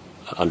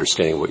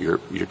understanding of what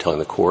you're telling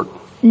the court?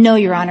 No,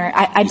 Your Honor.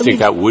 I believe think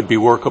that would be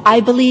workable?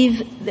 I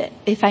believe that,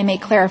 if I may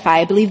clarify,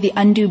 I believe the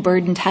undue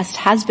burden test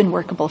has been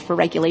workable for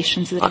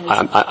regulations. That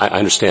I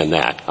understand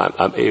that.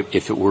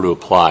 If it were to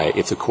apply,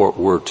 if the court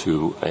were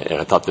to,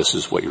 and I thought this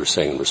is what you were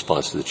saying in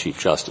response to the Chief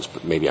Justice,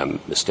 but maybe I'm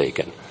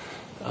mistaken.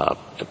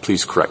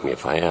 Please correct me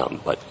if I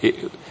am. But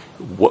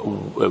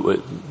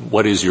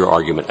what is your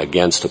argument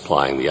against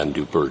applying the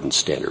undue burden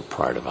standard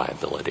prior to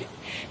viability?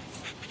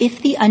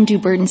 If the undue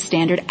burden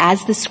standard,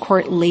 as this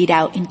court laid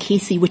out in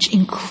Casey, which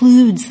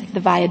includes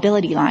the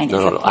viability line,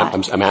 is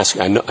applied. I'm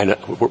asking, I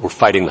know, we're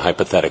fighting the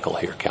hypothetical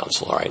here,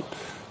 counsel, all right?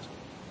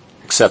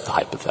 Accept the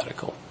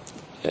hypothetical.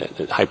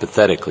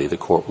 Hypothetically, the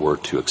court were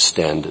to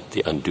extend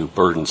the undue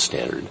burden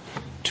standard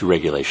to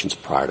regulations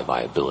prior to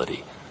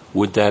viability.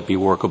 Would that be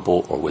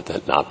workable, or would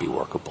that not be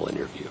workable in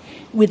your view?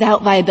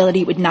 Without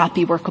viability, it would not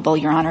be workable,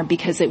 Your Honor,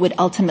 because it would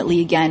ultimately,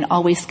 again,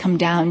 always come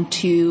down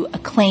to a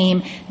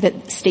claim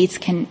that states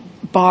can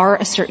bar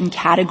a certain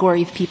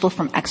category of people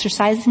from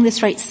exercising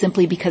this right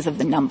simply because of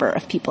the number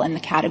of people in the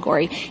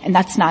category. And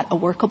that's not a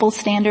workable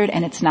standard,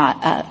 and it's not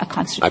a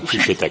constitutional. I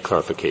appreciate that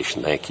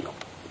clarification. Thank you.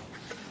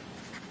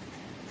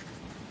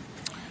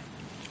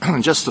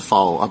 Just to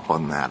follow up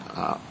on that,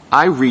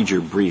 I read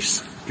your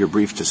brief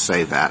to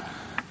say that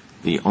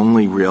the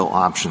only real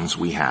options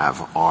we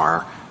have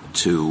are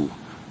to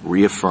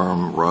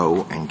reaffirm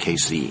Roe and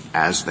Casey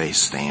as they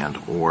stand,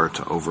 or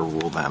to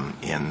overrule them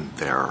in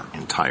their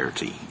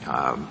entirety.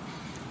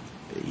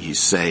 You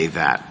say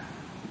that,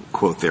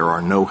 quote, there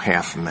are no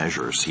half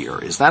measures here.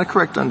 Is that a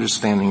correct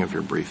understanding of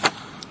your brief?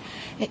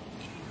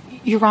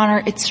 Your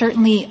Honor, it's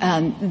certainly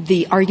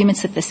the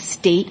arguments that the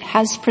state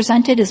has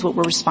presented is what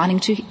we're responding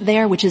to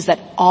there, which is that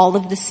all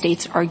of the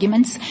state's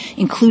arguments,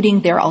 including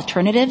their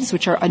alternatives,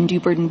 which are undue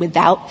burden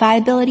without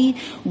viability,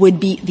 would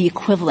be the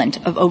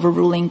equivalent of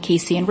overruling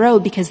Casey and Roe,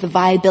 because the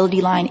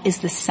viability line is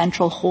the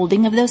central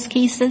holding of those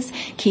cases.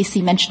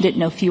 Casey mentioned it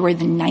no fewer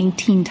than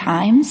 19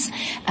 times,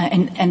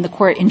 and the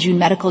court in June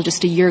Medical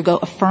just a year ago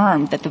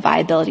affirmed that the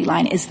viability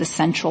line is the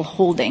central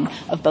holding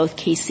of both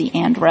Casey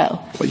and Roe.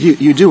 But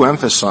you do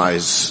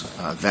emphasize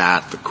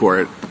that the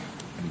court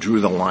drew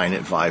the line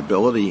at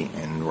viability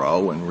in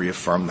Roe and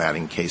reaffirmed that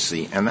in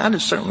Casey, and that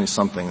is certainly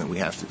something that we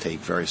have to take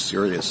very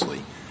seriously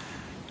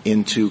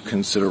into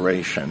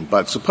consideration.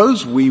 But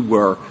suppose we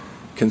were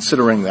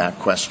considering that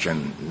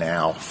question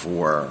now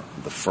for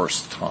the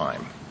first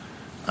time.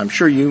 I'm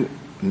sure you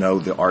know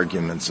the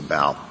arguments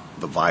about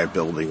the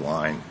viability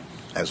line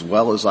as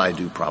well as I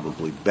do,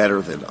 probably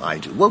better than I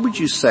do. What would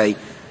you say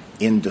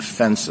in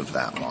defense of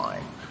that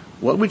line?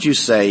 What would you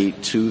say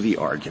to the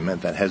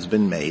argument that has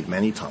been made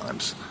many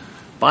times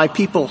by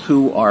people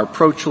who are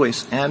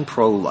pro-choice and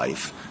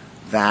pro-life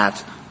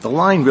that the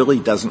line really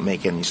doesn't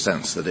make any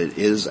sense, that it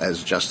is,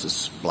 as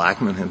Justice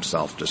Blackmun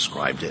himself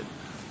described it,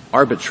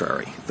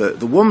 arbitrary?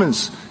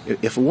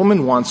 If a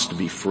woman wants to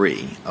be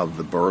free of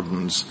the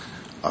burdens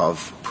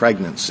of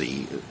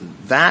pregnancy,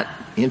 that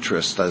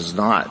interest does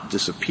not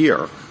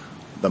disappear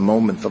the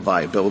moment the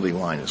viability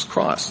line is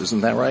crossed.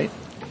 Isn't that right?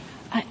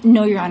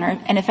 No, Your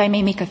Honor. And if I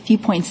may make a few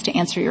points to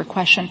answer your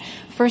question.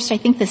 First, I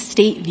think the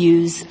state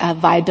views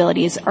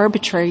viability as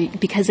arbitrary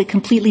because it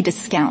completely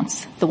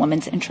discounts the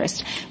woman's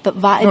interest. But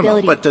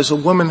viability. No, but does a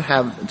woman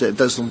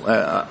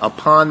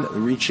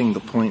upon reaching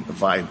the point of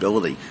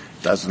viability,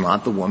 does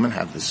not the woman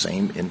have the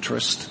same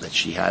interest that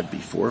she had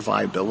before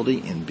viability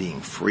in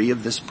being free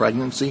of this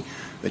pregnancy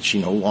that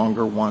she no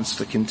longer wants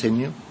to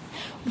continue?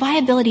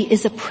 Viability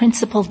is a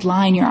principled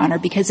line, Your Honor,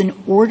 because in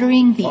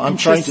ordering the I'm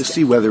trying to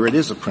see whether it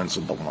is a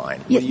principled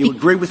line. Yeah, you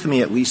agree with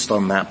me, at least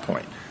on that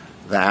point,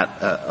 that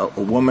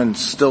a woman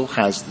still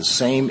has the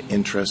same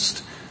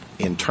interest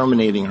in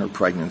terminating her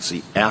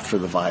pregnancy after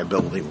the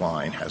viability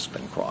line has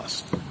been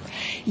crossed?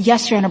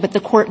 Yes, Your Honor, but the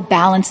court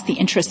balanced the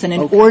interest, and in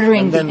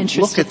ordering the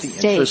interest of the state. Look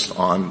at the interest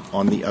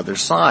on the other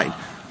side.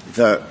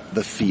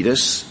 The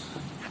fetus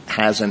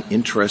has an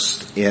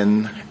interest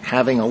in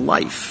having a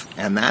life,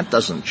 and that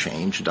doesn't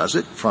change, does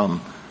it,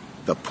 from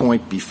the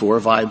point before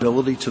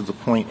viability to the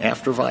point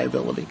after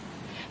viability?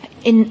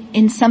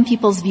 In some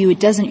people's view, it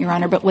doesn't, Your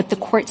Honor, but what the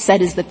court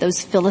said is that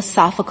those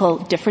philosophical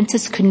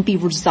differences couldn't be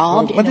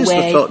resolved in a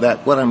way.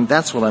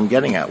 That's what I'm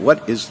getting at.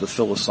 What is the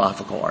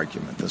philosophical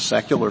argument, the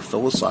secular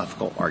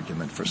philosophical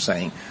argument for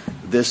saying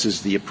this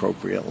is the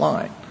appropriate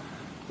line?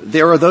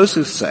 There are those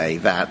who say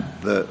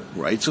that the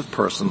rights of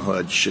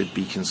personhood should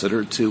be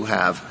considered to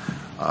have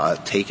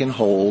taken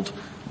hold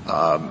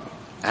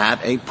at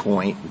a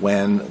point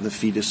when the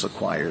fetus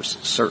acquires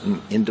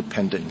certain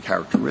independent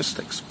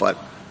characteristics. But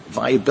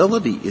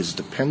viability is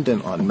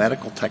dependent on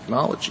medical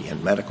technology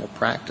and medical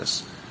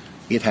practice.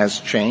 It has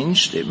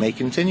changed. It may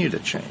continue to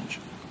change.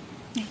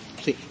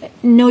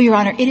 No, Your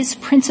Honor. It is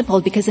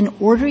principled because in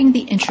ordering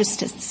the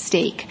interest at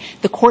stake,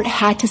 the court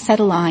had to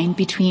set a line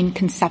between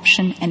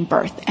conception and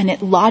birth, and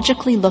it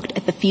logically looked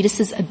at the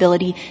fetus's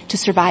ability to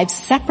survive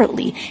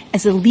separately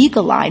as a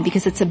legal line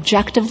because it's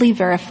objectively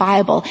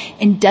verifiable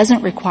and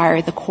doesn't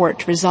require the court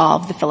to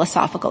resolve the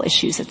philosophical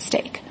issues at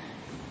stake.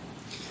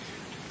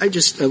 I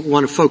just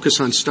want to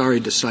focus on stare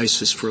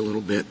decisis for a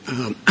little bit.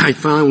 I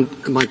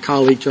found my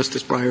colleague,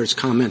 Justice Breyer's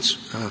comments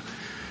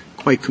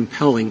quite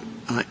compelling.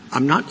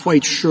 I'm not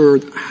quite sure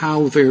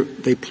how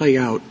they play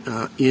out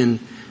in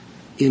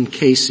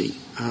Casey.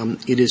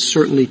 It is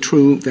certainly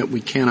true that we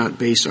cannot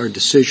base our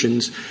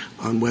decisions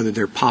on whether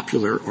they're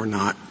popular or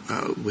not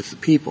with the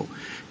people.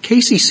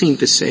 Casey seemed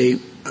to say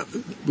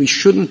we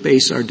shouldn't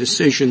base our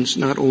decisions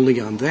not only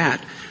on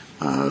that,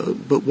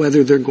 but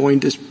whether they're going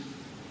to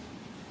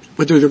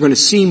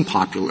seem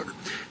popular.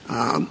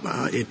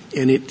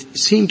 It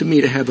seemed to me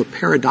to have a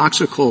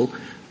paradoxical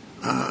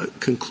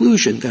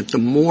conclusion that the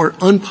more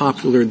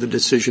unpopular the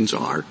decisions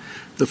are,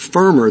 the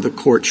firmer the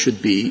court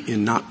should be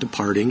in not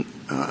departing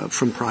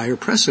from prior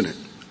precedent.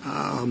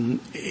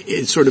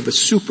 It's sort of a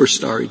super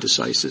stare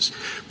decisis,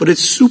 but it's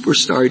super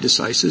stare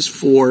decisis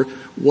for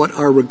what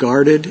are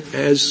regarded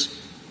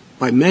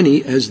by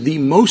many as the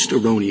most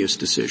erroneous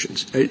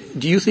decisions.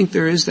 Do you think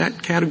there is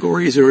that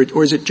category,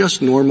 or is it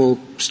just normal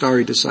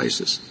stare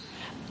decisis?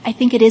 I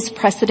think it is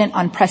precedent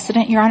on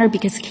precedent, Your Honor,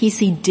 because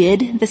Casey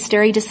did the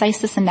stare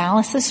decisis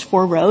analysis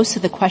for Roe, so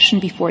the question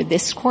before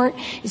this court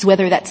is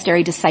whether that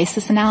stare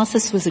decisis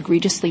analysis was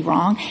egregiously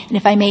wrong. And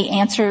if I may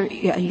answer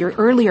your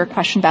earlier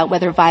question about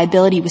whether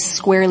viability was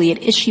squarely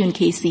at issue in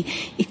Casey,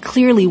 it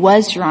clearly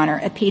was, Your Honor.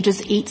 At pages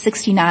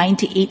 869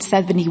 to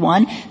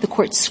 871, the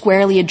court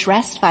squarely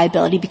addressed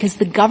viability because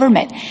the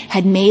government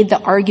had made the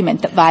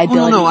argument that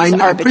viability was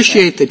arbitrary. I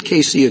appreciate that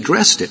Casey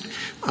addressed it.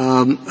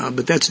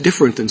 But that's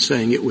different than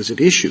saying it was at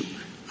issue.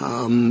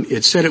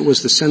 It said it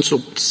was the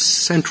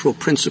central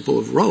principle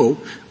of Roe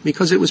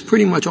because it was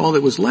pretty much all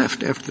that was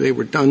left after they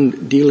were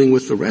done dealing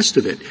with the rest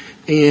of it.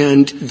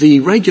 And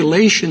the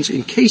regulations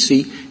in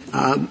Casey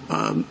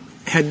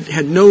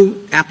had no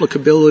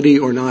applicability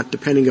or not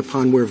depending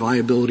upon where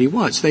viability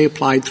was. They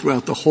applied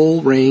throughout the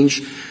whole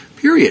range,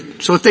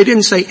 period. So if they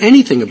didn't say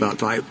anything about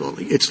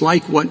viability, it's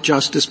like what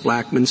Justice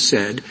Blackmun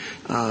said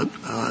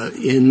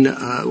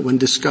when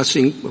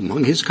discussing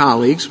among his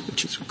colleagues,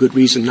 which is a good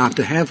reason not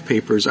to have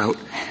papers out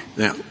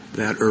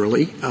that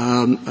early,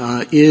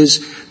 is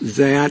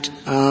that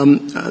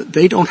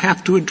they don't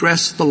have to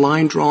address the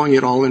line drawing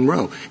at all in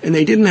Roe, and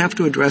they didn't have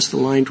to address the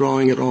line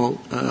drawing at all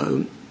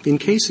in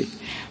Casey.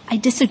 I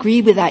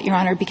disagree with that, Your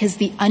Honor, because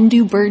the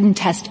undue burden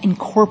test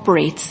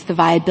incorporates the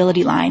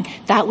viability line.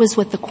 That was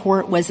what the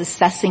court was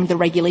assessing the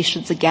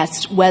regulations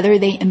against, whether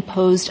they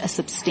imposed a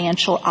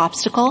substantial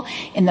obstacle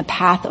in the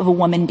path of a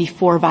woman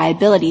before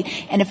viability.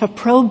 And if a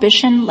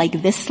prohibition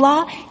like this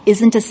law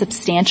isn't a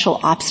substantial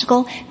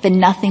obstacle, then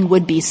nothing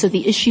would be. So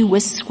the issue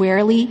was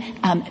squarely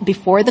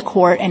before the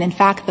court, and in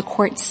fact the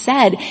court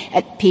said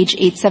at page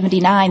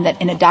 879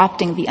 that in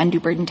adopting the undue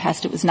burden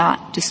test it was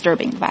not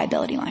disturbing the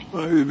viability line.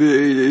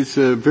 It's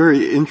a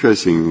very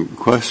interesting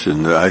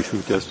question that I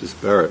think Justice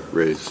Barrett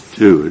raised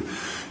too.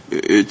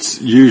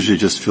 It's usually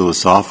just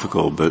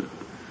philosophical, but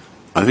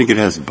I think it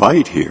has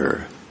bite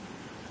here.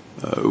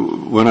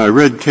 When I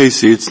read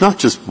Casey, it's not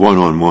just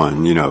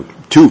one-on-one,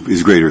 two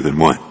is greater than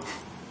one.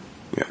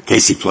 Yeah,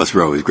 Casey plus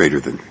Roe is greater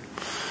than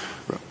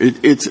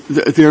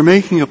they're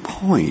making a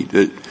point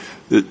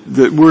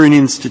that we're an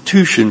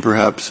institution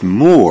perhaps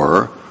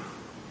more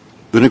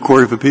than a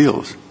court of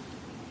appeals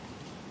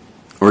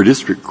or a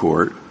district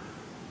court.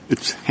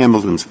 It's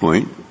Hamilton's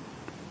point.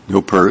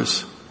 No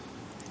purse.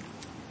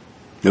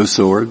 No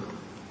sword.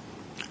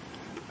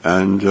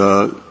 And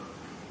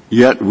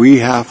yet we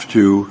have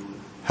to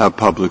have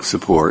public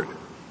support.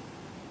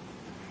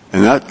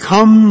 And that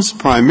comes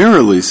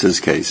primarily, says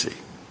Casey.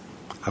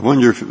 I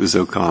wonder if it was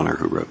O'Connor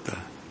who wrote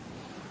that.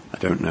 I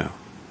don't know.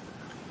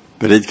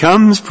 But it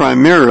comes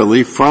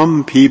primarily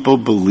from people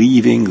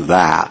believing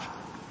that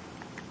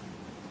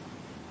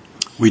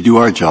we do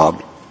our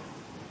job.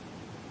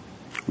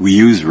 We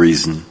use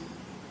reason.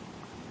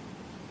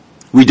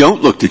 We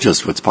don't look to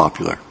just what's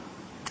popular.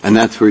 And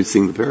that's where you're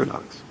seeing the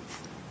paradox.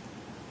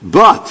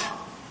 But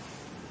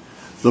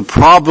the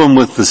problem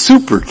with the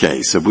super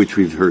case, of which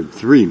we've heard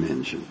three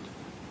mentioned,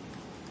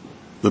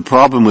 the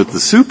problem with the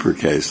super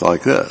case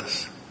like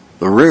this,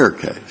 the rare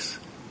case,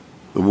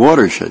 the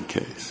watershed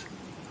case,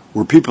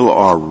 where people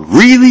are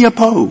really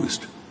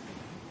opposed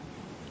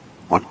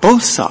on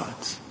both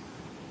sides,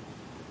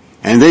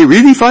 and they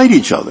really fight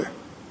each other,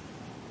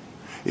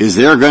 is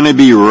they're going to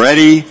be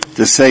ready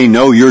to say,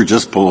 no, you're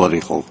just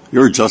political.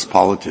 You're just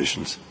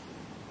politicians.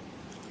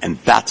 And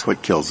that's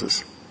what kills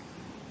us.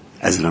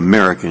 as an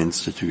American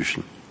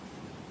institution.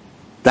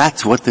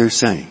 That's what they're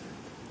saying.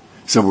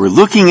 So we're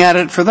looking at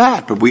it for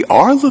that, but we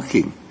are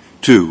looking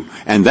too,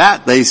 and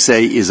that, they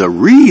say, is a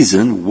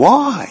reason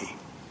why.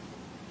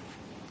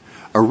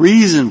 A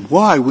reason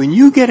why, when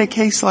you get a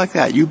case like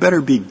that, you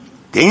better be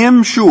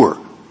damn sure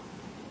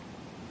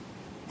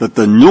that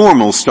the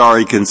normal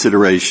stare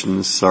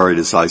considerations, stare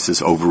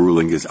decisis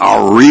overruling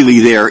are really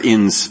there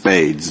in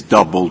spades,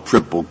 double,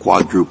 triple,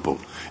 quadruple,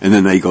 and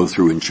then they go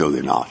through and show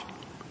they're not.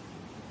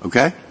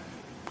 Okay?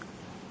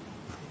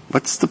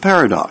 What's the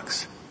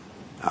paradox?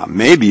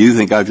 Maybe you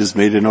think I've just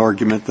made an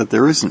argument that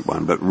there isn't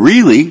one, but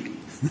really,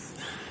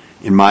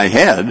 in my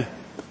head,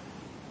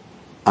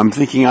 I'm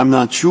thinking I'm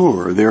not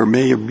sure. There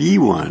may be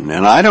one.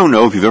 And I don't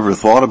know if you've ever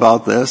thought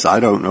about this. I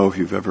don't know if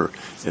you've ever,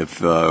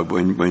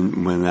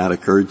 when that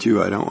occurred to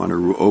you, I don't want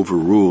to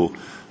overrule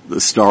the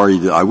stare,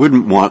 I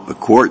wouldn't want the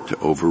court to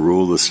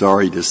overrule the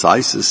stare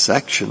decisis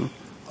section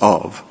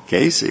of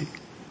Casey.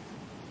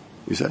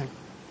 You say?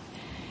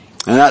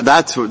 And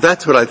that's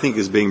what I think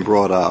is being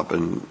brought up,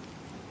 and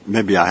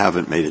maybe I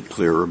haven't made it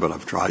clearer, but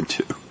I've tried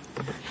to.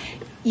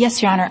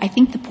 Yes, Your Honor. I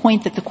think the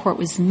point that the court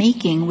was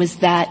making was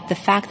that the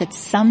fact that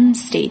some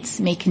states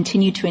may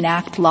continue to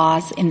enact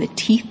laws in the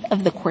teeth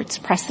of the court's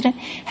precedent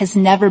has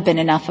never been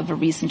enough of a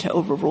reason to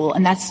overrule,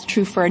 and that's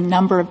true for a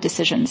number of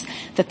decisions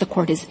that the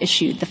court has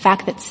issued. The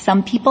fact that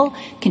some people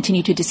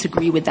continue to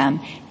disagree with them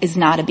is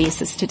not a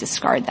basis to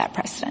discard that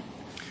precedent.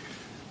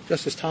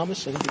 Justice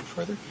Thomas, anything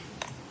further?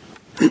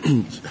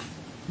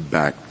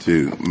 Back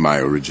to my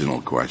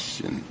original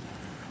question.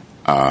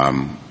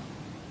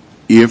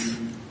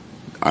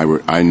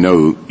 I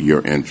know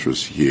your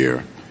interest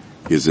here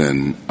is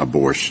in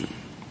abortion.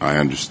 I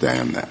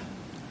understand that.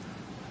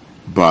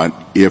 But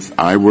if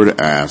I were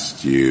to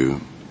ask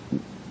you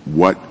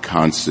what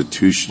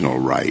constitutional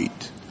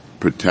right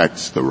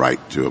protects the right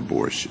to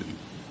abortion,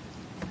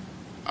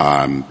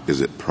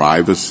 is it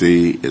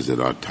privacy? Is it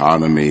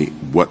autonomy?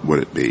 What would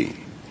it be?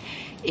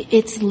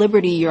 It's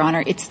liberty, Your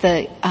Honor. It's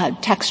the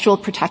textual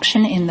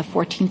protection in the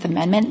 14th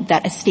Amendment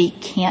that a state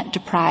can't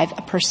deprive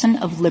a person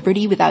of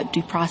liberty without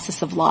due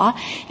process of law,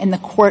 and the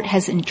court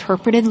has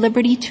interpreted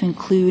liberty to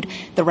include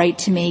the right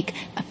to make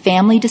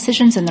family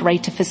decisions and the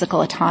right to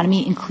physical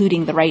autonomy,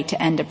 including the right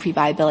to end a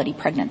pre-viability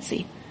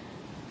pregnancy.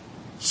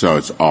 So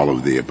it's all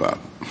of the above.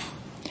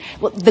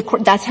 Well,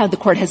 that's how the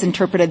court has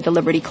interpreted the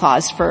Liberty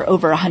Clause for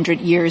over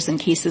 100 years in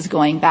cases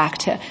going back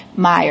to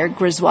Meyer,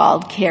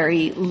 Griswold,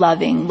 Carey,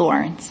 Loving,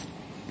 Lawrence.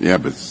 Yeah,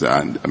 but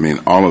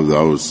all of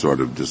those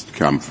sort of just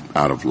come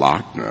out of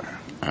Lochner.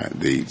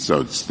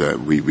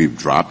 We've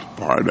dropped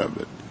part of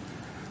it.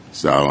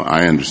 So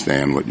I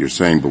understand what you're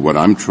saying, but what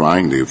I'm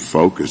trying to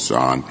focus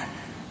on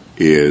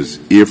is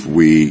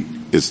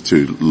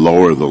to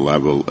lower the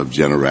level of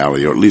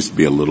generality, or at least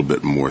be a little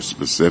bit more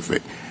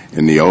specific.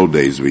 In the old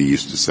days, we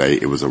used to say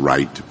it was a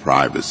right to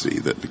privacy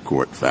that the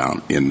court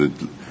found in the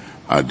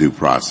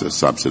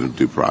substantive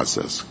due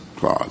process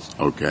clause.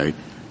 Okay.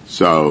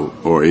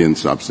 Or in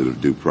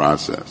substantive due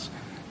process.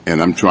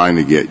 And I'm trying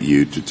to get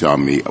you to tell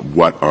me,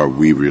 what are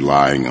we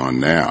relying on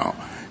now?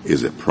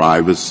 Is it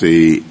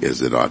privacy?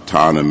 Is it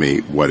autonomy?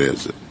 What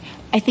is it?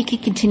 I think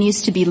it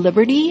continues to be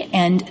liberty,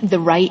 and the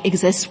right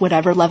exists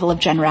whatever level of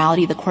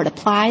generality the court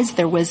applies.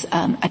 There was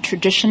a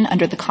tradition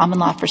under the common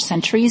law for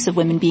centuries of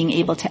women being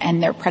able to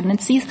end their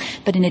pregnancies.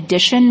 But in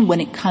addition, when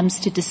it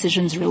comes to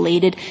decisions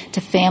related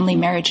to family,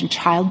 marriage, and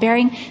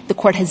childbearing, the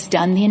court has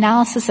done the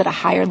analysis at a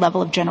higher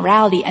level of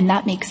generality, and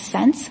that makes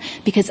sense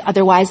because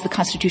otherwise the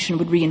Constitution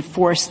would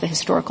reinforce the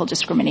historical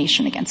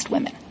discrimination against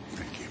women.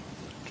 Thank you.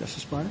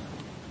 Justice Breyer?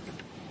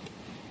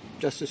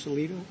 Justice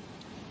Alito?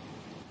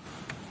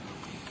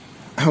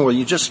 Well,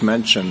 you just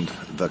mentioned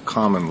the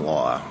common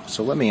law,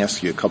 so let me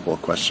ask you a couple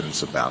of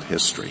questions about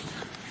history.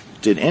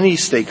 Did any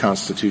state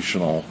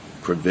constitutional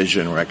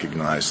provision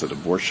recognize that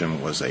abortion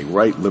was a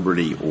right,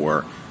 liberty,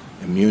 or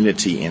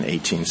immunity in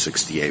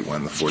 1868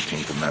 when the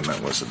 14th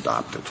Amendment was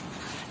adopted?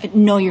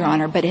 No, Your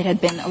Honor, but it had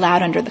been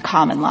allowed under the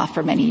common law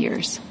for many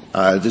years.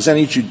 Does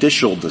any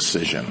judicial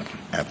decision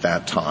at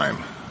that time,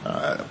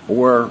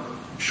 or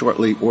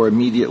shortly or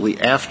immediately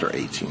after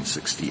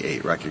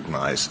 1868,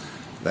 recognize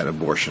that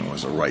abortion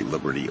was a right,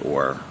 liberty,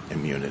 or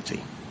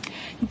immunity?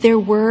 There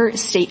were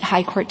state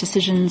high court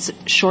decisions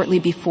shortly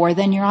before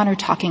then, Your Honor,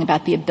 talking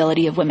about the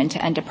ability of women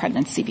to end a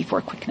pregnancy before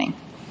quickening.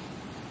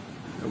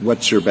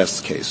 What's your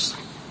best case?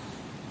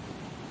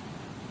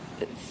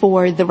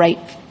 For the right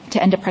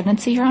to end a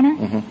pregnancy, Your Honor?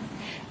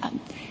 Mm-hmm.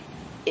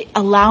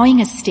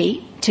 Allowing a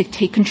state to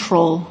take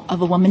control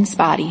of a woman's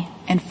body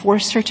and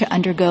force her to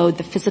undergo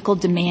the physical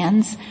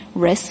demands,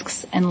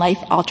 risks, and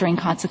life-altering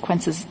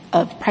consequences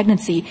of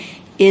pregnancy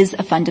is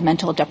a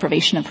fundamental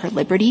deprivation of her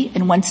liberty.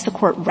 And once the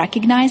court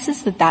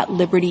recognizes that that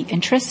liberty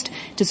interest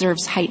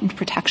deserves heightened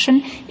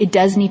protection, it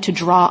does need to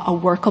draw a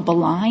workable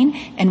line,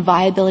 and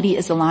viability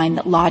is a line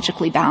that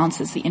logically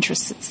balances the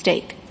interests at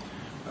stake.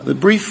 The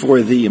brief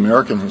for the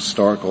American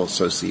Historical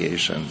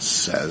Association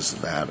says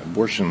that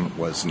abortion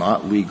was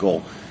not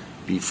legal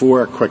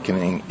before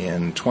quickening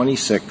in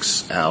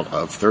 26 out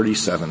of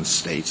 37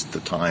 states at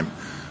the time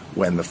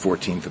when the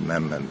 14th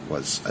Amendment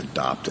was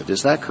adopted.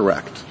 Is that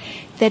correct?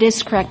 That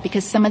is correct,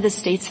 because some of the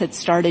states had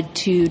started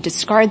to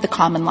discard the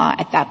common law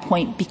at that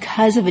point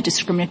because of a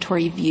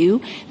discriminatory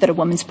view that a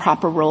woman's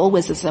proper role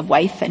was as a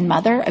wife and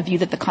mother, a view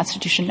that the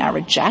Constitution now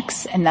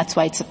rejects, and that's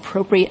why it's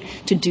appropriate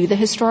to do the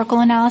historical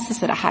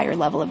analysis at a higher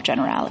level of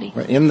generality.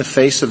 In the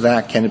face of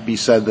that, can it be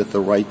said that the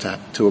right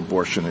to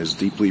abortion is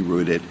deeply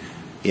rooted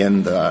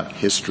in the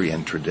history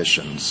and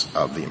traditions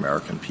of the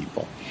American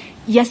people?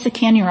 Yes, it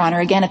can, Your Honor.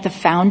 Again, at the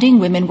founding,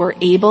 women were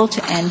able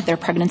to end their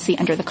pregnancy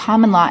under the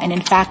common law, and in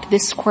fact,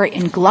 this court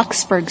in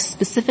Glucksburg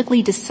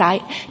specifically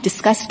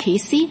discussed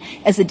Casey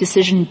as a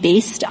decision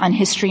based on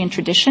history and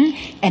tradition,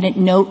 and at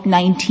note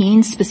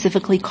 19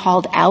 specifically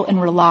called out and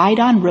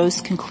relied on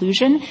Roe's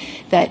conclusion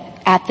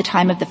that at the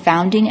time of the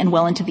founding and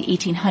well into the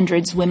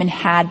 1800s, women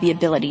had the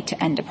ability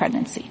to end a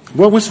pregnancy.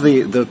 What was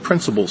the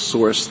principal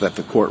source that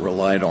the court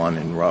relied on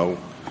in Roe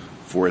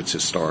for its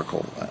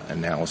historical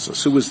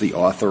analysis? Who was the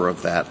author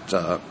of that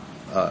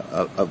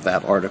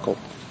article?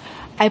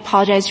 I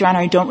apologize, Your Honor.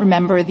 I don't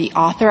remember the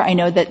author. I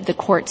know that the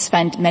court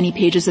spent many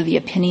pages of the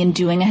opinion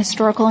doing a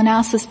historical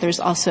analysis. There's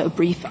also a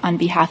brief on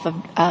behalf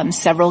of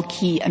several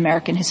key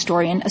American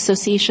historian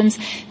associations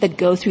that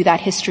go through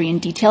that history in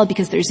detail,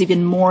 because there's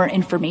even more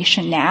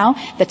information now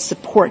that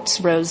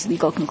supports Roe's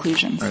legal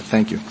conclusions. All right,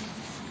 thank you.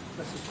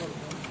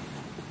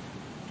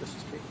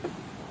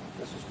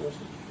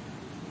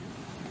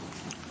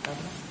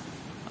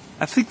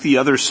 I think the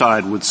other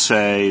side would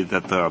say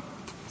that the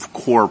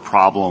core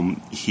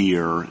problem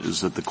here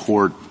is that the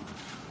court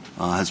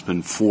has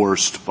been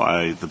forced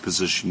by the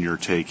position you're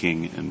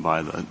taking and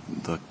by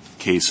the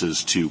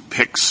cases to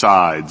pick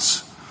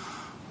sides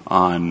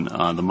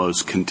on the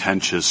most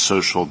contentious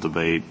social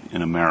debate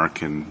in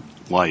American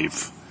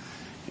life,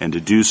 and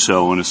to do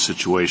so in a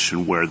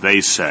situation where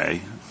they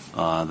say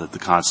that the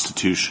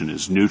Constitution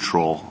is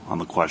neutral on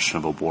the question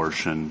of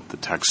abortion, the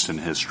text and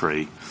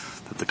history,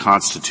 that the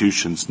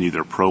Constitution's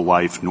neither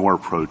pro-life nor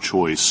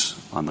pro-choice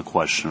on the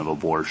question of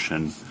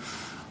abortion,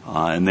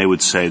 and they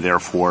would say,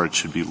 therefore, it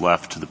should be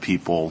left to the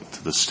people,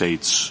 to the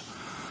states,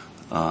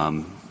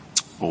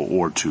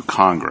 or to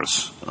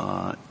Congress.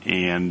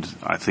 And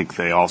I think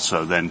they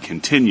also then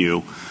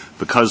continue,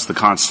 because the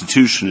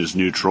Constitution is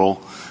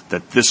neutral,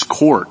 that this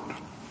court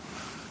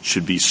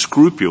should be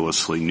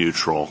scrupulously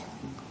neutral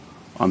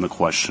on the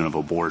question of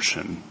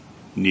abortion,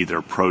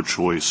 neither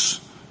pro-choice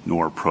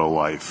nor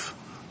pro-life.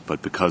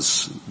 But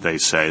because they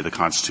say the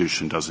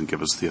Constitution doesn't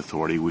give us the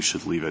authority, we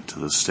should leave it to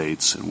the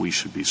states, and we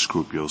should be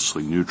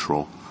scrupulously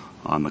neutral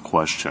on the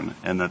question.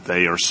 And that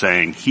they are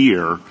saying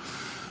here,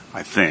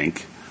 I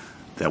think,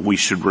 that we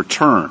should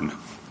return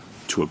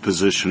to a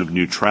position of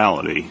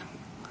neutrality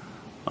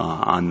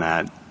on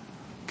that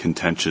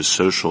contentious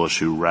social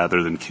issue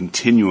rather than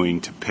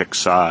continuing to pick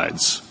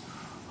sides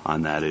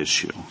on that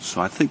issue.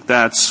 So I think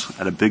that's,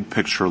 at a big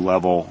picture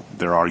level,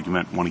 their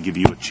argument. I want to give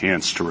you a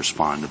chance to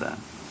respond to that.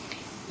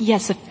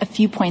 Yes, a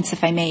few points,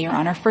 if I may, Your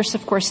Honor. First,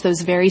 of course,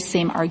 those very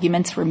same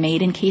arguments were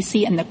made in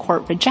Casey, and the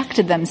court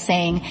rejected them,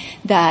 saying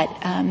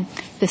that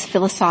this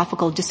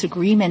philosophical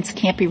disagreements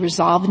can't be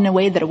resolved in a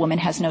way that a woman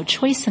has no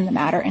choice in the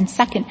matter. And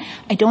second,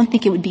 I don't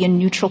think it would be a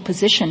neutral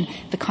position.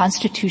 The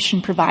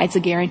Constitution provides a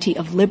guarantee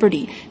of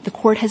liberty. The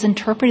court has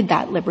interpreted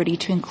that liberty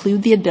to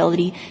include the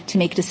ability to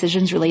make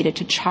decisions related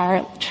to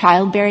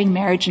childbearing,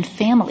 marriage, and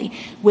family.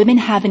 Women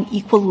have an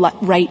equal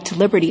right to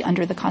liberty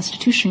under the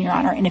Constitution, Your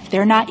Honor, and if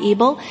they're not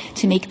able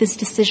to make this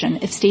decision,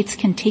 if states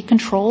can take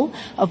control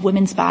of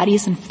women's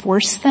bodies and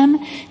force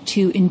them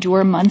to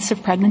endure months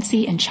of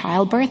pregnancy and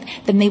childbirth,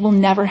 then they will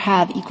never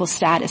have equal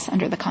status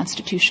under the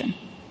Constitution.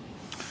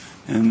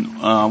 And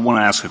I want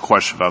to ask a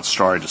question about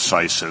stare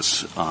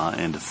decisis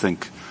and to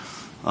think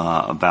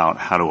about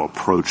how to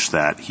approach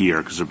that here,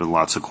 because there have been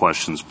lots of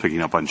questions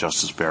picking up on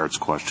Justice Barrett's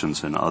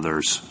questions and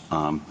others.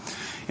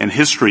 And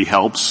history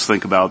helps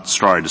think about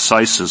stare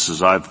decisis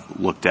as I've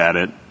looked at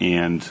it,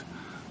 and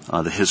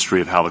the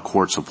history of how the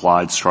courts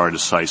applied stare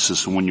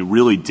decisis. And when you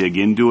really dig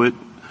into it,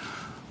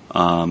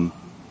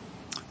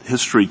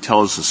 history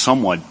tells a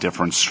somewhat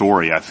different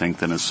story, I think,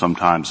 than is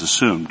sometimes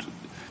assumed.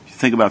 If you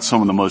think about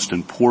some of the most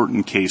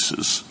important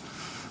cases,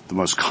 the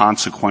most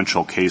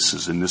consequential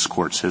cases in this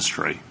court's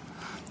history,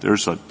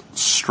 there's a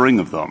string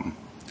of them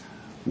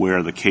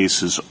where the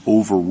cases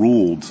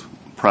overruled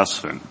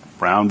precedent.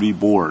 Brown v.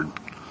 Board,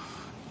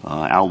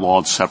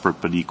 outlawed separate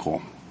but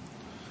equal.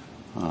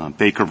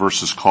 Baker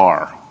versus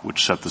Carr,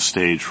 which set the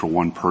stage for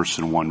one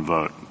person, one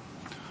vote.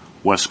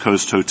 West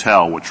Coast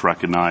Hotel, which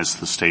recognized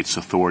the state's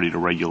authority to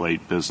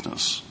regulate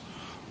business.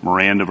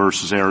 Miranda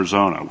versus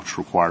Arizona, which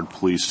required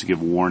police to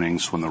give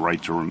warnings when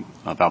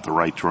about the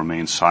right to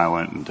remain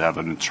silent and to have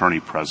an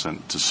attorney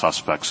present to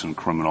suspects in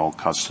criminal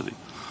custody.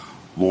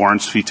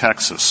 Lawrence v.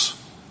 Texas,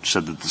 which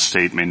said that the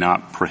state may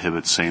not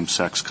prohibit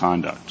same-sex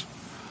conduct.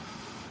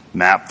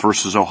 Mapp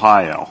versus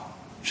Ohio,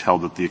 which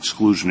held that the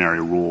exclusionary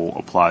rule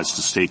applies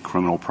to state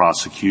criminal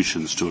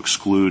prosecutions to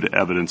exclude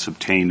evidence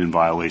obtained in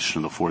violation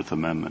of the Fourth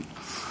Amendment.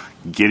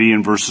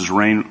 Gideon versus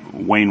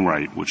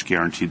Wainwright, which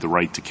guaranteed the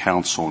right to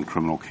counsel in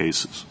criminal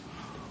cases.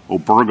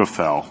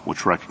 Obergefell,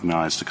 which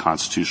recognized a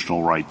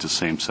constitutional right to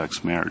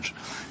same-sex marriage.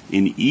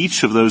 In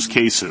each of those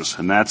cases,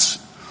 and that's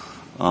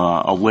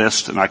a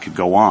list, and I could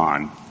go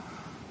on,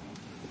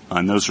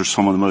 and those are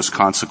some of the most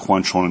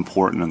consequential and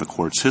important in the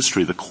court's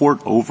history, the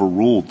court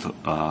overruled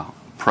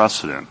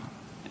precedent.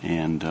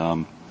 And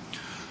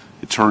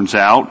it turns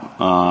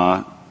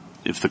out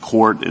if the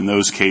court in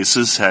those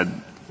cases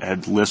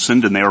had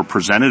listened and they were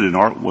presented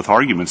with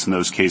arguments in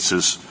those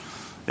cases,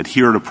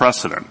 adhere to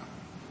precedent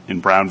in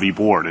Brown v.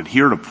 Board,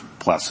 adhere to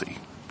Plessy,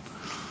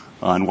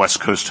 in West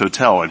Coast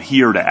Hotel,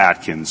 adhere to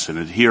Atkins, and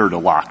adhere to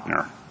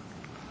Lochner.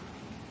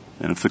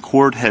 And if the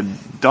court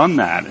had done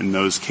that in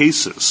those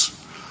cases,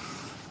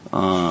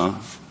 the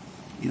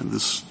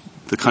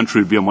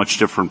country would be a much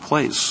different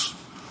place.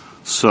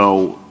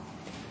 So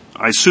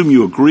I assume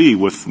you agree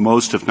with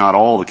most, if not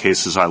all, the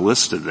cases I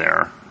listed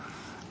there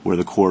where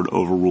the court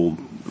overruled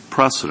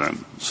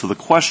precedent. So the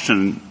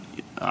question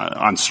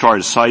on stare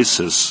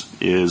decisis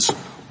is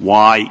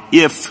why,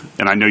 if,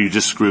 and I know you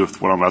disagree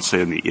with what I'm about to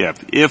say in the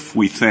if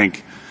we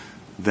think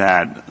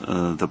that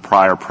the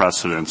prior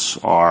precedents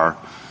are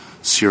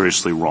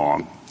seriously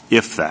wrong,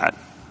 if that,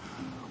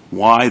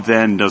 why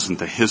then doesn't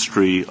the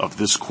history of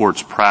this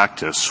court's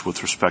practice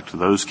with respect to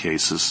those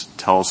cases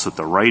tell us that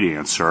the right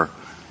answer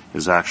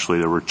is actually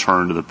the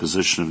return to the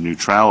position of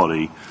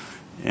neutrality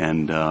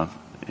and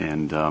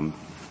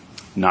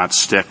not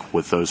stick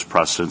with those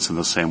precedents in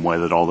the same way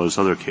that all those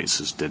other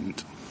cases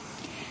didn't?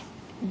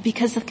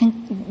 Because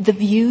the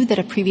view that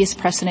a previous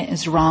precedent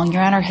is wrong,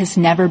 Your Honor, has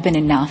never been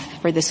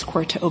enough for this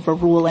court to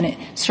overrule, and it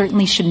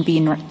certainly shouldn't be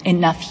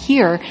enough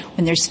here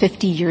when there's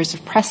 50 years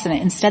of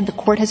precedent. Instead, the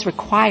court has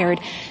required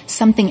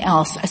something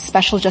else, a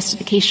special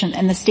justification,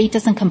 and the state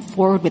doesn't come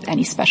forward with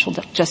any special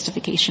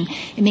justification.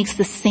 It makes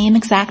the same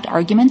exact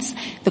arguments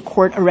the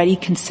court already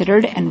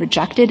considered and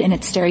rejected in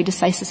its stare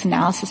decisis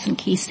analysis in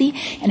Casey,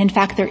 and in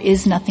fact, there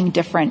is nothing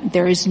different.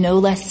 There is no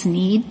less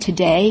need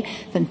today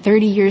than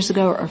 30 years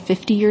ago or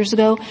 50 years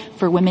ago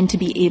for women to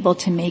be able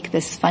to make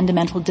this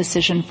fundamental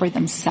decision for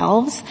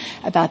themselves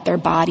about their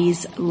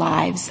bodies,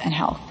 lives, and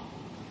health.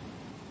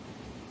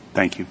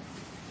 Thank you.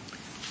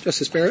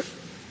 Justice Barrett?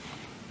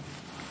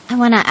 I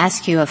want to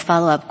ask you a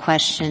follow-up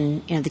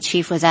question. The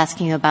Chief was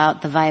asking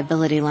about the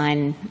viability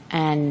line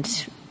and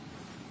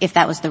if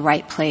that was the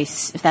right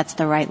place, if that's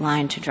the right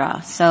line to draw.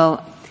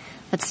 So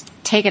let's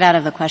take it out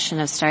of the question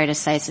of stare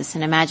decisis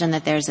and imagine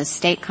that there's a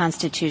state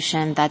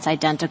constitution that's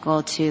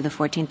identical to the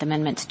 14th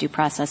Amendment's due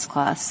process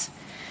clause.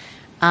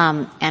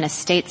 And a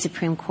state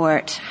Supreme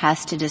Court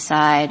has to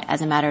decide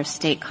as a matter of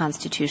state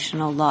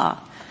constitutional law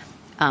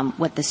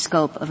what the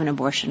scope of an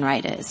abortion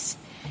right is.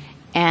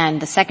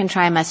 And the second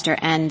trimester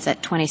ends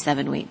at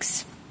 27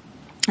 weeks.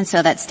 And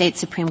so that state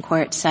Supreme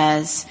Court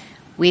says,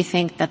 we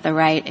think that the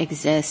right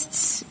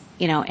exists,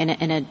 in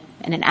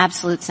an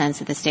absolute sense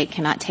that the state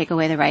cannot take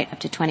away the right up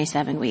to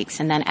 27 weeks.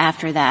 And then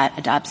after that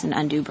adopts an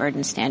undue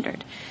burden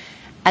standard.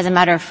 As a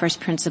matter of first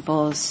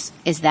principles,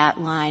 is that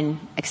line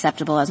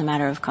acceptable as a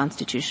matter of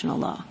constitutional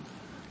law?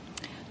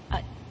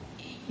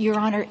 Your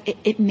Honor,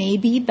 it may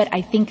be, but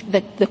I think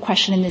that the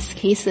question in this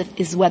case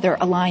is whether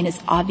a line is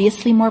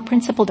obviously more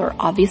principled or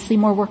obviously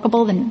more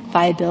workable than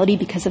viability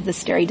because of the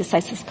stare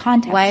decisis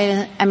context.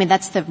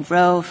 That's the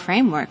Roe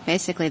framework,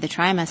 basically, the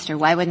trimester.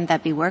 Why wouldn't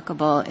that be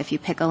workable if you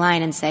pick a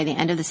line and say the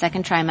end of the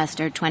second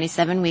trimester,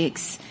 27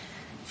 weeks,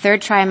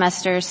 third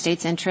trimester,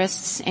 states'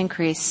 interests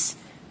increase?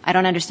 I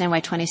don't understand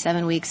why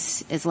 27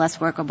 weeks is less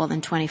workable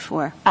than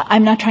 24.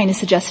 I'm not trying to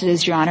suggest it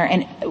is, Your Honor.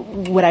 And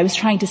what I was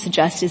trying to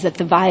suggest is that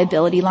the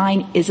viability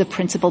line is a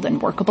principled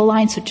and workable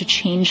line. So to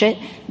change it,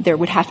 there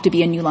would have to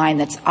be a new line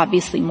that's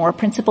obviously more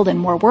principled and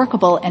more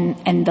workable.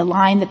 And the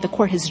line that the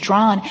court has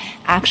drawn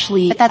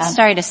actually... But that's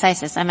stare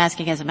decisis. I'm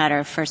asking as a matter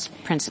of first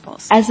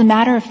principles. As a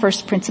matter of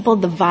first principle,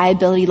 the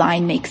viability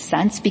line makes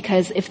sense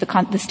because if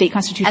the state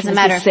constitution is the same...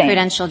 As a matter of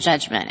prudential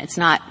judgment. It's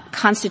not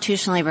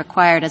constitutionally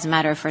required as a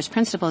matter of first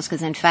principles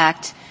because in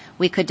fact,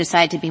 we could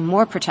decide to be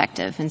more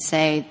protective and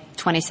say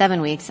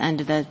 27 weeks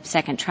end of the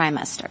second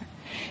trimester.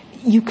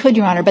 You could,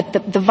 Your Honor, but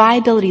the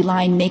viability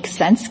line makes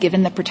sense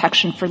given the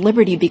protection for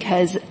liberty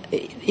because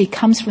it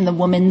comes from the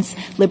woman's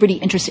liberty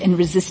interest in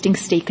resisting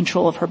state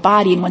control of her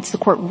body. And once the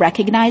court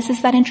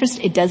recognizes that interest,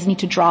 it does need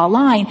to draw a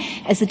line,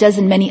 as it does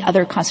in many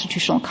other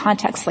constitutional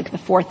contexts like the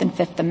Fourth and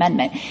Fifth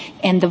Amendment.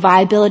 And the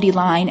viability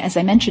line, as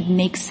I mentioned,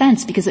 makes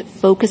sense because it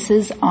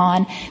focuses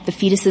on the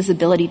fetus's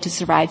ability to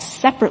survive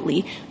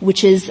separately,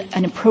 which is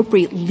an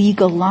appropriate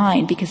legal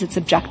line because it's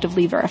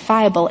objectively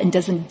verifiable and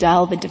doesn't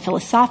delve into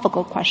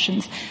philosophical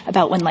questions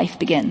about when life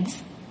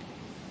begins.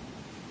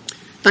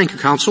 Thank you,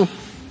 counsel.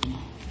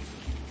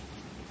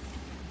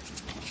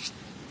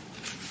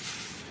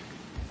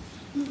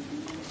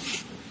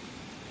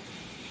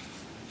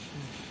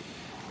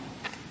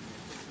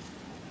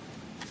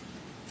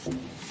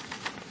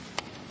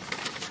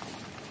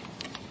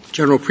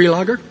 General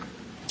Prelogger.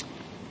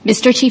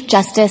 Mr. Chief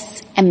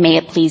Justice, and may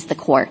it please the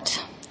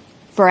Court.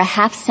 For a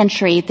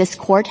half-century, this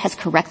Court has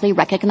correctly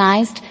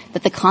recognized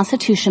that the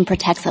Constitution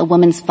protects a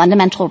woman's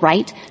fundamental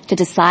right to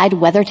decide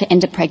whether to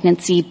end a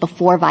pregnancy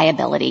before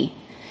viability.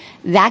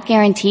 That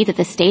guarantee that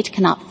the state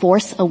cannot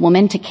force a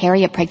woman to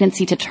carry a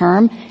pregnancy to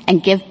term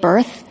and give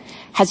birth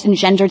has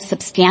engendered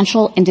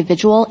substantial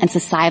individual and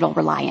societal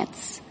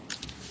reliance.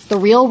 The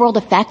real-world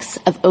effects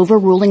of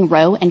overruling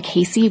Roe and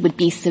Casey would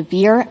be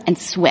severe and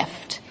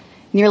swift.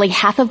 Nearly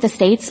half of the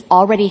states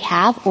already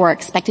have or are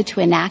expected to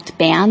enact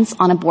bans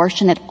on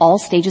abortion at all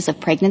stages of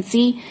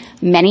pregnancy,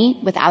 many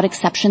without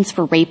exceptions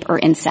for rape or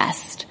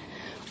incest.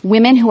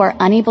 Women who are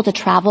unable to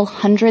travel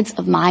hundreds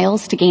of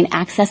miles to gain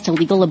access to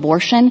legal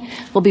abortion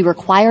will be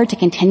required to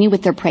continue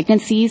with their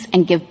pregnancies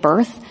and give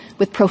birth,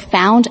 with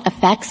profound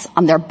effects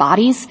on their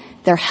bodies,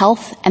 their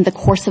health, and the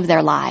course of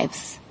their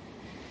lives.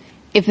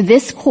 If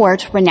this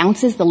court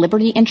renounces the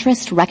liberty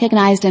interest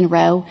recognized in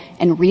Roe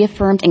and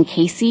reaffirmed in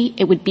Casey,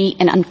 it would be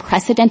an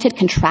unprecedented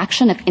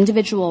contraction of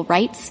individual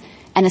rights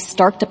and a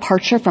stark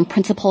departure from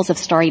principles of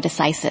stare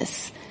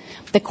decisis.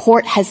 The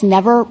court has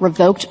never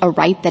revoked a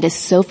right that is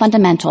so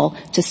fundamental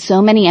to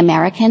so many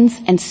Americans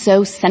and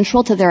so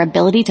central to their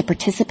ability to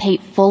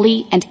participate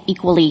fully and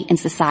equally in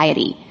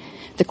society.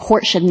 The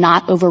court should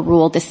not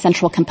overrule this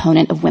central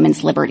component of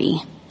women's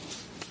liberty.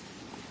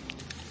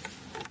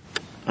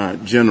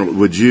 General,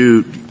 would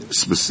you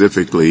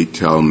specifically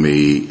tell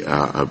me,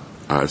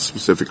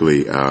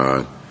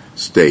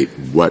 state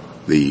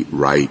what the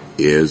right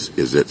is?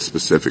 Is it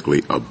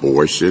specifically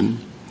abortion?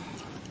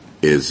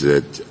 Is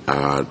it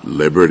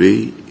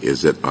liberty?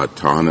 Is it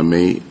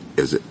autonomy?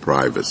 Is it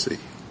privacy?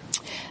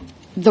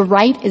 The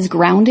right is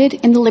grounded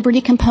in the liberty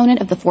component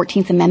of the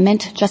 14th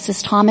Amendment,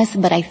 Justice Thomas,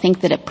 but I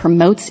think that it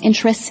promotes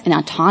interests in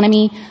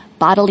autonomy,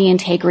 bodily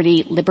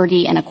integrity,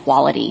 liberty, and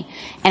equality.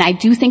 And I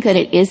do think that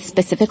it is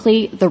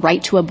specifically the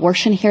right to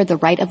abortion here, the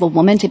right of a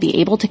woman to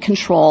be able to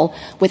control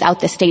without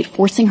the state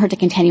forcing her to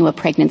continue a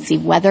pregnancy,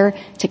 whether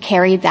to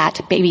carry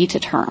that baby to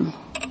term.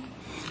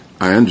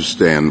 I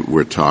understand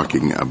we're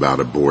talking about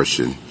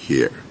abortion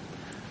here,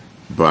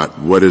 but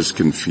what is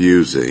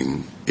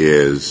confusing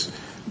is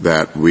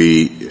that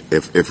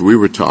if we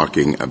were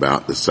talking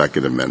about the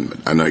Second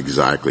Amendment, I know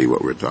exactly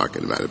what we're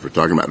talking about. If we're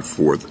talking about the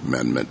Fourth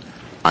Amendment,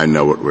 I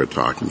know what we're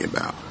talking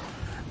about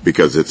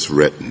because it's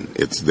written,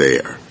 it's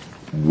there.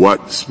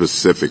 What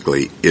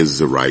specifically is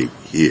the right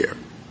here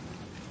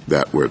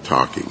that we're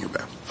talking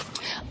about?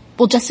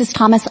 Well, Justice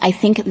Thomas, I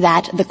think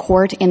that the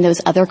court in those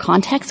other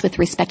contexts with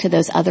respect to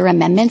those other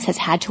amendments has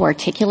had to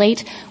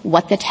articulate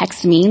what the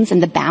text means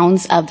and the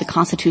bounds of the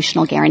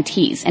constitutional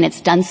guarantees. And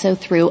it's done so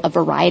through a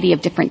variety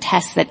of different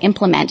tests that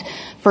implement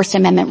First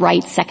Amendment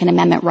rights, Second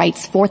Amendment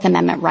rights, Fourth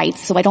Amendment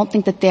rights. So I don't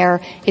think that there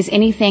is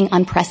anything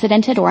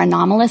unprecedented or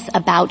anomalous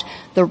about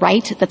the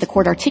right that the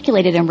court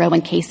articulated in Roe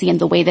and Casey and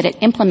the way that it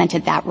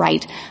implemented that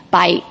right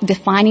by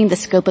defining the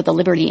scope of the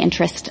liberty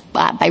interest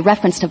by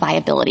reference to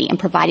viability and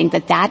providing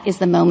that that is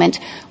the moment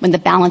when the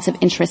balance of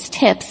interest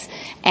tips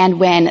and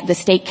when the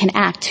state can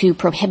act to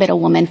prohibit a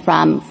woman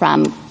from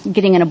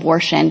getting an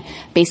abortion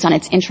based on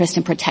its interest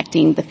in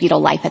protecting the fetal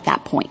life at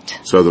that point.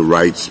 So the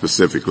right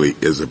specifically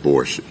is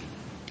abortion.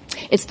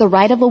 It's the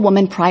right of a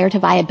woman prior to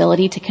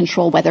viability to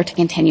control whether to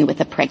continue with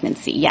a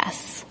pregnancy,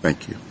 yes.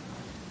 Thank you.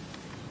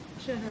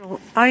 General,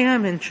 I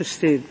am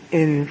interested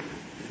in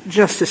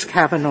Justice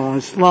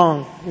Kavanaugh's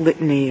long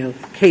litany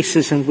of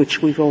cases in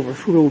which we've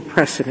overruled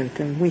precedent,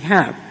 and we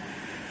have.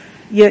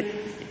 Yet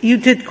you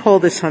did call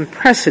this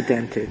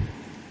unprecedented.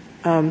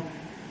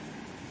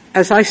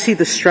 As I see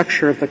the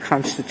structure of the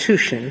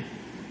Constitution,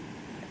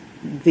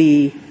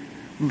 the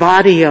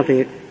body of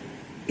it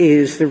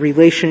is the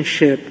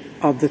relationship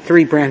of the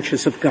three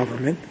branches of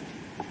government.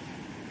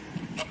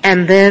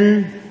 And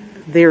then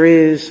there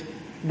is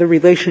the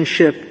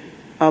relationship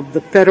of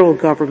the federal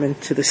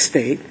government to the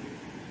state.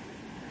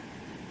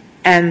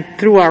 And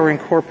through our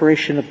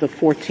incorporation of the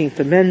 14th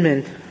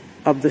Amendment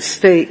of the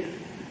state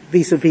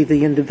vis-a-vis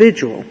the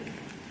individual,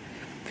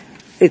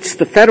 it's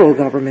the federal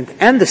government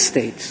and the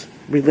state's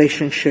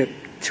relationship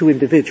to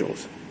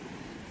individuals.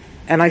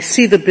 And I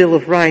see the Bill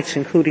of Rights,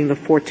 including the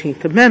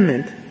 14th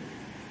Amendment,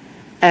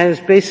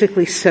 as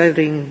basically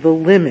setting the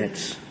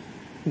limits,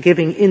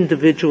 giving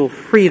individual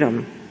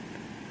freedom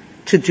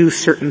to do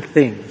certain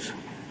things,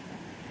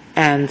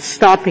 and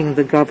stopping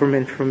the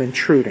government from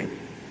intruding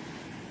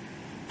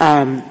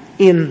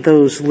in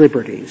those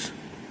liberties,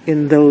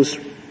 in those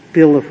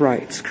Bill of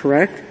Rights,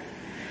 correct?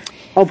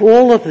 Of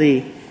all of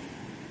the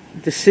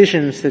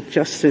decisions that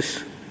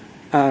Justice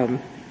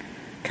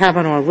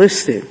Kavanaugh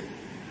listed,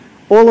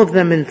 all of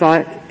them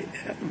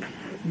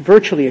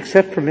virtually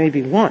except for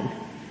maybe one,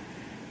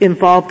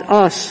 involved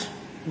us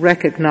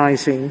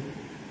recognizing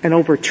and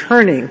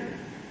overturning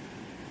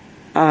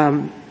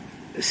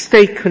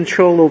state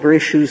control over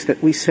issues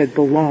that we said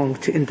belong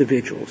to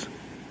individuals.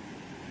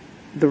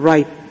 The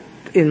right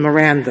in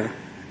Miranda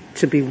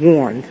to be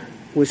warned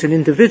was an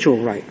individual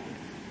right,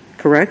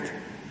 correct?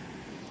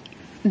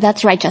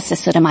 That's right,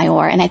 Justice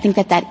Sotomayor, and I think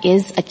that that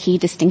is a key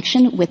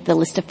distinction with the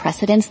list of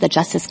precedents that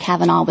Justice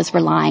Kavanaugh was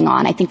relying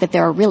on. I think that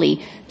there are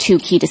really two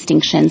key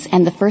distinctions,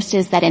 and the first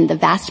is that in the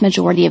vast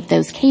majority of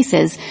those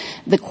cases,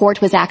 the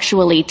court was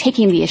actually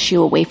taking the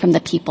issue away from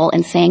the people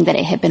and saying that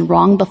it had been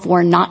wrong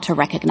before not to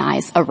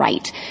recognize a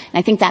right. And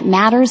I think that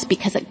matters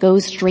because it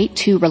goes straight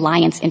to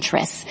reliance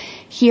interests.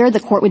 Here, the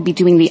court would be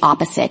doing the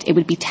opposite. It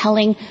would be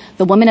telling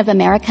the women of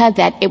America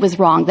that it was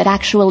wrong, that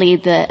actually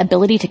the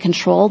ability to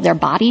control their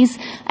bodies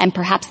and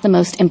perhaps the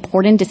most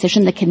important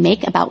decision they can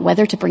make about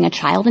whether to bring a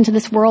child into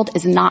this world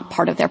is not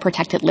part of their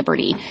protected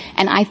liberty.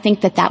 And I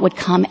think that that would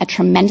come at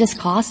tremendous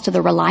cost to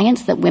the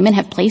reliance that women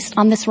have placed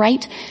on this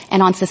right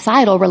and on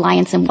societal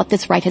reliance and what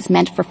this right has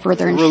meant for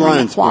further ensuring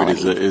reliance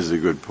equality. Point is a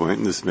good point,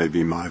 and this may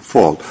be my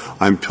fault.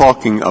 I'm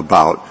talking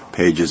about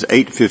pages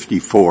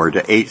 854 to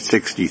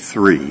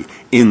 863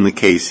 in the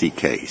Casey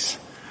case.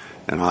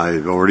 And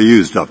I've already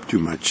used up too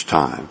much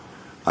time.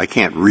 I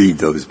can't read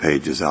those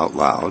pages out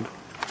loud.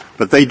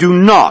 But they do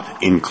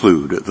not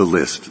include the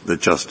list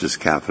that Justice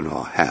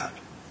Kavanaugh had.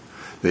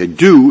 They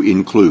do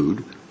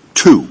include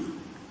two.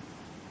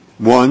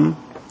 One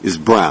is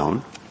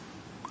Brown,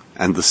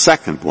 and the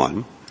second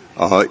one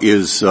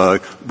is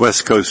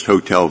West Coast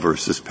Hotel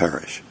versus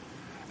Parrish.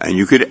 And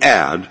you could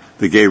add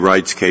the gay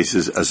rights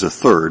cases as a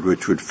third,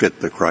 which would fit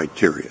the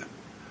criteria.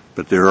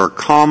 But there are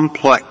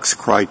complex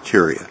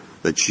criteria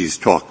that she's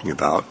talking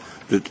about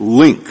that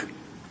link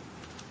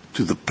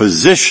to the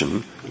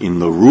position in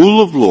the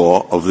rule of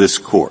law of this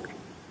court.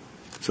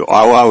 So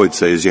all I would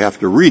say is you have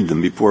to read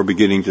them before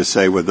beginning to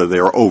say whether they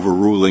are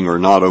overruling or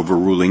not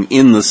overruling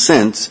in the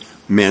sense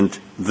meant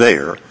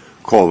there,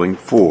 calling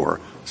for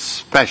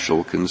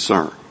special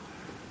concern.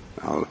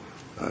 Now,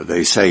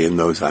 they say in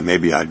those,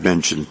 maybe I'd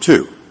mention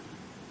too.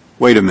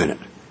 Wait a minute.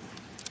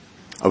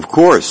 Of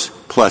course,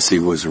 Plessy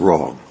was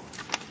wrong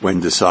when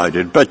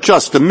decided, but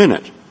just a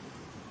minute.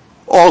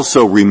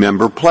 Also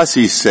remember,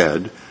 Plessy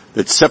said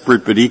that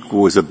separate but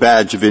equal was a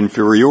badge of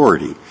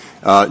inferiority.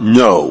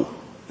 No,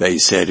 they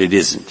said it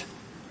isn't.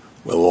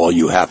 Well, all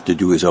you have to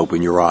do is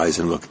open your eyes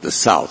and look at the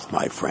South,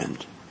 my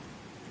friend,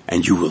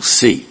 and you will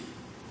see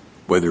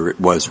whether it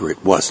was or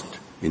it wasn't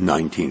in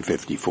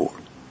 1954.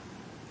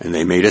 And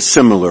they made a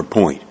similar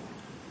point.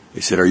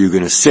 They said, are you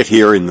going to sit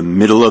here in the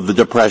middle of the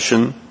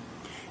Depression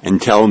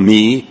and tell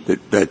me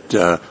that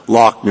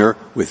Lochner,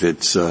 with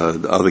its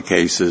other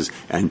cases,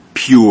 and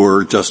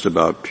pure, just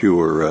about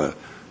pure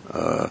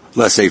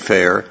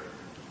laissez-faire,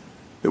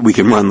 that we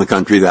can run the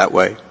country that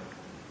way?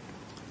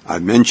 I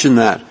mention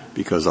that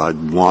because I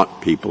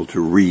want people to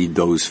read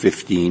those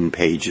 15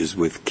 pages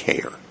with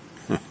care.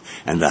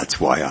 And that's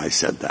why I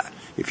said that.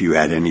 If you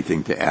had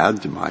anything to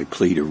add to my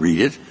plea to read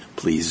it,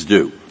 please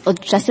do. Well,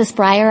 Justice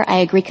Breyer, I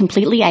agree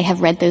completely. I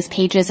have read those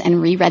pages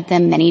and reread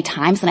them many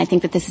times, and I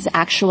think that this is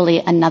actually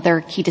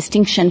another key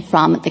distinction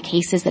from the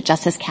cases that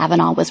Justice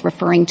Kavanaugh was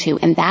referring to,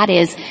 and that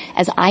is,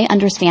 as I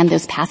understand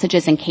those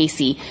passages in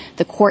Casey,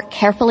 the court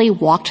carefully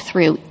walked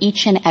through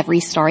each and every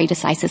stare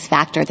decisis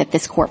factor that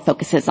this court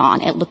focuses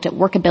on. It looked at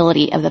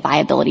workability of the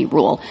viability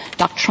rule,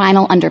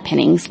 doctrinal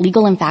underpinnings,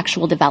 legal and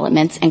factual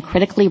developments, and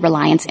critically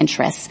reliance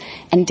interests.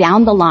 And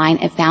down the line,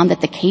 it found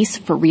that the case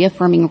for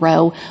reaffirming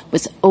Roe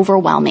was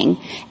overwhelming.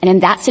 And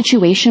in that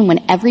situation,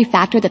 when every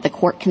factor that the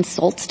court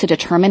consults to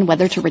determine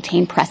whether to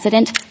retain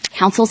precedent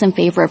counsels in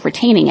favor of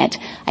retaining it,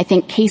 I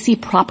think Casey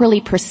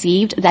properly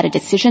perceived that a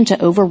decision to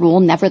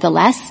overrule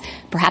nevertheless,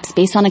 perhaps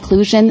based on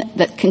conclusion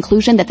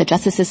that the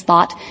justices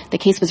thought the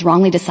case was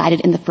wrongly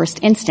decided in the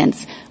first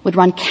instance, would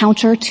run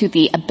counter to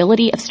the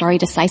ability of stare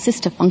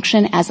decisis to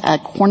function as a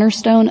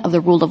cornerstone of the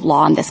rule of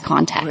law in this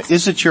context.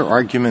 Is it your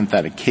argument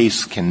that a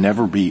case can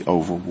never be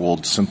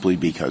overruled simply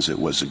because it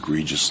was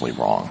egregiously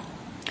wrong?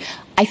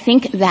 I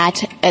think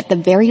that at the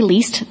very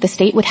least, the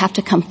state would have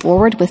to come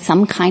forward with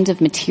some kind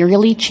of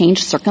materially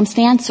changed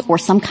circumstance or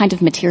some kind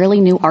of materially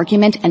new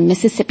argument, and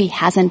Mississippi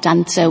hasn't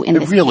done so in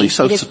this case.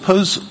 So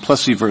suppose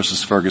Plessy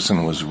versus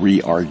Ferguson was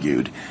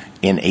re-argued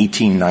in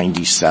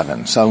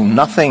 1897, so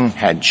nothing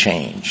had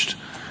changed.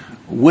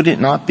 Would it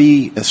not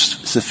be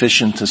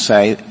sufficient to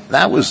say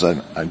that was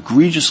an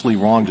egregiously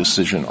wrong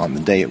decision on the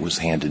day it was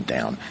handed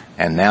down,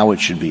 and now it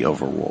should be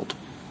overruled?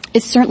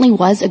 It certainly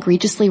was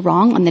egregiously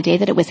wrong on the day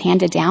that it was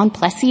handed down,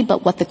 Plessy,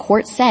 but what the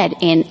court said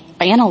in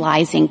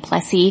analyzing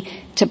Plessy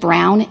to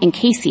Brown and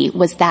Casey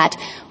was that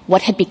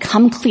what had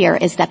become clear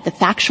is that the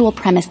factual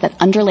premise that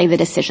underlay the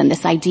decision,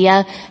 this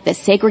idea that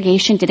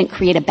segregation didn't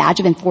create a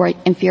badge of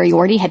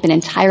inferiority, had been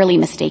entirely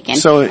mistaken.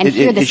 So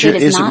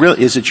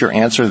is it your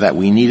answer that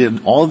we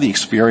needed all the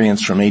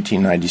experience from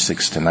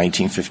 1896 to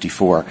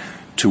 1954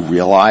 to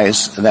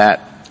realize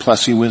that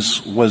Plessy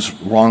was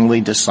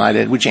wrongly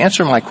decided? Would you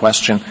answer my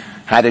question?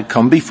 Had it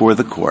come before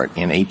the court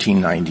in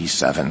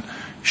 1897,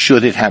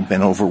 should it have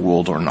been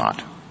overruled or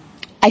not?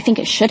 I think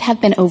it should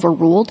have been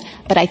overruled,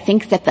 but I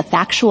think that the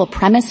factual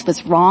premise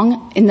was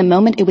wrong in the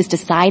moment it was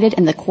decided,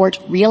 and the court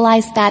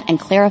realized that and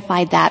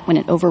clarified that when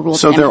it overruled.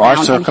 So there are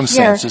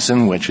circumstances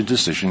in which a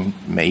decision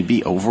may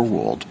be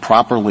overruled,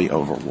 properly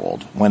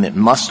overruled, when it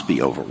must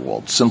be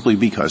overruled, simply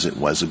because it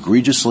was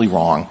egregiously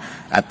wrong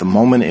at the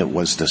moment it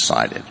was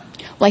decided.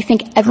 Well, I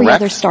think every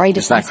Correct? other stare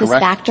decisis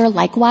factor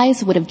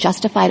likewise would have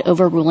justified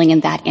overruling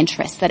in that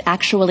interest, that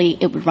actually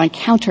it would run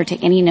counter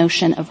to any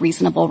notion of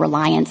reasonable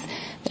reliance,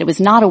 that it was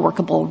not a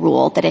workable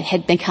rule, that it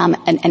had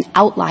become an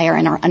outlier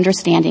in our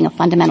understanding of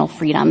fundamental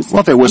freedoms.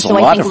 Well, there was a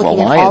lot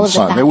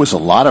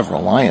of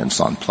reliance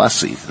on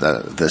Plessy.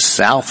 The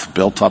South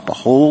built up a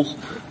whole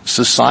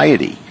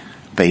society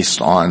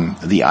based on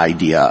the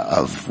idea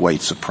of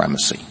white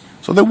supremacy.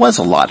 So there was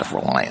a lot of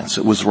reliance.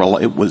 It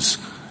was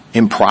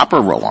improper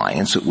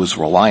reliance. It was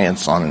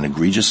reliance on an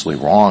egregiously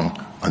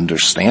wrong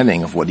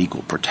understanding of what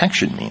equal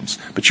protection means.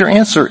 But your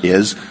answer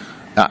is,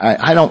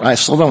 I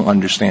still don't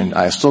understand,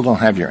 I still don't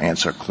have your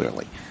answer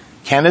clearly.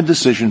 Can a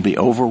decision be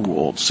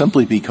overruled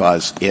simply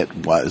because it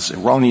was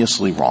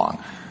erroneously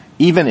wrong,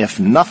 even if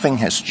nothing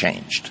has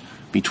changed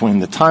between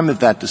the time of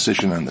that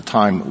decision and the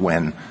time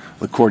when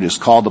the court is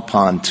called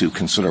upon to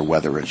consider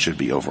whether it should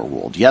be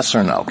overruled? Yes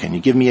or no? Can you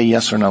give me a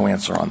yes or no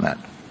answer on that?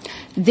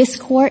 This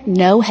court,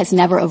 no, has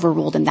never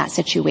overruled in that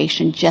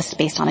situation just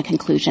based on a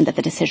conclusion that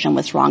the decision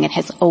was wrong. It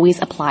has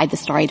always applied the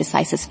stare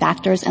decisis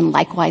factors and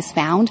likewise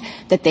found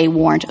that they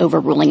warrant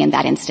overruling in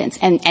that instance.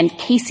 And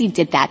Casey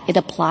did that. It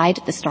applied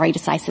the stare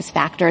decisis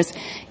factors.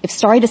 If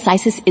stare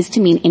decisis is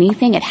to mean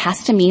anything, it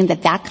has to mean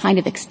that that kind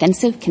of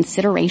extensive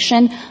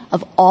consideration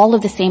of all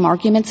of the same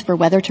arguments for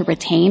whether to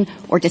retain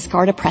or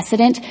discard a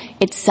precedent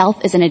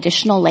itself is an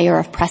additional layer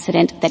of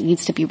precedent that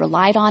needs to be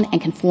relied on and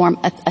can form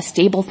a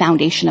stable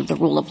foundation of the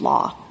rule of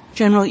law.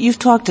 General, you've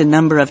talked a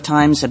number of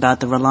times about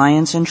the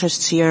reliance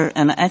interests here,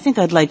 and I think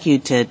I'd like you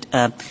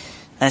to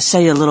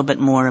say a little bit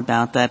more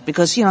about that,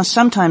 because,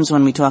 sometimes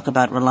when we talk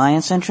about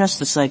reliance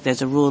interests, it's like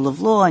there's a rule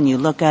of law, and you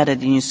look at it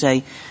and you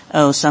say,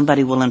 oh,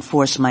 somebody will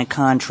enforce my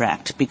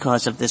contract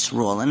because of this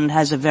rule, and it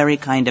has a very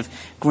kind of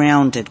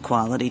grounded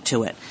quality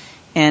to it.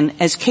 And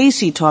as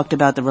Casey talked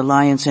about the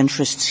reliance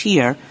interests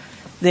here,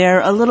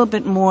 they're a little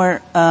bit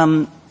more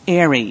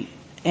airy.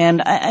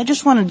 And I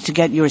just wanted to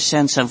get your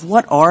sense of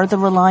what are the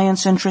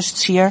reliance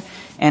interests here,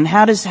 and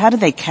how do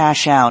they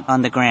cash out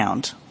on the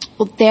ground?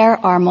 Well, there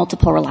are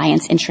multiple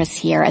reliance interests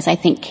here, as I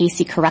think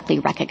Casey correctly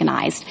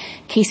recognized.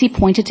 Casey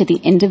pointed to the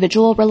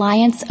individual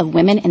reliance of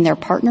women and their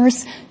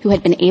partners who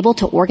had been able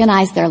to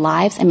organize their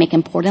lives and make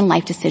important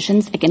life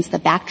decisions against the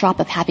backdrop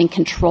of having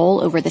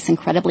control over this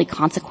incredibly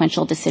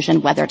consequential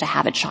decision whether to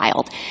have a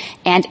child.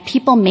 And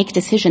people make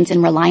decisions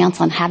in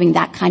reliance on having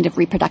that kind of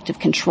reproductive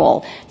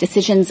control,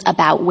 decisions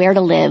about where to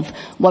live,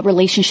 what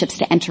relationships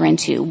to enter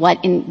into,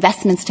 what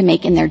investments to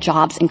make in their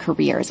jobs and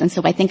careers. And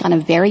so I think on a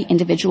very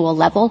individual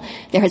level,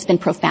 there has been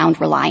profound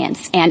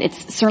reliance. And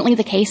it's certainly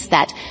the case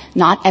that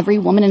not every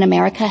woman in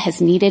America has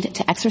needed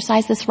to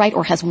exercise this right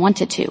or has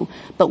wanted to,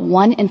 but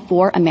 1 in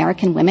 4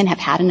 American women have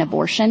had an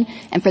abortion.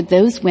 And for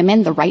those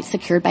women, the right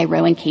secured by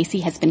Roe and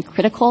Casey has been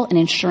critical in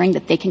ensuring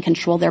that they can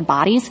control their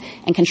bodies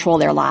and control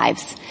their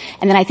lives.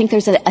 And then I think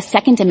there's a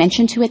second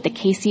dimension to it that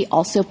Casey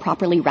also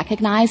properly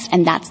recognized,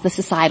 and that's the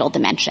societal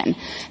dimension.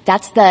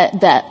 That's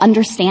the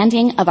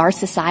understanding of our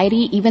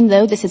society, even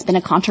though this has been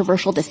a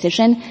controversial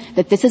decision,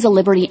 that this is a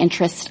liberty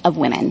interest of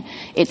women.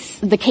 It's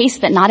the case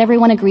that not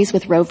everyone agrees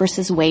with Roe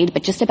versus Wade,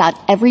 but just about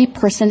every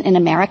person in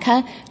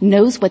America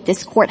knows what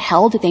this court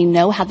held. They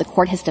know how the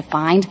court has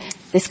defined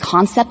this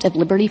concept of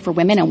liberty for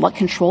women and what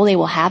control they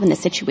will have in the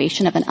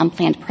situation of an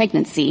unplanned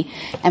pregnancy.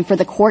 And for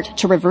the court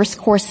to reverse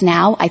course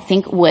now, I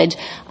think would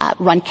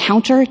run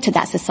counter to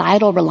that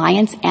societal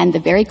reliance and the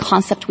very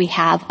concept we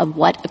have of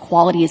what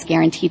equality is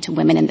guaranteed to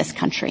women in this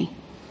country.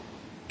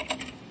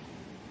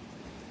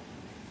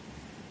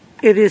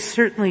 It is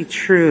certainly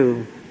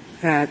true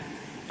that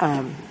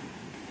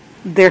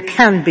there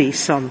can be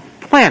some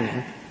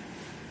planning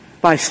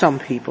by some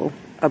people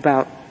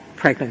about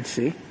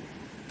pregnancy.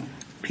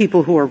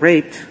 People who are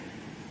raped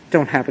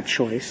don't have a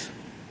choice,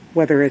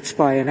 whether it's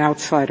by an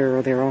outsider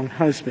or their own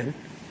husband.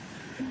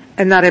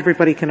 And not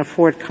everybody can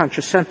afford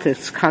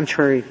contraceptives,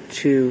 contrary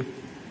to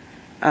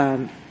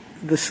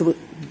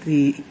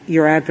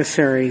your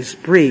adversary's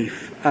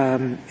brief.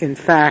 In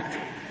fact,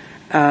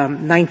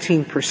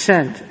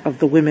 19% of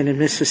the women in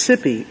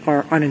Mississippi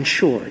are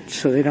uninsured,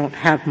 so they don't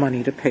have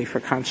money to pay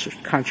for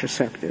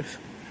contraceptives.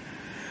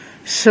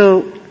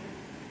 So,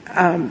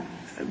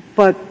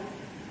 but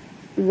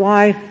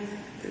why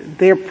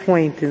their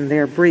point in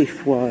their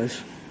brief was,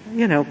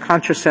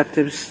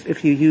 contraceptives,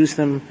 if you use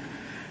them,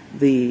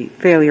 the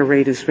failure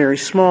rate is very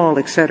small,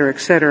 et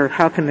cetera,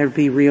 how can there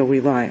be real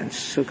reliance?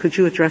 So could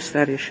you address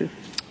that issue?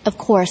 Of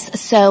course.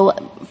 So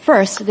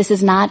first, this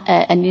is not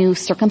a new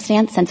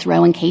circumstance. Since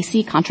Roe and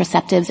Casey,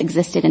 contraceptives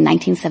existed in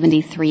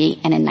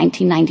 1973 and in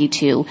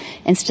 1992,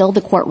 and still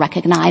the court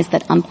recognized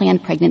that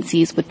unplanned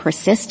pregnancies would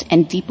persist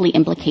and deeply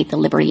implicate the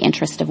liberty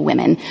interest of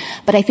women.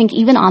 But I think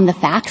even on the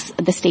facts,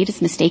 the state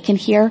is mistaken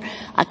here.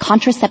 A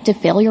contraceptive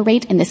failure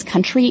rate in this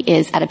country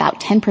is at about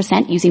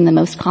 10% using the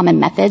most common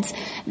methods.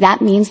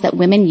 That means that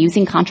women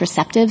using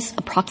contraceptives,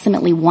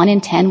 approximately 1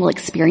 in 10 will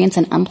experience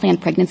an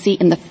unplanned pregnancy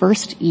in the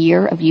first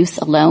year of use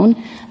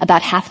alone.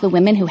 About half the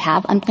women who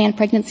have unplanned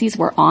pregnancies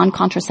were on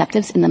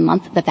contraceptives in the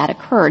month that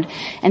occurred.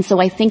 And so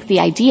I think the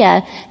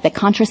idea that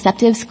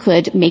contraceptives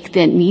could make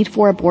the need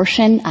for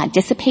abortion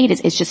dissipate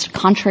is just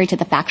contrary to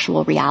the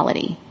factual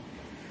reality.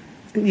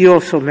 You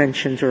also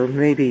mentioned, or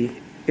maybe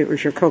it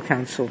was your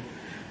co-counsel,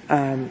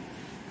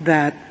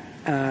 that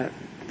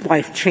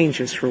life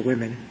changes for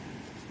women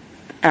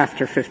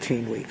after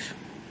 15 weeks.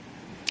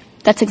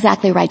 That's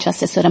exactly right,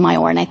 Justice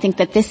Sotomayor, and I think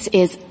that this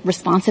is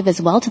responsive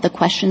as well to the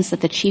questions that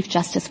the Chief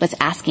Justice was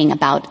asking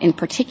about, in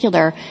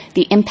particular,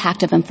 the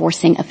impact of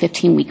enforcing a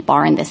 15-week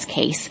bar in this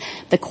case.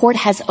 The court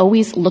has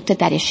always looked at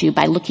that issue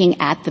by looking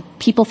at the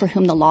people for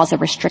whom the law is a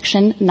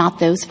restriction, not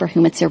those for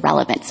whom it's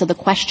irrelevant. So the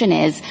question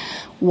is,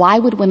 why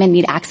would women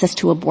need access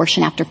to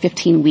abortion after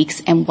 15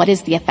 weeks, and what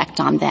is the effect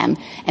on them?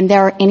 And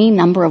there are any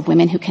number of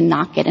women who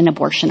cannot get an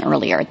abortion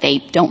earlier. They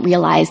don't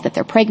realize that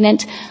they're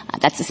pregnant.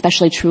 That's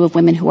especially true of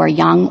women who are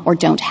young or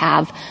don't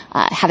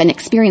haven't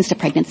experienced a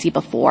pregnancy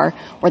before,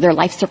 or their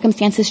life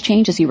circumstances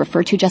change, as you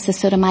referred to, Justice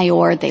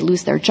Sotomayor. They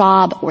lose their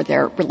job, or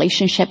their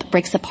relationship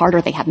breaks apart,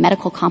 or they have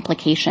medical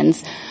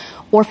complications.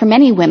 Or for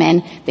many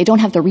women, they don't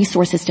have the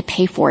resources to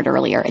pay for it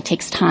earlier. It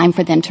takes time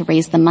for them to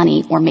raise the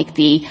money or make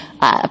the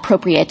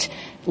appropriate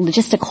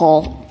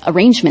logistical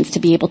arrangements to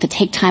be able to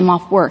take time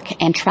off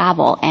work and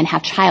travel and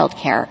have child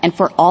care. And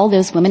for all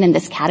those women in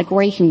this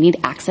category who need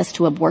access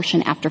to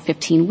abortion after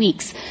 15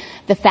 weeks,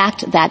 the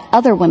fact that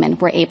other women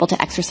were able to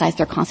exercise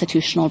their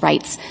constitutional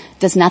rights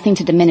does nothing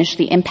to diminish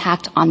the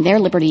impact on their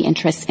liberty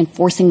interests in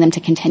forcing them to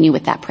continue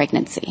with that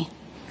pregnancy.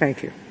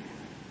 Thank you.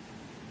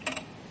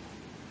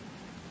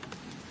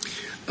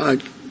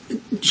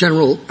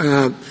 General,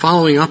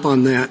 following up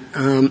on that,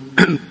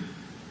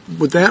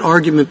 would that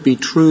argument be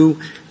true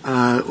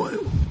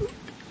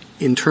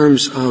in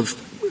terms of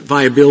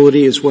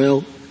viability as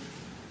well?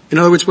 In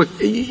other words,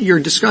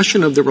 your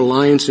discussion of the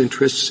reliance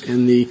interests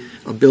and the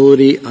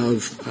ability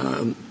of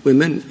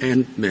women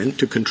and men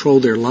to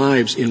control their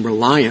lives in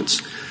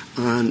reliance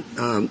on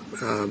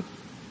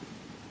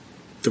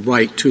the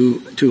right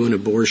to an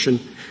abortion,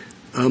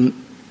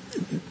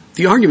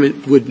 the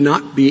argument would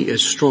not be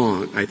as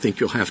strong, I think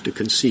you'll have to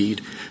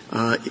concede,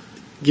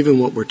 given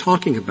what we're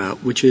talking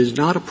about, which is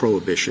not a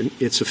prohibition.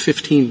 It's a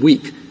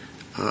 15-week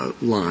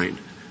line.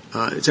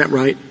 Is that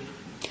right?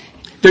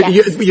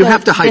 Yes. You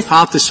have to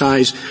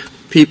hypothesize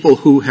people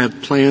who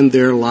have planned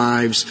their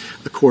lives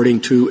according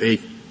to a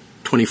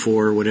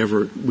 24 or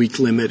whatever week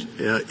limit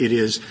it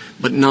is,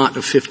 but not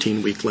a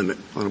 15-week limit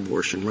on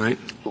abortion, right?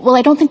 Well,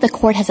 I don't think the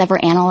court has ever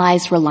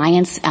analyzed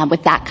reliance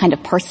with that kind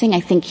of parsing.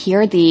 I think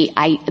here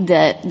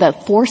the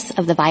force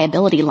of the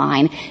viability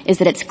line is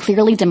that it's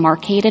clearly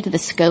demarcated the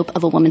scope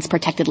of a woman's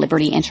protected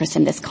liberty interest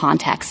in this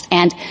context.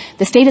 And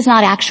the state is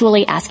not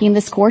actually asking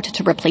this court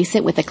to replace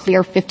it with a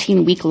clear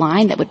 15-week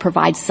line that would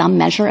provide some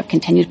measure of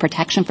continued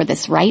protection for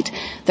this right.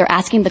 They're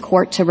asking the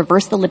court to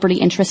reverse the liberty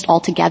interest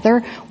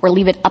altogether or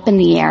leave it up in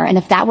the air. And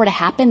if that were to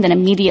happen, then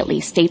immediately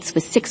states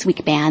with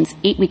 6-week bans,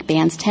 8-week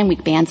bans,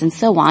 10-week bans, and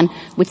so on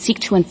would seek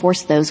to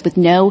enforce those with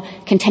no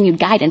continued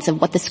guidance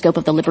of what the scope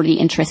of the liberty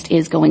interest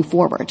is going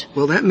forward.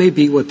 Well, that may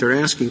be what they're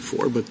asking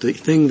for, but the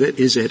thing that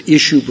is at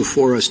issue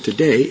before us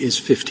today is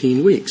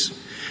 15 weeks.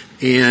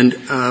 And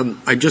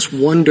I just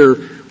wonder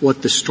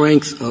what the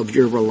strength of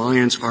your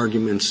reliance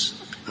arguments,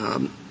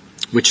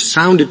 which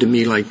sounded to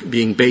me like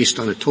being based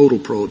on a total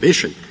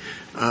prohibition,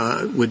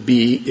 would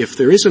be if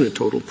there isn't a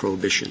total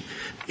prohibition.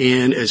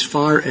 And as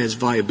far as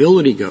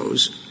viability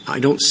goes, I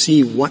don't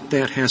see what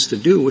that has to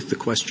do with the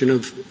question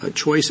of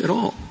choice at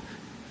all.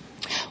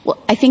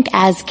 Well, I think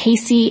as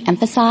Casey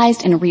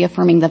emphasized in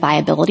reaffirming the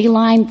viability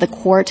line, the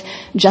court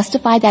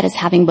justified that as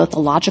having both a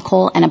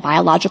logical and a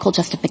biological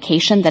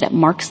justification, that it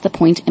marks the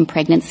point in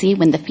pregnancy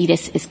when the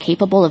fetus is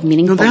capable of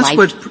meaningful life.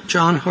 No, that's what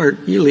John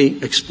Hart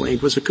Ely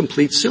explained was a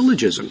complete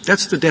syllogism.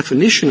 That's the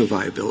definition of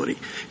viability.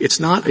 It's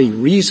not a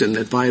reason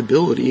that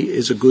viability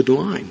is a good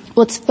line.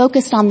 Well, it's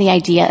focused on the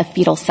idea of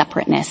fetal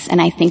separateness, and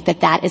I think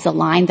that that is a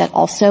line that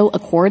also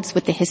accords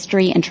with the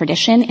history and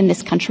tradition in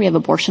this country of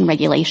abortion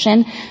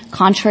regulation.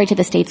 Contrary to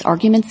the state's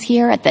arguments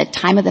here, at the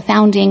time of the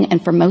founding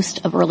and for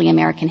most of early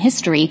American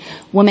history,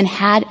 women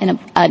had an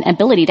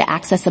ability to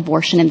access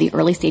abortion in the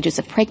early stages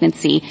of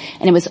pregnancy,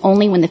 and it was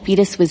only when the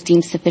fetus was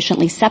deemed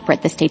sufficiently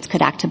separate the states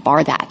could act to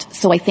bar that.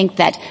 So I think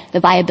that the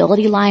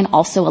viability line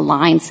also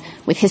aligns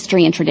with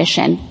history and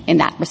tradition in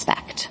that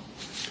respect.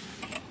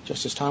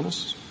 Justice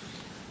Thomas?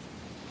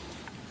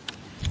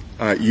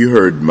 You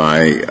heard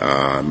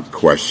my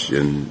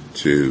question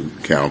to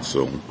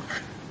counsel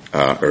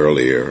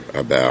earlier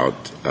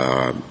about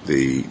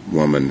the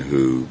woman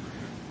who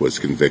was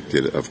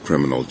convicted of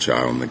criminal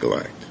child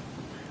neglect.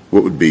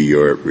 What would be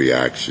your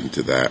reaction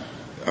to that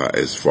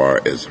as far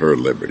as her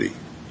liberty,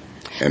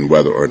 and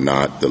whether or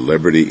not the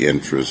liberty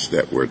interest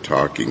that we're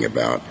talking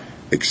about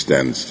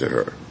extends to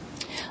her?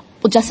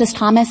 Well, Justice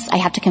Thomas, I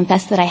have to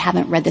confess that I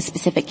haven't read the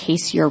specific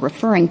case you're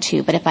referring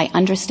to, but if I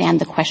understand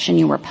the question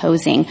you were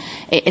posing,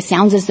 it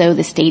sounds as though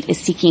the state is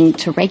seeking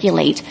to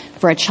regulate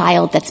for a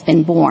child that's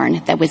been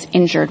born that was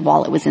injured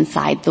while it was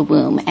inside the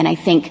womb. And I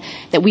think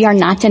that we are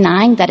not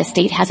denying that a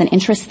state has an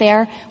interest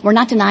there. We're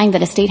not denying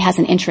that a state has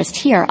an interest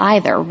here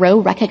either. Roe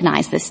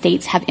recognized that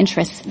states have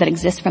interests that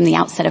exist from the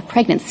outset of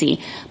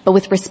pregnancy. But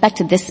with respect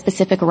to this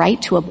specific right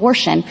to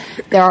abortion,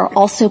 there are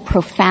also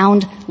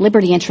profound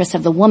liberty interests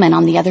of the woman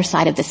on the other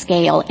side of the scale,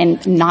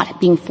 and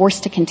not being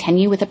forced to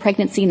continue with a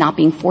pregnancy, not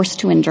being forced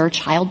to endure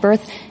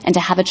childbirth, and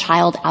to have a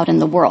child out in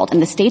the world. And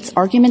the state's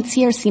arguments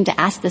here seem to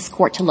ask this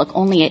court to look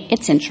only at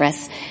its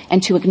interests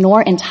and to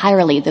ignore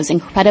entirely those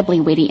incredibly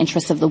weighty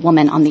interests of the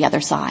woman on the other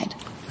side.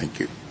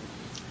 Thank you.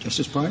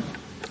 Justice Breyer?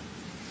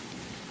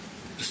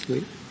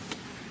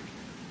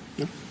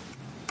 No?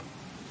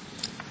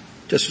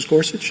 Justice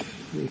Gorsuch?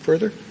 Anything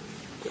further?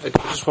 I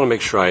just want to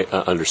make sure I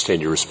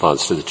understand your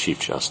response to the Chief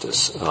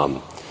Justice.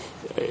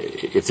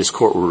 If this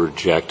court were to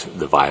reject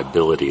the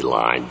viability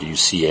line, do you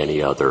see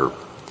any other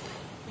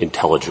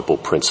intelligible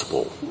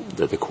principle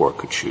that the court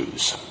could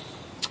choose?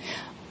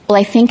 Well,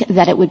 I think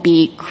that it would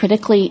be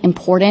critically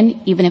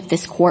important, even if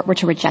this court were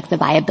to reject the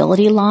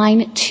viability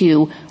line,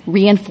 to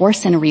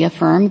reinforce and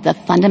reaffirm the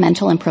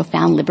fundamental and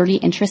profound liberty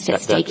interest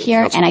at stake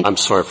here. I'm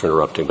sorry for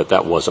interrupting, but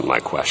that wasn't my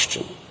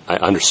question. I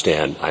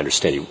understand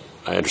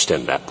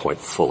that point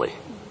fully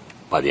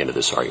by the end of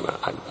this argument.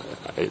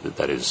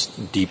 That is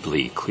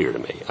deeply clear to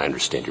me. I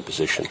understand your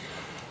position.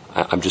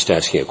 I'm just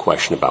asking a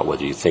question about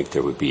whether you think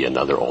there would be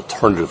another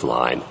alternative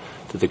line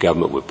that the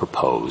government would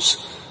propose.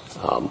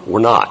 We're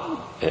not.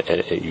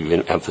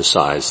 You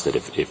emphasized that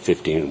if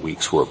 15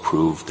 weeks were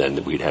approved,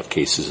 then we'd have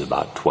cases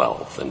about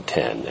 12 and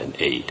 10 and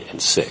 8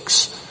 and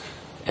 6.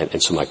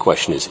 And so my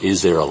question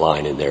is there a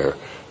line in there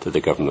that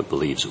the government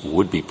believes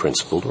would be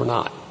principled or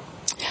not?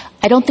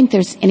 I don't think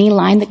there's any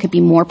line that could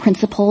be more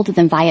principled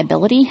than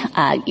viability.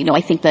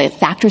 I think the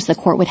factors the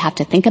court would have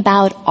to think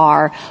about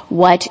are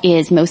what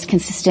is most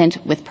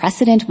consistent with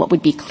precedent, what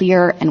would be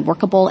clear and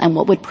workable, and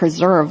what would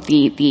preserve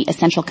the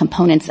essential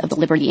components of the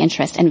liberty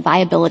interest. And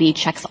viability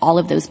checks all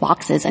of those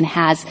boxes and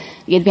has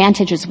the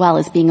advantage as well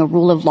as being a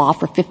rule of law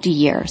for 50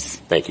 years.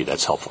 Thank you.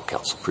 That's helpful,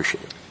 counsel.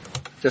 Appreciate it.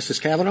 Justice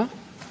Kavanaugh?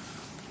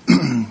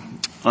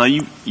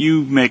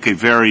 You make a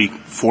very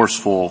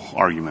forceful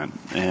argument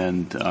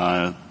and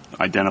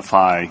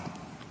identify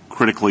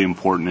critically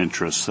important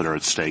interests that are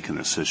at stake in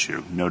this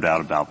issue. No doubt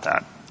about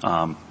that.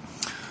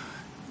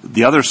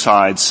 The other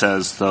side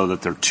says, though,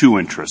 that there are two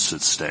interests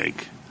at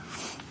stake,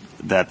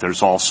 that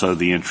there's also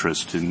the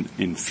interest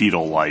in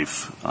fetal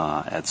life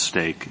at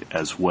stake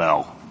as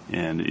well.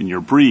 And in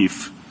your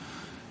brief,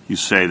 you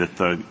say that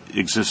the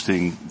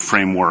existing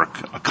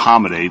framework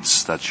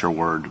accommodates, that's your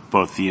word,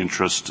 both the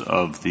interest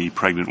of the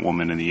pregnant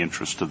woman and the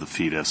interest of the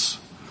fetus.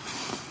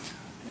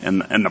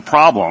 And the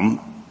problem,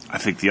 I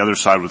think the other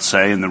side would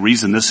say, and the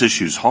reason this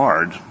issue is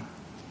hard,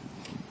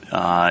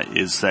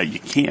 is that you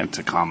can't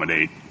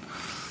accommodate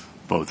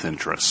both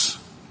interests.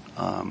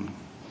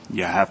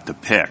 You have to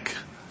pick.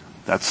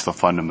 That's the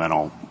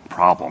fundamental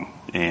problem.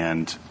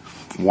 And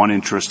one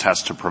interest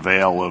has to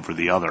prevail over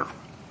the other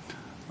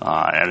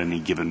at any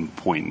given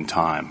point in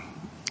time.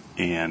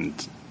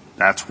 And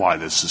that's why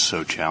this is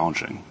so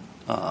challenging,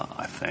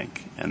 I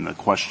think. And the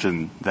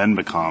question then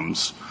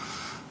becomes,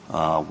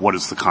 what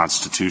does the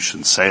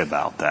Constitution say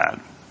about that?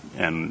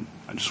 And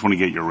I just want to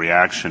get your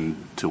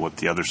reaction to what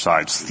the other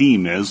side's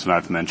theme is, and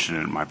I've mentioned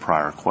it in my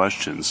prior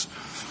questions.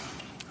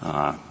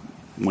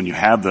 When you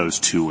have those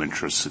two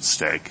interests at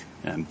stake,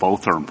 and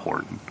both are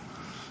important,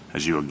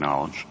 as you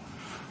acknowledge,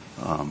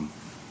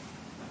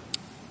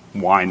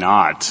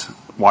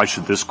 why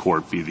should this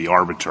court be the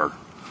arbiter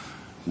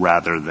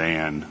rather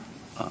than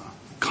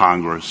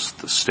Congress,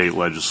 the state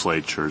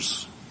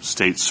legislatures,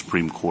 state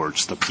Supreme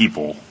Courts, the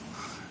people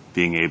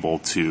being able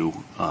to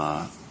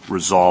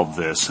resolve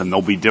this? And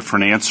there'll be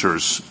different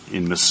answers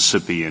in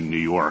Mississippi and New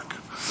York,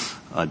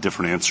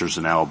 different answers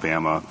in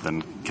Alabama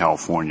than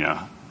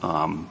California,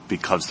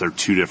 because there are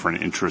two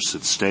different interests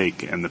at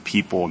stake, and the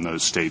people in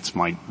those states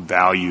might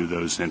value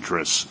those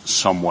interests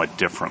somewhat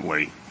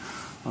differently.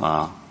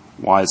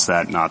 Why is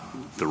that not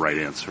the right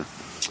answer?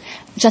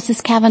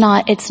 Justice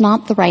Kavanaugh, it's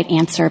not the right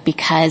answer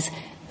because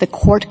the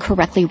court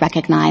correctly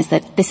recognized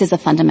that this is a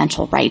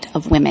fundamental right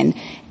of women.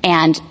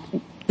 And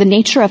the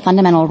nature of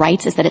fundamental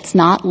rights is that it's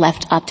not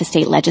left up to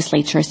state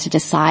legislatures to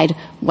decide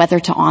whether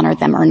to honor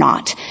them or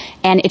not.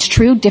 And it's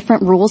true,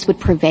 different rules would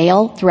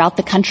prevail throughout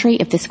the country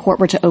if this court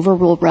were to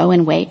overrule Roe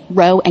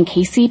and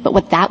Casey. But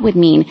what that would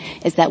mean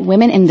is that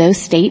women in those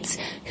states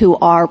who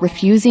are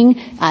refusing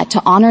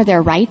to honor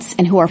their rights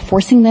and who are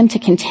forcing them to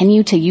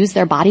continue to use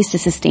their bodies to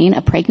sustain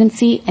a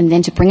pregnancy and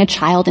then to bring a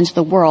child into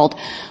the world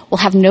will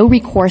have no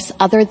recourse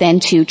other than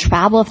to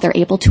travel if they're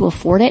able to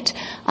afford it,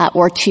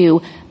 or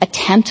to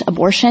attempt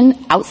abortion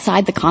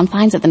outside the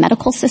confines of the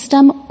medical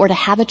system, or to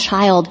have a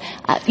child,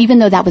 even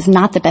though that was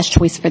not the best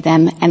choice for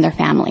them and their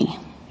family.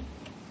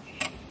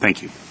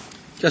 Thank you.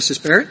 Justice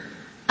Barrett?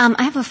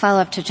 I have a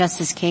follow-up to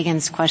Justice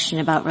Kagan's question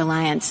about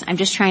reliance. I'm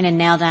just trying to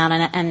nail down,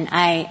 and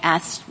I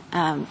asked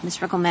Ms.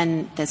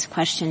 Rickleman this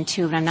question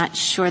too, but I'm not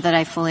sure that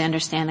I fully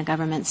understand the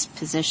government's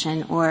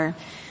position or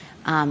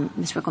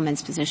Ms.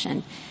 Rickleman's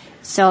position.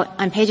 So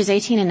on pages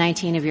 18 and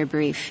 19 of your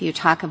brief, you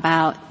talk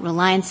about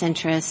reliance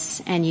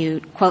interests, and you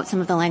quote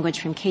some of the language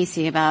from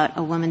Casey about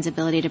a woman's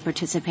ability to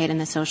participate in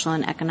the social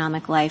and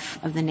economic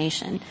life of the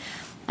nation.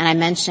 And I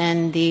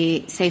mentioned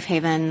the safe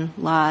haven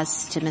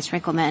laws to Ms.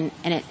 Rickleman,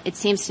 and it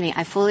seems to me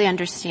I fully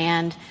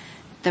understand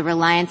the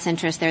reliance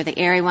interests. They're the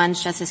airy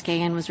ones Justice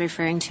Kagan was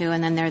referring to,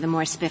 and then there are the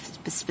more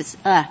specific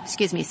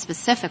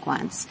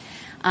ones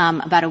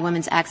about a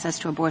woman's access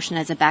to abortion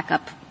as a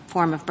backup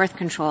form of birth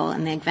control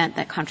in the event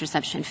that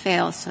contraception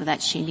fails, so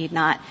that she need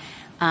not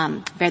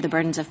bear the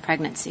burdens of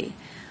pregnancy.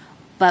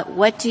 But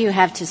what do you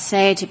have to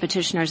say to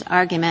petitioner's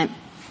argument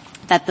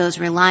that those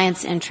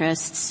reliance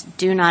interests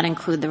do not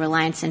include the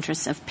reliance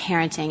interests of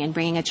parenting and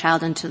bringing a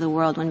child into the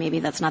world when maybe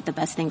that's not the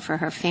best thing for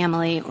her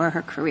family or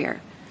her career?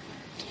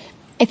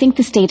 I think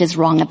the state is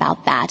wrong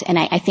about that, and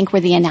I think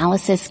where the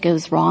analysis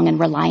goes wrong in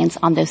reliance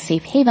on those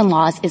safe haven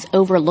laws is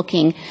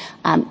overlooking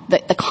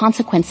the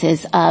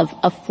consequences of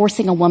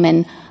forcing a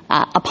woman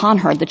upon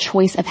her the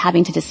choice of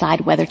having to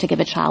decide whether to give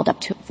a child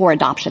up for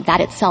adoption. That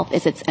itself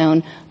is its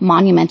own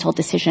monumental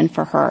decision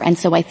for her. And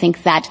so I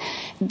think that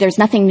there's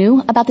nothing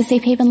new about the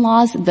safe haven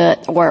laws,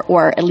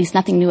 or at least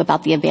nothing new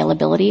about the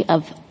availability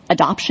of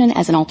adoption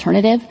as an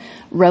alternative.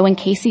 Roe and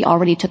Casey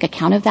already took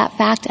account of that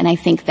fact, and I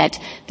think that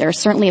there are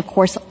certainly, of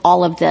course,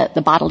 all of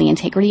the bodily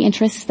integrity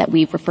interests that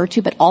we've referred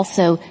to, but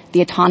also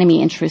the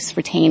autonomy interests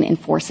retain in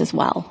force as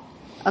well.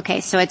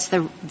 Okay, so it's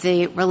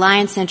the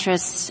reliance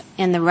interests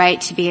in the right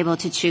to be able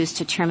to choose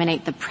to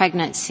terminate the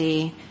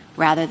pregnancy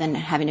rather than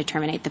having to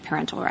terminate the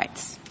parental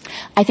rights.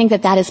 I think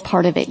that is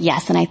part of it,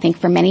 yes, and I think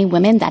for many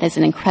women that is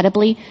an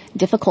incredibly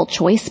difficult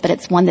choice, but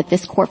it's one that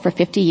this court for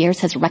 50 years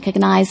has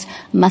recognized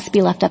must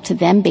be left up to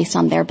them based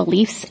on their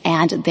beliefs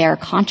and their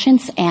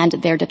conscience and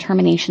their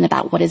determination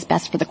about what is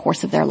best for the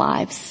course of their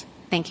lives.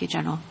 Thank you,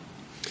 General.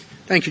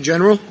 Thank you,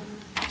 General.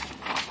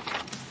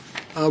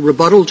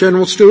 Rebuttal,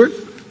 General Stewart.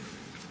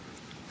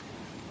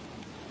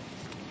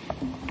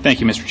 Thank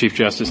you, Mr. Chief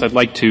Justice. I'd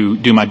like to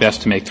do my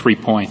best to make 3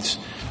 points.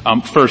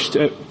 First,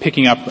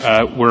 picking up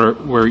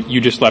where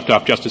you just left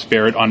off, Justice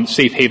Barrett, on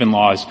safe haven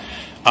laws.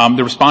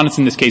 The respondents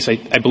in this case, I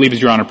believe,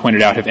 as Your Honor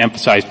pointed out, have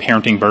emphasized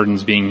parenting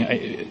burdens being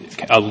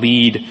a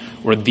lead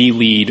or the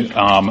lead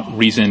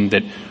reason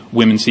that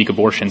women seek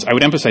abortions. I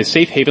would emphasize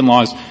safe haven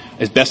laws,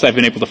 as best I've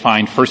been able to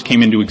find, first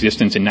came into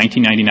existence in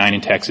 1999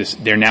 in Texas.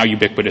 They're now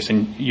ubiquitous,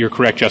 and you're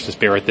correct, Justice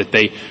Barrett, that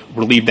they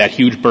relieve that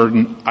huge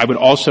burden. I would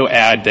also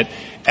add that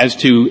as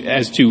to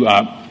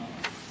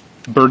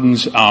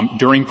burdens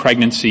during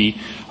pregnancy,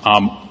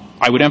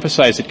 I would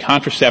emphasize that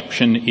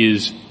contraception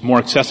is more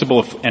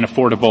accessible and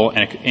affordable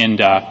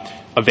and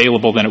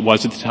available than it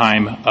was at the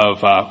time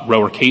of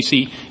Roe or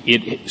Casey.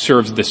 It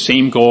serves the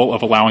same goal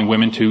of allowing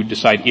women to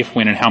decide if,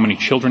 when, and how many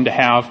children to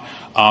have.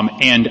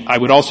 And I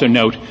would also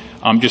note,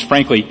 just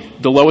frankly,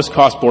 the lowest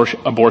cost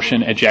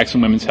abortion at Jackson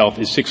Women's Health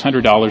is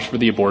 $600 for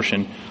the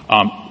abortion.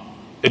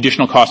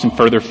 Additional costs and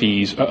further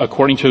fees.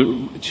 According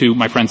to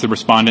my friends, the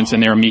respondents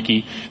and their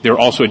amici, there are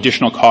also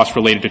additional costs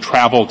related to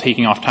travel,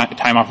 taking off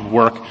time off of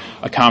work,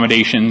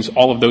 accommodations,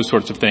 all of those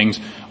sorts of things.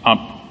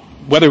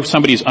 Whether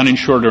somebody is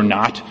uninsured or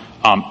not,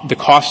 the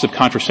costs of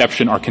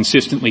contraception are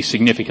consistently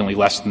significantly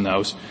less than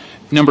those.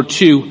 Number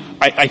two,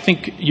 I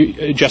think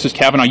Justice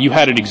Kavanaugh, you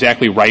had it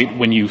exactly right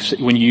when you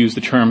used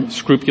the term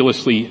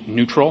scrupulously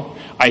neutral.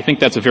 I think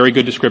that's a very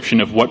good description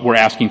of what we're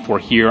asking for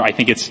here. I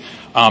think it's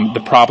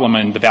the problem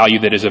and the value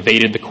that has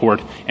evaded the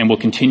court and will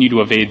continue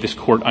to evade this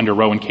court under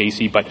Roe and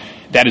Casey, but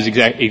that is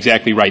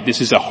exactly right.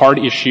 This is a hard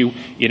issue.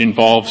 It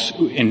involves,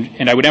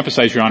 and I would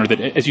emphasize, Your Honor, that,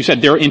 as you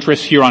said, there are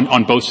interests here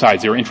on both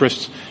sides. There are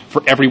interests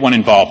for everyone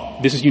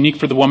involved. This is unique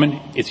for the woman.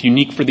 It's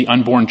unique for the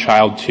unborn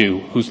child, too,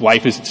 whose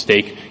life is at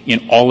stake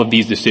in all of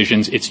these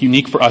decisions. It's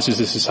unique for us as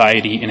a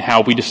society in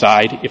how we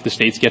decide, if the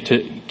states get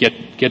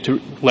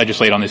to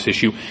legislate on this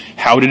issue,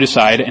 how to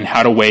decide and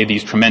how to weigh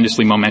these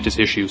tremendously momentous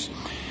issues.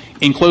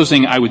 In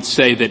closing, I would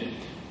say that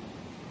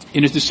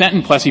in his dissent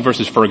in Plessy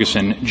versus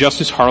Ferguson,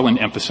 Justice Harlan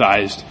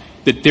emphasized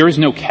that there is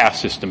no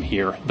caste system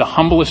here. The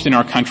humblest in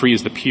our country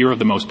is the peer of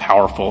the most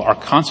powerful. Our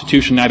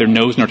Constitution neither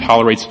knows nor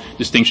tolerates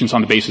distinctions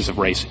on the basis of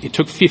race. It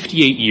took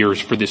 58 years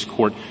for this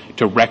court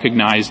to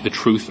recognize the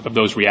truth of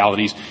those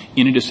realities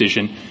in a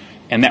decision,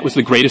 and that was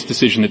the greatest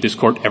decision that this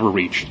court ever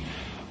reached.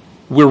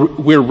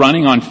 We're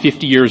running on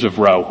 50 years of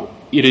Roe.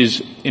 It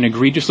is an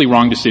egregiously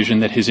wrong decision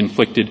that has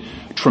inflicted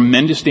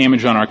tremendous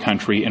damage on our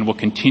country and will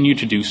continue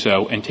to do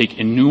so and take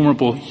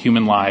innumerable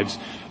human lives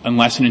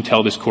unless and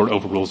until this court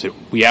overrules it.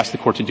 We ask the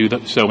court to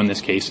do so in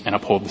this case and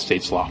uphold the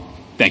state's law.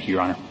 Thank you,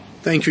 Your Honor.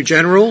 Thank you,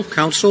 General.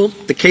 Counsel,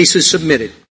 the case is submitted.